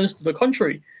no evidence to the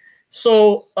contrary.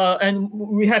 So, and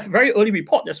we have very early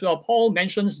report as well. Paul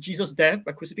mentions Jesus' death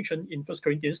by crucifixion in 1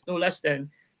 Corinthians, no less than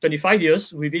 25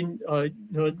 years within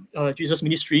Jesus'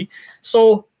 ministry.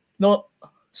 So,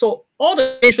 so all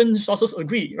the ancient sources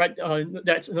agree, right?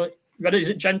 That whether is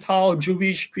it Gentile,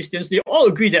 Jewish, Christians, they all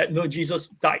agree that Jesus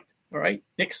died. All right,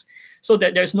 next. So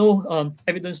that there's no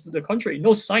evidence to the contrary,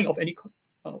 no sign of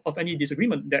any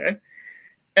disagreement there.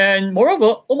 And moreover,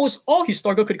 almost all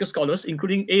historical critical scholars,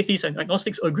 including atheists and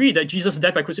agnostics, agree that Jesus'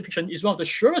 death by crucifixion is one of the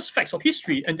surest facts of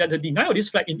history, and that the denial of this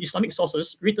fact in Islamic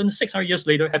sources written 600 years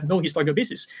later have no historical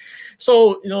basis.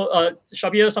 So,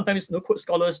 Shabir sometimes quotes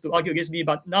scholars to argue against me,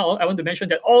 but now I want to mention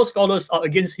that all scholars are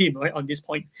against him, right, on this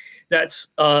point, that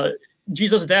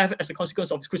Jesus' death as a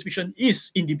consequence of his crucifixion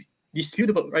is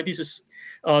indisputable, right? This is,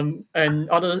 and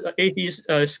other atheists,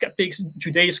 skeptics,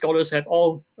 Judaic scholars have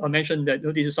all mentioned that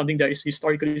this is something that is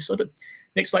historically certain.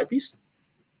 Next slide, please.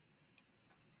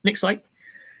 Next slide.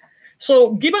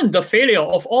 So, given the failure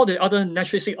of all the other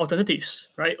naturalistic alternatives,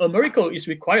 right, a miracle is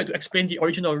required to explain the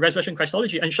origin of resurrection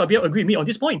Christology, and Shabir agreed with me on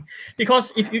this point.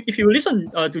 Because if you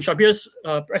listen to Shabir's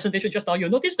presentation just now,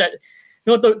 you'll notice that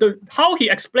how he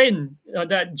explained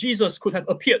that Jesus could have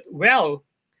appeared well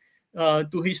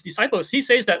to his disciples. He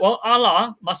says that, well,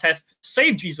 Allah must have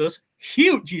saved Jesus,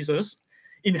 healed Jesus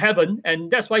in heaven,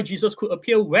 and that's why Jesus could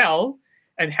appear well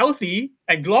and healthy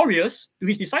and glorious to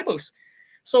his disciples.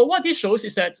 So what this shows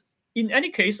is that in any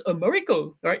case, a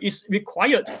miracle, right, is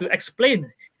required to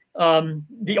explain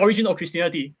the origin of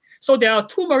Christianity. So there are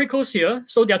 2 miracles here.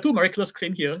 So there are 2 miraculous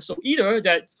claims here. So either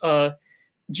that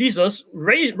Jesus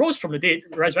rose from the dead,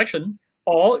 resurrection,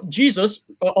 or Jesus,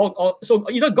 so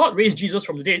either God raised Jesus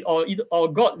from the dead,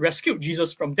 or God rescued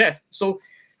Jesus from death. So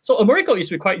a miracle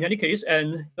is required in any case,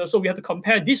 and so we have to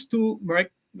compare these 2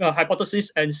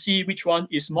 hypotheses and see which one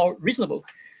is more reasonable.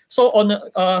 So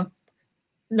on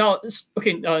now,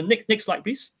 okay, next slide,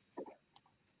 please.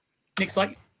 Next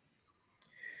slide.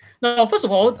 Now, first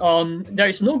of all, there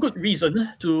is no good reason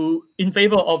in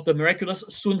favor of the miraculous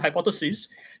soon hypothesis.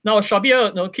 Now,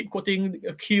 Shabir keep quoting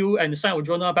Q and the sign of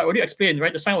Jonah, but I already explained,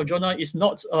 right? The sign of Jonah is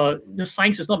not, the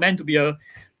science is not meant to be a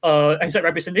exact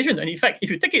representation. And in fact, if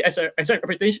you take it as an exact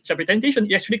representation,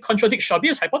 it actually contradicts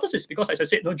Shabir's hypothesis, because as I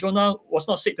said, Jonah was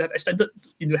not said to have ascended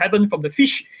into heaven from the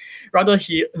fish. Rather,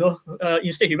 he,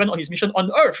 instead he went on his mission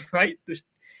on earth, right?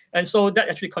 And so that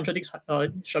actually contradicts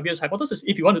Shabir's hypothesis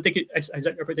if you want to take it as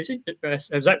exact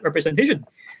representation,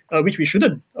 which we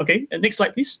shouldn't. Okay, and next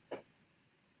slide, please.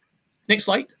 Next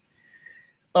slide.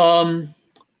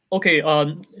 Okay,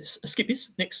 skip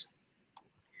this. Next.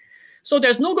 So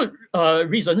there's no good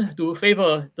reason to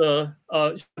favor the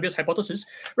Shabir's hypothesis,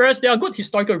 whereas there are good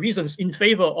historical reasons in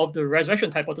favor of the resurrection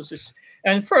hypothesis.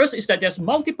 And first is that there's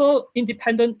multiple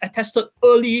independent, attested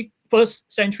early 1st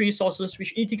century sources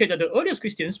which indicate that the earliest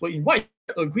Christians were in wide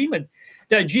agreement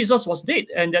that Jesus was dead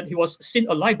and that he was seen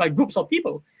alive by groups of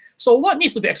people. So what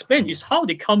needs to be explained is how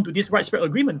they come to this widespread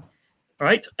agreement,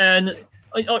 right? And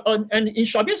in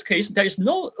Shabir's case, there is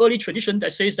no early tradition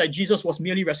that says that Jesus was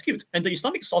merely rescued, and the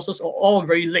Islamic sources are all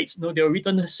very late. They were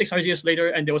written 600 years later,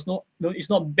 and there was it's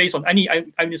not based on any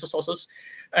eyewitness sources,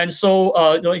 and so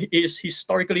it is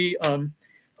historically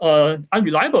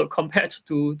unreliable compared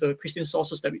to the Christian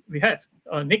sources that we have.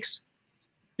 Next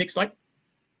slide.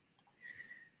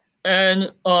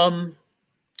 And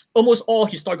almost all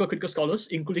historical critical scholars,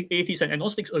 including atheists and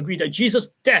agnostics, agree that Jesus'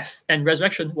 death and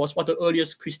resurrection was what the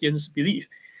earliest Christians believed.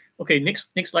 Okay,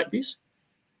 next slide, please.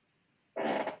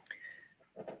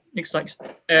 Next slide.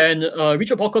 And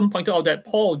Richard Bauckham pointed out that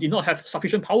Paul did not have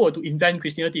sufficient power to invent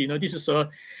Christianity. This is a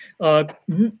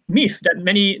myth that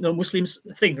many Muslims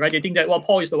think, right? They think that, well,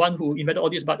 Paul is the one who invented all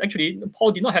this, but actually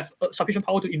Paul did not have sufficient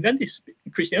power to invent this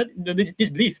Christianity, this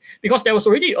belief, because there was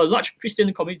already a large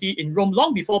Christian community in Rome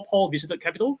long before Paul visited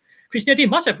capital. Christianity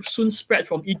must have soon spread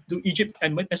to Egypt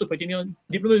and Mesopotamia,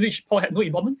 which Paul had no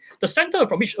involvement. The center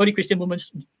from which early Christian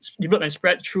movements developed and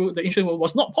spread through the ancient world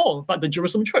was not Paul, but the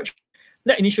Jerusalem church,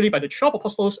 led initially by the 12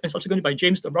 apostles and subsequently by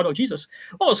James, the brother of Jesus.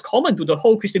 What was common to the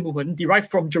whole Christian movement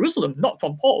derived from Jerusalem, not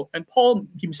from Paul. And Paul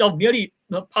himself merely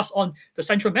passed on the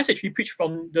central message he preached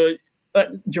from the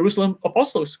Jerusalem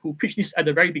apostles, who preached this at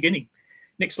the very beginning.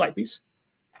 Next slide, please.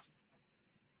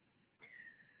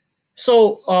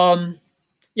 So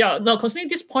Yeah, now considering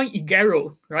this point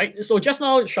Igero, right? So just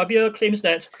now Shabir claims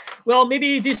that, well,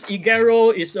 maybe this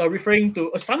Igero is referring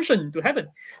to assumption to heaven.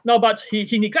 Now, but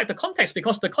he neglects the context,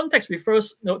 because the context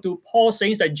refers to Paul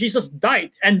saying that Jesus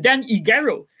died and then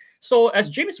Igero. So as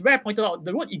James Ware pointed out,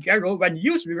 the word Igero, when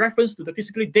used with reference to the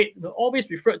physically dead,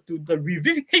 always refer to the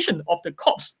revivification of the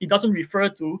corpse. It doesn't refer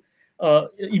to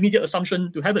immediate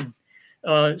assumption to heaven.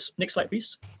 Next slide,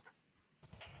 please.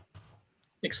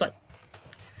 Next slide.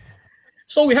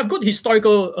 So we have good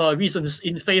historical reasons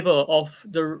in favor of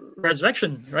the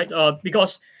resurrection, right?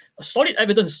 Because solid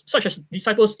evidence, such as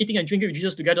disciples eating and drinking with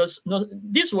Jesus together,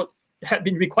 this would have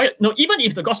been required. No, even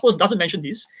if the Gospels doesn't mention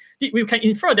this, we can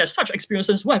infer that such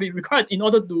experiences would have been required in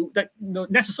order to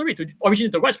necessary to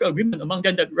originate the widespread agreement among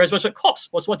them that resurrected corpse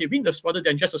was what they witnessed, rather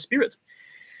than just a spirit.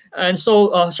 And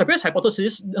so Shabir's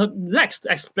hypothesis lacks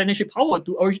explanatory power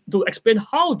to explain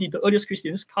how did the earliest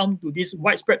Christians come to this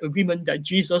widespread agreement that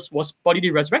Jesus was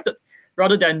bodily resurrected,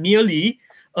 rather than merely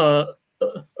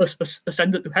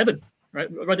ascended to heaven, right?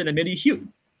 Rather than merely healed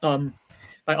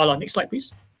by Allah. Next slide,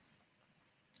 please.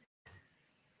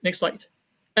 Next slide.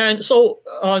 And so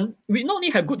we not only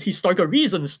have good historical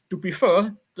reasons to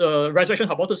prefer the resurrection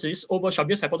hypothesis over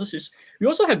Shabir's hypothesis, we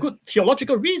also have good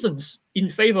theological reasons in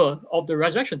favor of the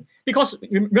resurrection. Because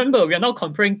remember, we are now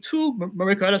comparing two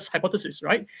miraculous hypotheses,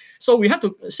 right? So we have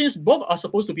to, since both are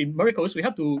supposed to be miracles, we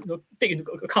have to take into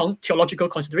account theological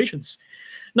considerations.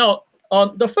 Now,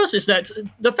 the first is that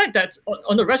the fact that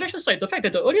on the resurrection side, the fact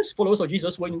that the earliest followers of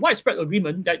Jesus were in widespread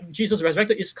agreement that Jesus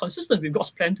resurrected is consistent with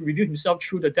God's plan to reveal himself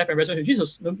through the death and resurrection of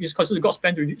Jesus. It's consistent with God's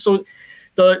plan to reveal. So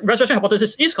the resurrection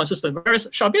hypothesis is consistent, whereas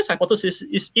Shabir's hypothesis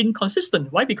is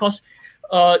inconsistent. Why? Because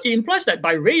it implies that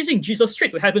by raising Jesus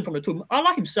straight to heaven from the tomb,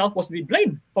 Allah himself was to be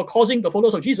blamed for causing the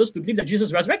followers of Jesus to believe that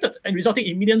Jesus resurrected, and resulting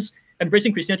in millions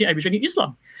embracing Christianity and rejecting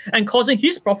Islam, and causing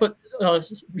his prophet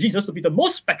Jesus to be the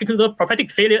most spectacular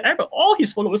prophetic failure ever. All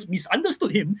his followers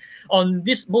misunderstood him on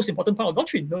this most important point of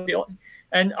doctrine.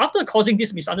 And after causing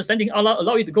this misunderstanding, Allah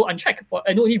allowed it to go unchecked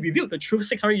and only revealed the truth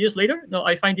 600 years later. Now,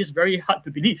 I find this very hard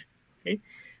to believe. Okay,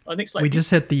 next slide. We just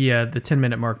hit the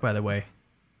 10-minute mark, by the way.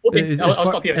 Okay, I'll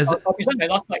stop here. I'll present my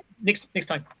last slide next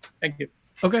time. Thank you.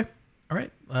 Okay, all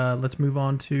right. Let's move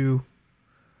on to.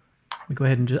 Let me go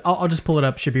ahead and I'll just pull it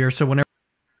up, Shabir. So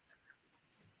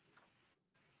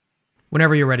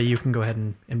whenever you're ready, you can go ahead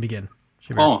and begin,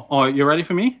 Shabir. Oh, you're ready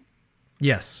for me?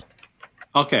 Yes.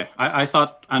 Okay, I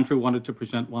thought Andrew wanted to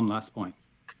present one last point.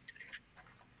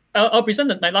 I'll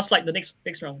present my last slide the next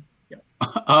round. Yeah.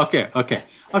 Okay,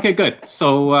 good.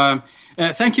 So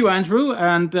thank you, Andrew.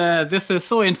 And this is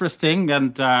so interesting.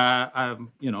 And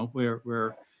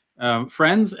we're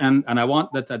friends, and I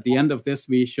want that at the end of this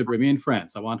we should remain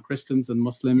friends. I want Christians and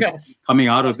Muslims coming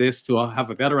out of this to have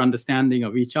a better understanding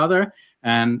of each other,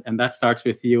 and that starts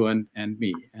with you and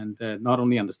me. And not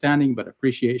only understanding, but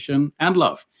appreciation and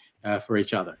love for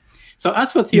each other. So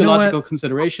as for theological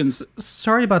considerations...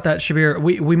 Sorry about that, Shabir.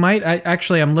 We might...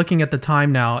 I'm looking at the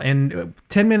time now, and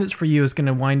 10 minutes for you is going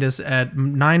to wind us at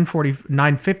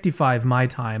 9:55 my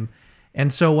time.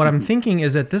 And so what I'm thinking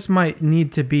is that this might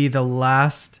need to be the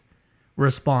last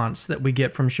response that we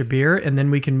get from Shabir, and then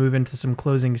we can move into some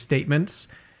closing statements.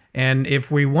 And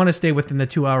if we want to stay within the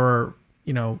 2-hour,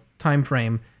 time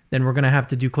frame, then we're going to have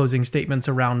to do closing statements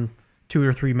around 2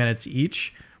 or 3 minutes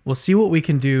each. We'll see what we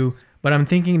can do, but I'm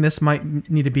thinking this might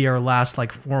need to be our last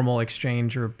formal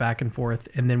exchange or back and forth,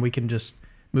 and then we can just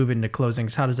move into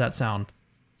closings. How does that sound?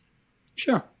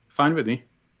 Sure, fine with me.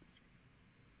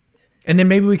 And then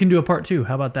maybe we can do a part 2.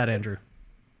 How about that, Andrew?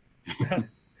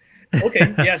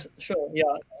 Okay. Yes. Sure.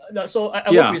 Yeah. So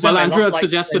I well, Andrew had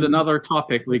suggested another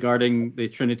topic regarding the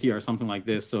Trinity or something like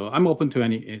this. So I'm open to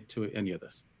any of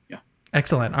this. Yeah.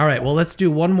 Excellent. All right. Well, let's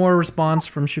do one more response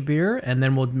from Shabir, and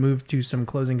then we'll move to some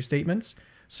closing statements.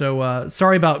 So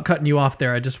sorry about cutting you off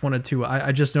there. I just wanted to.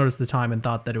 I just noticed the time and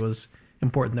thought that it was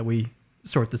important that we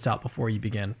sort this out before you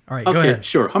begin. All right. Go ahead.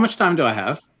 Sure. How much time do I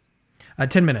have?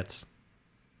 10 minutes.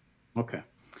 Okay.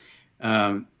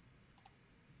 Andrew,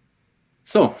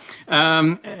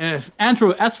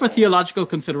 as for theological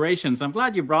considerations, I'm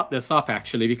glad you brought this up,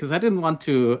 actually, because I didn't want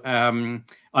to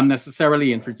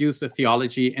unnecessarily introduce the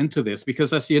theology into this,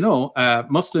 because as you know,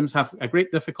 Muslims have a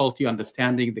great difficulty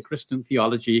understanding the Christian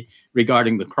theology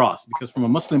regarding the cross, because from a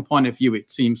Muslim point of view, it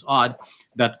seems odd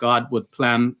that God would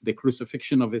plan the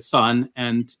crucifixion of his son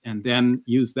and then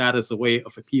use that as a way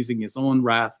of appeasing his own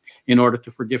wrath in order to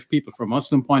forgive people. From a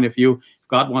Muslim point of view, if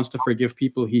God wants to forgive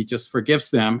people, he just forgives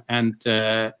them, and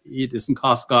it doesn't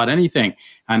cost God anything.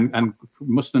 And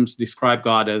Muslims describe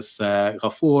God as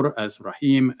Ghafur, as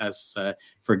Rahim, as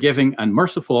forgiving and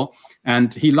merciful,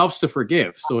 and he loves to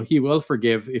forgive. So he will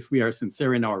forgive if we are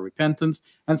sincere in our repentance,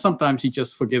 and sometimes he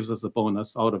just forgives as a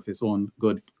bonus out of his own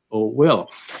good will.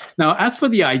 Now, as for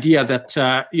the idea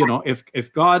that,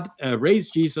 if God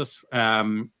raised Jesus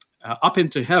up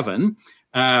into heaven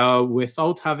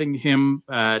without having him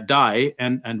die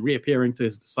and reappearing to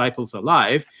his disciples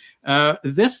alive,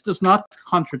 this does not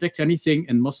contradict anything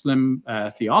in Muslim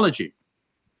theology.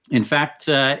 In fact,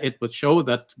 it would show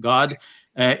that God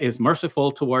is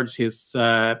merciful towards his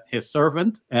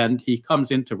servant, and he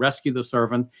comes in to rescue the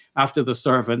servant after the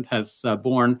servant has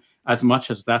borne as much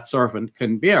as that servant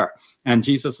can bear. And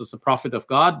Jesus, as a prophet of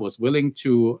God, was willing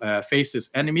to face his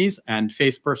enemies and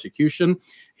face persecution.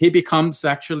 He becomes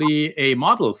actually a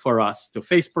model for us to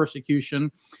face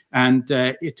persecution and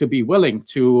to be willing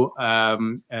to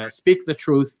speak the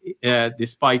truth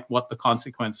despite what the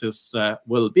consequences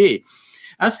will be.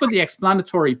 As for the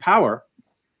explanatory power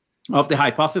of the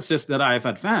hypothesis that I've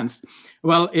advanced,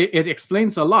 well, it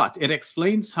explains a lot. It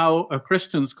explains how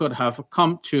Christians could have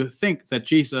come to think that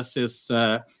Jesus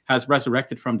has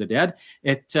resurrected from the dead.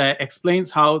 It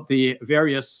explains how the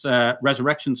various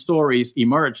resurrection stories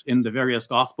emerged in the various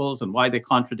Gospels and why they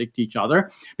contradict each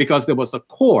other, because there was a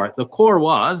core. The core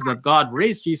was that God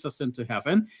raised Jesus into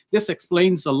heaven. This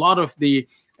explains a lot of the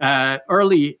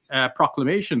early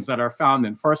proclamations that are found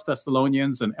in 1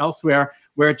 Thessalonians and elsewhere,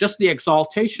 where just the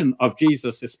exaltation of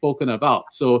Jesus is spoken about.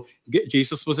 So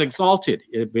Jesus was exalted,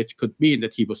 which could mean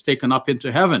that he was taken up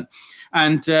into heaven.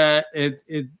 And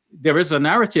there is a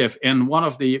narrative in one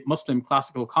of the Muslim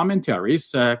classical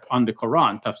commentaries on the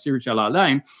Quran, Tafsir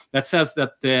Jalalain, that says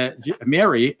that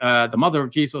Mary, the mother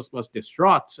of Jesus, was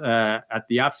distraught at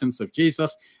the absence of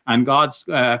Jesus, and God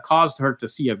caused her to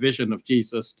see a vision of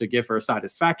Jesus to give her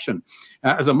satisfaction.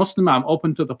 As a Muslim, I'm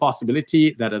open to the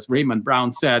possibility that, as Raymond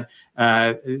Brown said,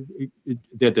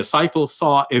 the disciples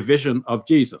saw a vision of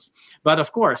Jesus. But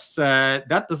of course,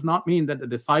 that does not mean that the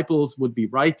disciples would be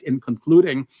right in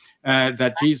concluding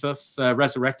that Jesus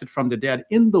resurrected from the dead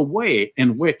in the way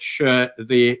in which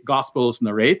the Gospels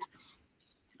narrate.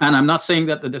 And I'm not saying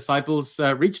that the disciples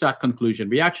reached that conclusion.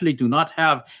 We actually do not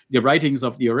have the writings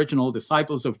of the original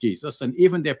disciples of Jesus, and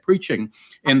even their preaching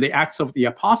in the Acts of the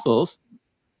Apostles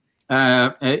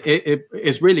it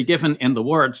is really given in the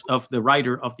words of the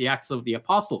writer of the Acts of the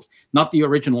Apostles, not the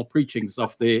original preachings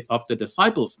of the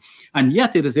disciples. And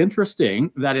yet it is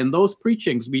interesting that in those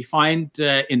preachings we find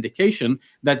indication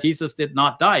that Jesus did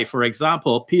not die. For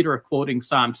example, Peter quoting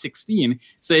Psalm 16,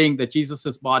 saying that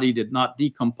Jesus's body did not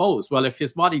decompose. Well, if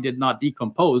his body did not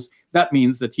decompose, that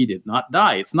means that he did not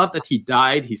die. It's not that he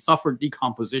died, he suffered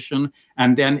decomposition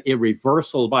and then a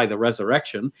reversal by the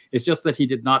resurrection. It's just that he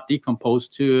did not decompose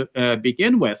to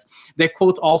begin with. They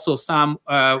quote also Psalm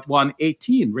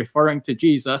 118, referring to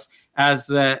Jesus as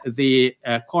the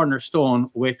cornerstone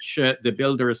which the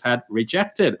builders had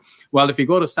rejected. Well, if you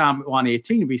go to Psalm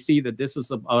 118, we see that this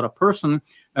is about a person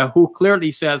who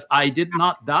clearly says, I did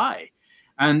not die.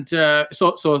 And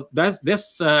so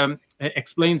this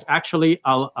explains actually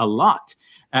a lot.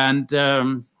 And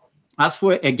as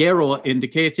for egero,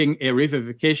 indicating a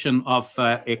revivification of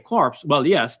a corpse, well,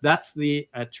 yes, that's the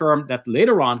term that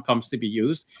later on comes to be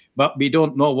used, but we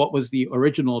don't know what was the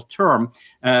original term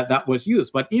that was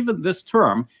used. But even this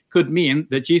term could mean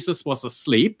that Jesus was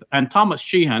asleep. And Thomas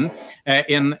Sheehan,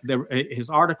 in his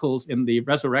articles in the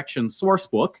Resurrection Source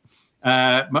Book,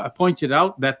 pointed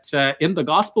out that in the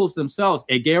Gospels themselves,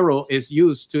 egero is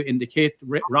used to indicate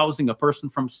rousing a person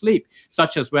from sleep,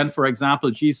 such as when, for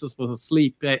example, Jesus was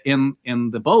asleep in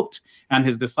the boat and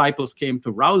his disciples came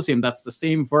to rouse him. That's the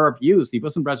same verb used. He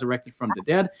wasn't resurrected from the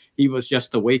dead. He was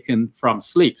just awakened from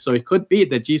sleep. So it could be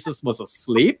that Jesus was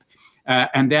asleep.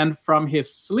 And then from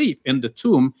his sleep in the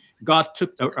tomb, God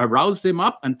aroused him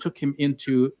up and took him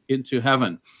into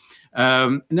heaven.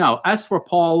 Now, as for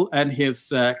Paul and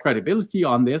his credibility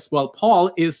on this, well,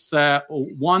 Paul is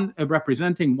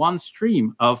representing one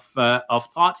stream of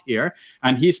thought here,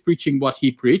 and he's preaching what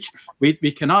he preached.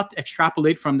 We cannot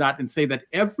extrapolate from that and say that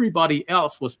everybody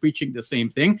else was preaching the same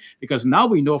thing, because now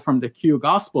we know from the Q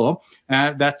Gospel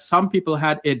that some people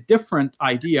had a different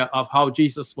idea of how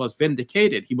Jesus was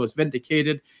vindicated. He was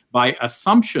vindicated by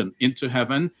assumption into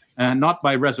heaven, not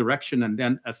by resurrection and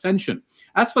then ascension.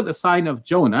 As for the sign of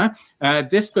Jonah,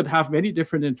 this could have many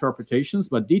different interpretations,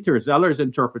 but Dieter Zeller's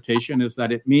interpretation is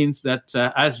that it means that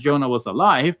as Jonah was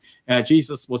alive,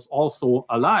 Jesus was also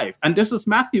alive. And this is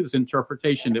Matthew's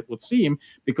interpretation, it would seem,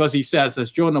 because he says, as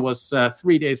Jonah was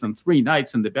 3 days and 3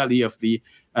 nights in the belly of the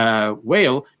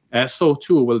whale, so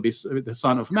too will be the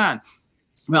Son of Man.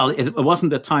 Well, it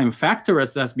wasn't a time factor,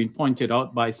 as has been pointed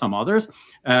out by some others,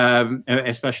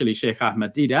 especially Sheikh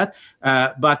Ahmed Deedat,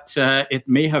 but it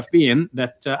may have been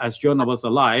that as Jonah was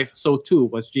alive, so too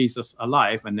was Jesus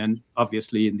alive, and then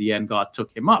obviously in the end God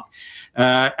took him up.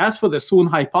 As for the swoon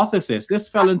hypothesis, this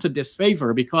fell into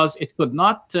disfavor because it could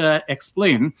not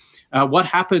explain what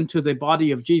happened to the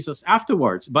body of Jesus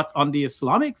afterwards. But on the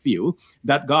Islamic view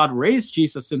that God raised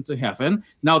Jesus into heaven,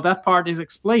 now that part is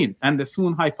explained, and the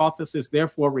swoon hypothesis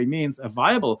therefore remains a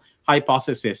viable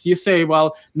hypothesis. You say,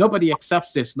 well, nobody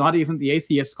accepts this, not even the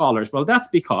atheist scholars. Well, that's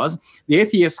because the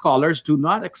atheist scholars do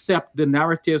not accept the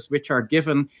narratives which are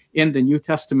given in the New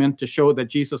Testament to show that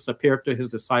Jesus appeared to his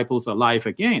disciples alive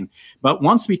again. But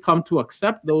once we come to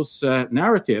accept those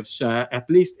narratives, at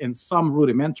least in some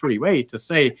rudimentary way, to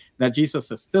say that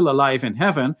Jesus is still alive in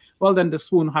heaven, well, then the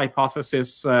swoon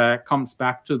hypothesis comes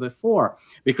back to the fore.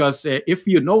 Because if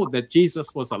you know that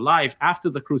Jesus was alive after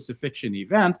the crucifixion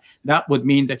event, that would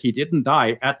mean that he didn't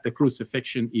die at the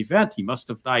crucifixion event. He must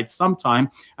have died sometime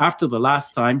after the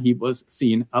last time he was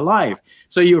seen alive.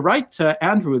 So you're right,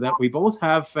 Andrew, that we both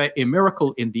have a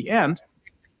miracle in the end.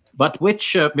 But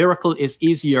which miracle is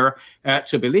easier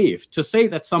to believe? To say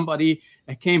that somebody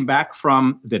came back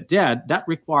from the dead, that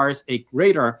requires a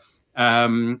greater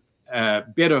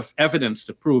bit of evidence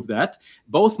to prove that.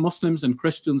 Both Muslims and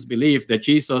Christians believe that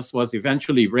Jesus was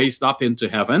eventually raised up into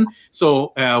heaven.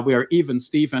 So we're even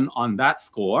Stephen on that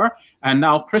score. And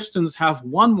now Christians have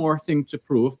one more thing to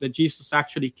prove, that Jesus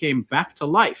actually came back to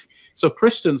life. So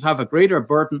Christians have a greater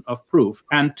burden of proof.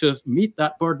 And to meet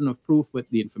that burden of proof with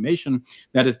the information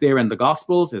that is there in the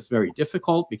Gospels is very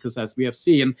difficult, because as we have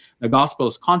seen, the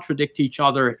Gospels contradict each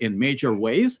other in major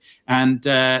ways, and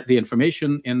the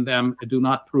information in them do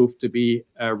not prove to be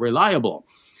reliable.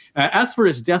 As for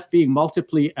his death being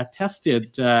multiply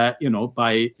attested,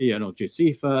 by,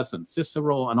 Josephus and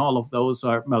Cicero and all of those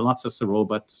are, well, not Cicero,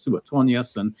 but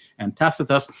Suetonius and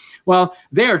Tacitus. Well,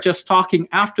 they're just talking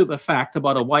after the fact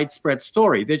about a widespread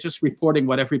story. They're just reporting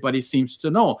what everybody seems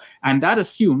to know. And that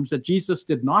assumes that Jesus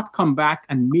did not come back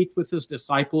and meet with his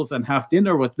disciples and have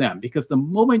dinner with them. Because the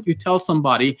moment you tell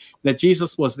somebody that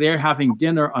Jesus was there having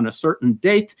dinner on a certain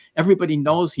date, everybody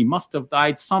knows he must have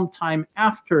died sometime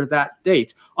after that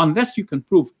date, unless you can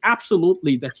prove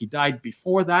absolutely that he died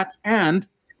before that and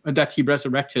that he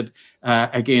resurrected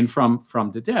again from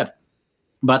the dead.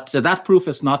 But that proof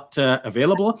is not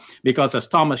available because, as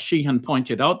Thomas Sheehan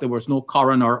pointed out, there was no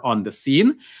coroner on the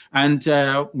scene. And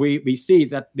we see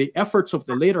that the efforts of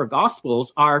the later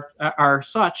Gospels are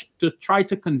such to try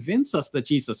to convince us that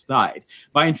Jesus died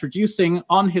by introducing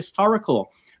unhistorical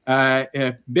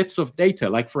bits of data,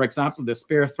 like, for example, the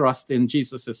spear thrust in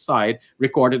Jesus's side,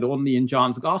 recorded only in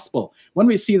John's Gospel. When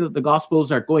we see that the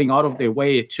Gospels are going out of their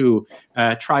way to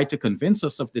try to convince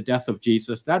us of the death of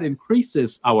Jesus, that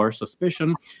increases our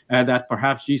suspicion that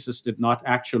perhaps Jesus did not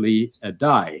actually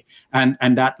die.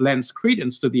 And that lends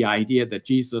credence to the idea that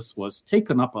Jesus was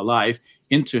taken up alive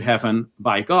into heaven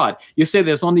by God. You say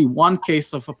there's only one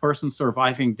case of a person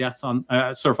surviving death on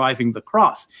surviving the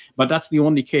cross, but that's the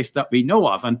only case that we know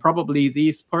of. And probably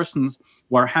these persons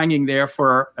were hanging there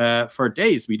for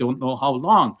days. We don't know how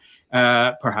long,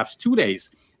 perhaps 2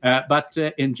 days. But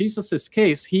in Jesus's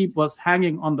case, he was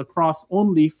hanging on the cross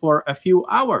only for a few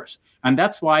hours. And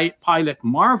that's why Pilate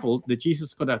marveled that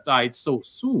Jesus could have died so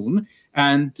soon.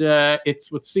 And it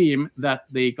would seem that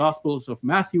the Gospels of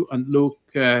Matthew and Luke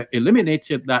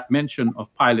eliminated that mention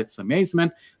of Pilate's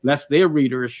amazement, lest their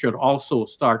readers should also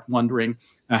start wondering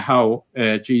how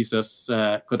Jesus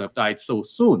could have died so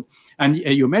soon. And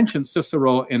you mentioned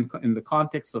Cicero in the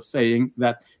context of saying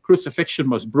that crucifixion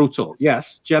was brutal.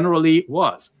 Yes, generally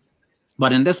was.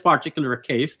 But in this particular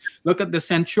case, look at the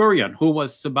centurion, who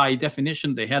was by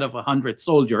definition the head of 100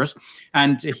 soldiers,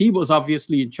 and he was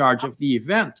obviously in charge of the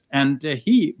event. And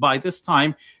he, by this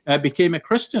time, became a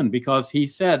Christian because he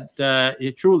said,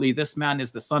 truly, this man is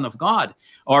the Son of God.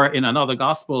 Or in another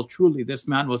gospel, truly, this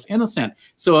man was innocent.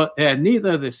 So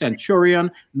neither the centurion,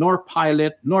 nor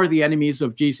Pilate, nor the enemies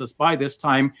of Jesus by this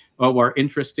time were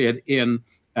interested in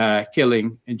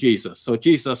killing Jesus. So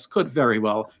Jesus could very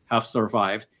well have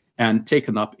survived and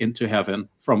taken up into heaven,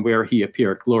 from where he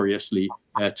appeared gloriously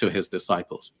to his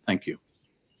disciples. Thank you.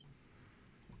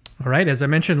 All right, as I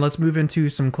mentioned, let's move into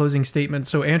some closing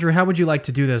statements. So Andrew, how would you like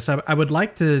to do this? I would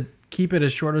like to keep it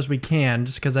as short as we can,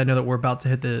 just because I know that we're about to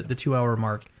hit the 2-hour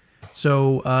mark.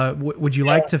 So would you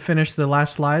like to finish the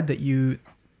last slide that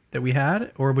we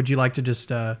had, or would you like to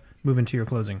just move into your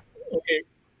closing? Okay.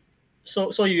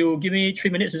 So you give me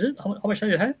 3 minutes, is it? How much time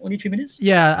do you have? Only 3 minutes?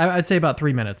 Yeah, I'd say about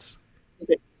 3 minutes.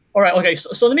 Okay. All right. Okay.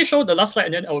 So let me show the last slide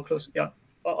and then I will close. Yeah.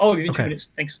 I'll give you 2 minutes.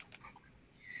 Thanks.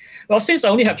 Well, since I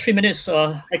only have 3 minutes,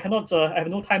 I cannot. I have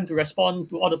no time to respond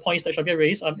to all the points that Xavier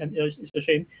raised. It's a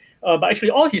shame. But actually,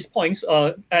 all his points,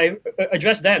 I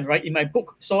address them right in my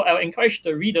book. So I'll encourage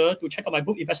the reader to check out my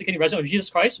book, Investigating the Resurrection of Jesus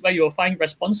Christ, where you will find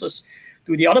responses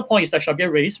to the other points that Xavier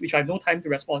raised, which I have no time to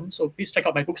respond. So please check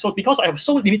out my book. So because I have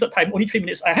so limited time, only 3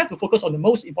 minutes, I have to focus on the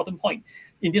most important point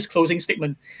in this closing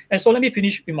statement. And so let me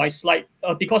finish with my slide,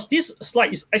 because this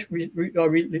slide is actually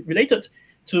related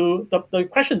to the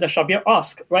question that Xavier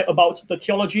asked, right, about the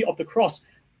theology of the cross.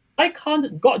 Why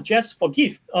can't God just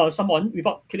forgive someone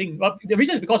without killing? Well, the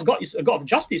reason is because God is a God of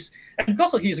justice. And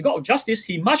because He is a God of justice,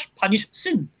 He must punish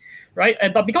sin, right?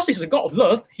 But because He's a God of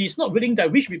love, He's not willing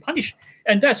that we should be punished.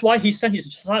 And that's why He sent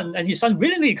His Son, and His Son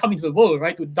willingly come into the world,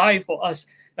 right, to die for us.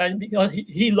 And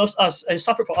He loves us and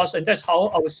suffered for us, and that's how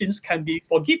our sins can be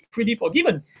freely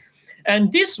forgiven.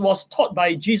 And this was taught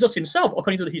by Jesus himself,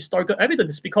 according to the historical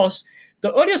evidence, because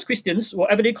the earliest Christians were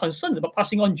evidently concerned about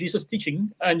passing on Jesus'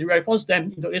 teaching and reinforce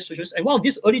them in the earliest churches. And one of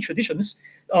these early traditions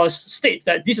state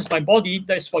that this is my body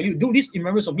that is for you. Do this in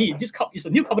remembrance of me. This cup is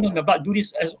the new covenant of my blood. Do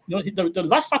this as the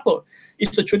Last Supper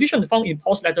is a tradition found in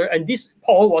Paul's letter, and this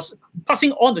Paul was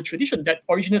passing on the tradition that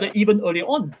originated even earlier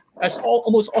on, as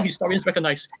almost all historians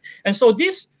recognize. And so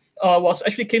this was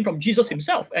actually came from Jesus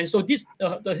himself. And so this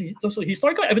the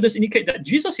historical evidence indicate that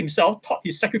Jesus himself taught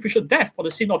his sacrificial death for the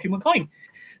sin of humankind.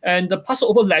 And the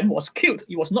Passover lamb was killed.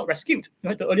 It was not rescued.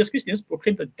 Right? The earliest Christians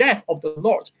proclaimed the death of the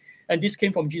Lord. And this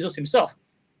came from Jesus himself.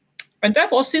 And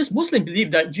therefore, since Muslims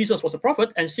believe that Jesus was a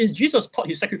prophet, and since Jesus taught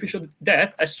his sacrificial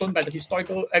death, as shown by the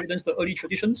historical evidence, the early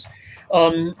traditions,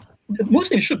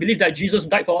 Muslims should believe that Jesus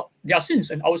died for their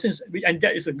sins and our sins, and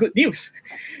that is a good news,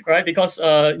 right? Because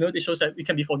it shows that we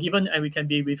can be forgiven and we can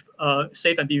be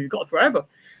safe and be with God forever.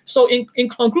 So, in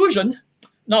conclusion,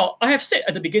 now I have said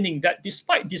at the beginning that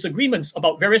despite disagreements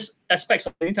about various aspects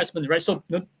of the New Testament, right? So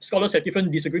scholars have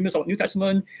different disagreements about New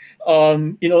Testament.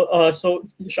 So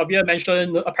Xavier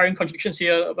mentioned apparent contradictions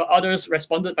here, but others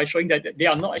responded by showing that they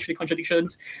are not actually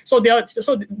contradictions. So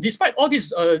despite all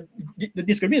these the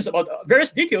disagreements about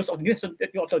various details of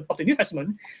the New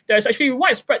Testament, there is actually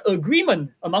widespread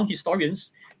agreement among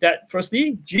historians that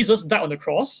firstly, Jesus died on the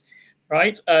cross.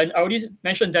 Right, and I already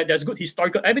mentioned that there's good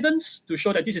historical evidence to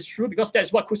show that this is true, because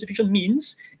that's what crucifixion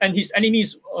means. And his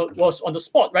enemies was on the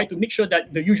spot, right, to make sure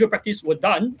that the usual practice were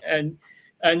done.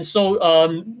 And so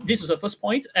this is the first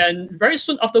point. And very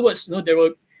soon afterwards,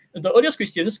 the earliest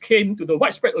Christians came to the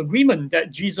widespread agreement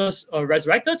that Jesus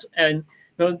resurrected, and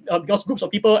because groups of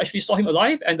people actually saw him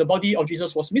alive, and the body of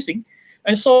Jesus was missing.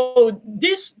 And so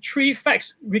these three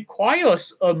facts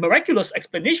requires a miraculous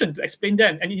explanation to explain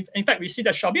them. And in fact, we see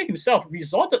that Xavier himself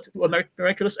resorted to a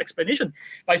miraculous explanation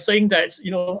by saying that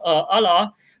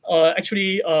Allah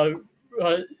actually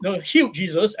healed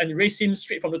Jesus and raised him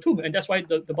straight from the tomb, and that's why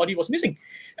the body was missing.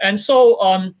 And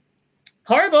so,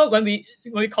 however, when we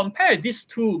compare these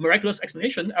two miraculous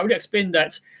explanations, I already explained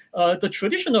that the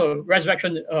traditional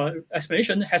resurrection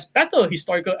explanation has better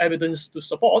historical evidence to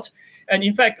support, and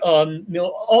in fact,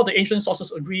 all the ancient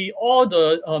sources agree. All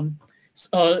the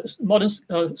modern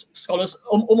scholars,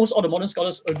 almost all the modern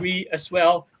scholars agree as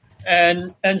well.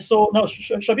 And so now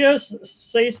Xavier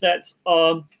says that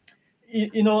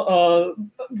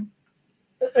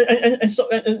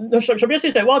Xavier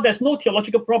says that, well, there's no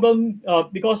theological problem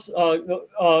because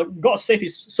God saved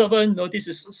his servant. No, this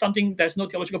is something, there's no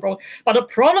theological problem. But the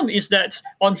problem is that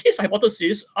on his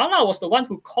hypothesis, Allah was the one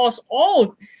who caused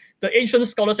all the ancient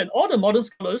scholars and all the modern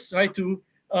scholars, right, to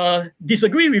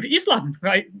disagree with Islam,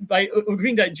 right, by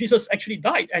agreeing that Jesus actually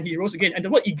died and he rose again. And the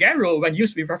word igero, when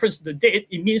used with reference to the dead,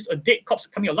 it means a dead corpse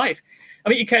coming alive. I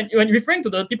mean, it can, when referring to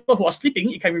the people who are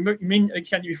sleeping, it can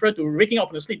refer to waking up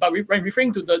from the sleep. But when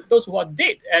referring to those who are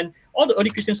dead, and all the early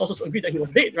Christian sources agree that he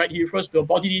was dead, right? He refers to a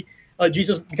body,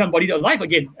 Jesus become body alive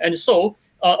again. And so,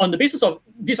 on the basis of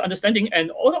this understanding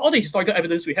and all the historical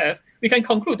evidence we have, we can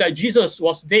conclude that Jesus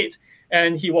was dead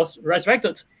and he was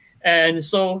resurrected. And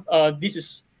so this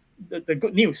is the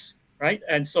good news, right?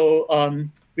 And so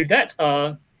with that,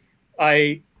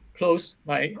 I close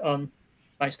my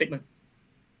my statement.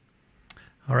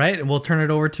 All right, and we'll turn it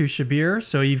over to Shabbir.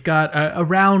 So you've got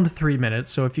around 3 minutes.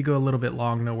 So if you go a little bit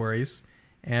long, no worries.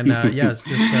 And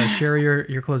just share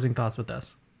your closing thoughts with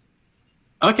us.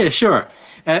 Okay, sure.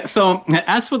 So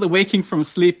as for the waking from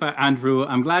sleep, Andrew,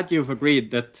 I'm glad you've agreed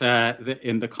that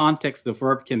in the context, the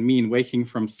verb can mean waking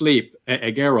from sleep,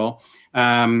 egero.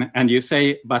 And you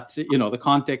say, but the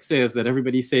context is that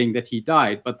everybody's saying that he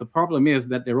died. But the problem is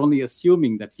that they're only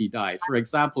assuming that he died. For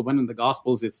example, when in the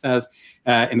Gospels it says,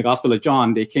 in the Gospel of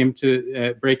John, they came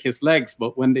to break his legs,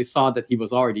 but when they saw that he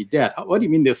was already dead. What do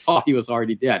you mean they saw he was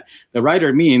already dead? The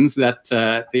writer means that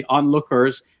the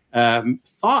onlookers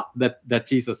thought that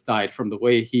Jesus died from the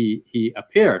way he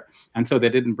appeared, and so they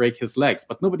didn't break his legs.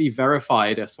 But nobody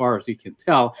verified, as far as we can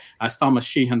tell. As Thomas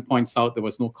Sheehan points out, there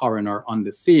was no coroner on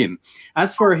the scene.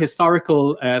 As for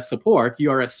historical support,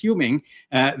 you are assuming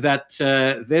that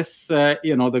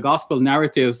the gospel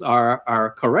narratives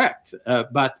are correct.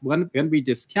 But when we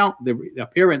discount the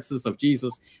appearances of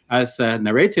Jesus as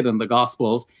narrated in the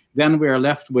Gospels, then we are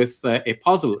left with a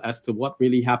puzzle as to what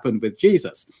really happened with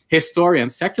Jesus.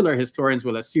 Secular historians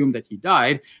will assume that he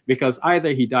died because either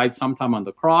he died sometime on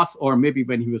the cross, or maybe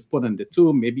when he was put in the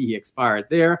tomb, maybe he expired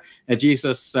there.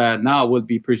 Jesus now will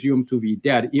be presumed to be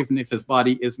dead, even if his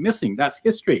body is missing. That's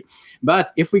history.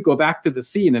 But if we go back to the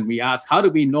scene and we ask, how do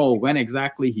we know when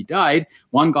exactly he died?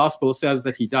 One gospel says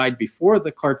that he died before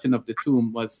the curtain of the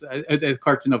tomb was, the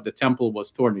curtain of the temple was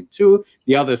torn in two.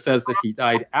 The other says that he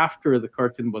died after the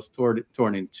curtain was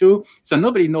torn in two. So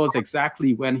nobody knows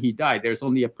exactly when he died. There's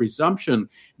only a presumption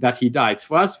that he died.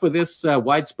 So as for this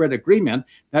widespread agreement,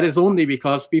 that is only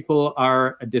because people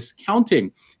are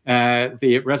discounting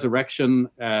the resurrection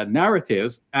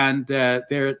narratives, and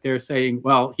they're saying,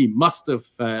 well, he must have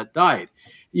died.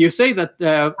 You say that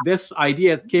this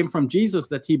idea came from Jesus,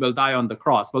 that he will die on the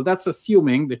cross. Well, that's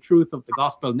assuming the truth of the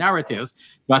gospel narratives.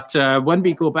 But when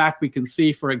we go back, we can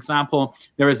see, for example,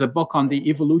 there is a book on the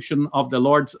evolution of the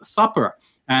Lord's Supper.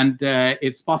 And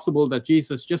it's possible that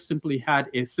Jesus just simply had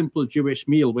a simple Jewish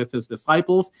meal with his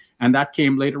disciples, and that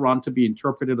came later on to be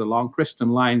interpreted along Christian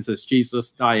lines as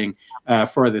Jesus dying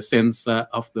for the sins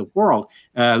of the world.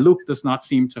 Luke does not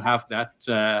seem to have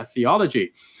that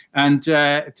theology. And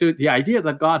to the idea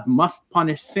that God must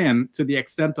punish sin to the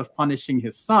extent of punishing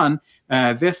his son,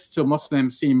 this to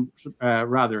Muslims seems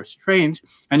rather strange.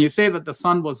 And you say that the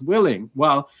son was willing.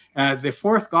 Well, the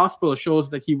fourth gospel shows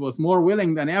that he was more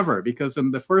willing than ever, because in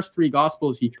the first three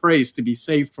gospels, he prays to be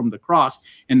saved from the cross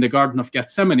in the Garden of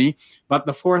Gethsemane. But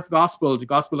the fourth gospel, the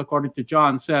gospel according to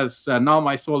John, says, now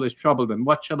my soul is troubled, and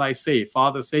what shall I say?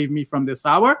 Father, save me from this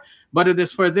hour. But it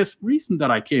is for this reason that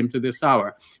I came to this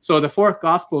hour. So the fourth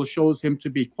gospel shows him to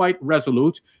be quite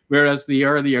resolute, whereas the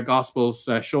earlier gospels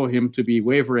show him to be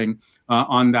wavering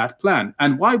on that plan.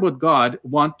 And why would God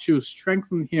want to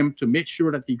strengthen him to make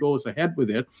sure that he goes ahead with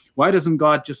it? Why doesn't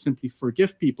God just simply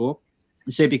forgive people?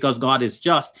 You say because God is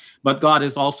just, but God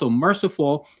is also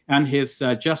merciful, and his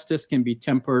justice can be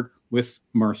tempered with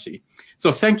mercy.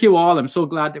 So thank you all. I'm so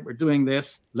glad that we're doing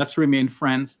this. Let's remain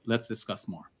friends. Let's discuss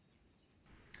more.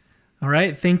 All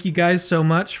right. Thank you guys so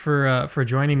much for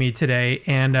joining me today.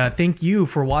 And thank you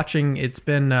for watching. It's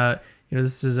been,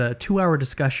 this is a 2-hour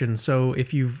discussion. So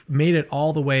if you've made it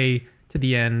all the way to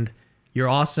the end, you're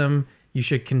awesome. You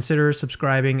should consider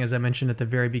subscribing, as I mentioned at the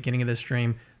very beginning of this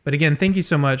stream. But again, thank you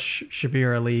so much,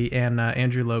 Shabir Ali and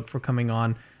Andrew Loke, for coming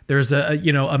on. There's a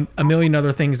million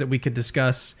other things that we could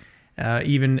discuss,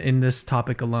 even in this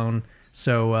topic alone.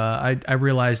 So I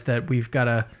realized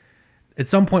that at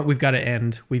some point we've got to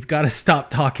end. We've got to stop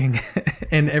talking,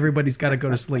 and everybody's got to go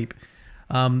to sleep.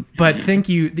 But thank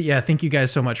you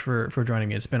guys so much for joining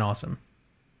me. It's been awesome.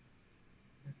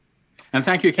 And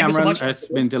thank you, Cameron. Thank you so much. It's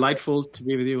been delightful to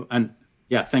be with you. And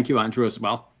yeah, thank you, Andrew, as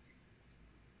well.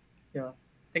 Yeah,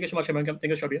 thank you so much, Cameron. Thank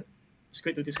you, Shabir. It's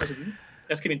great to discuss with you.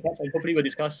 Let's keep in touch, and hopefully we'll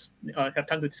have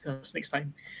time to discuss next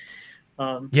time.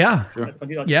 Yeah, sure.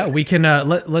 Yeah, we can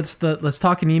let's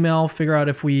talk an email, figure out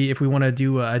if we want to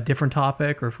do a different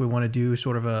topic, or if we want to do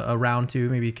sort of a round two,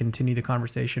 maybe continue the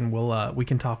conversation. We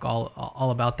can talk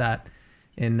all about that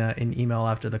in email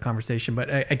after the conversation.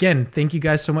 But again, thank you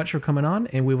guys so much for coming on,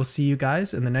 and we will see you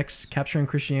guys in the next Capturing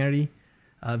Christianity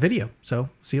video. So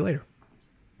see you later.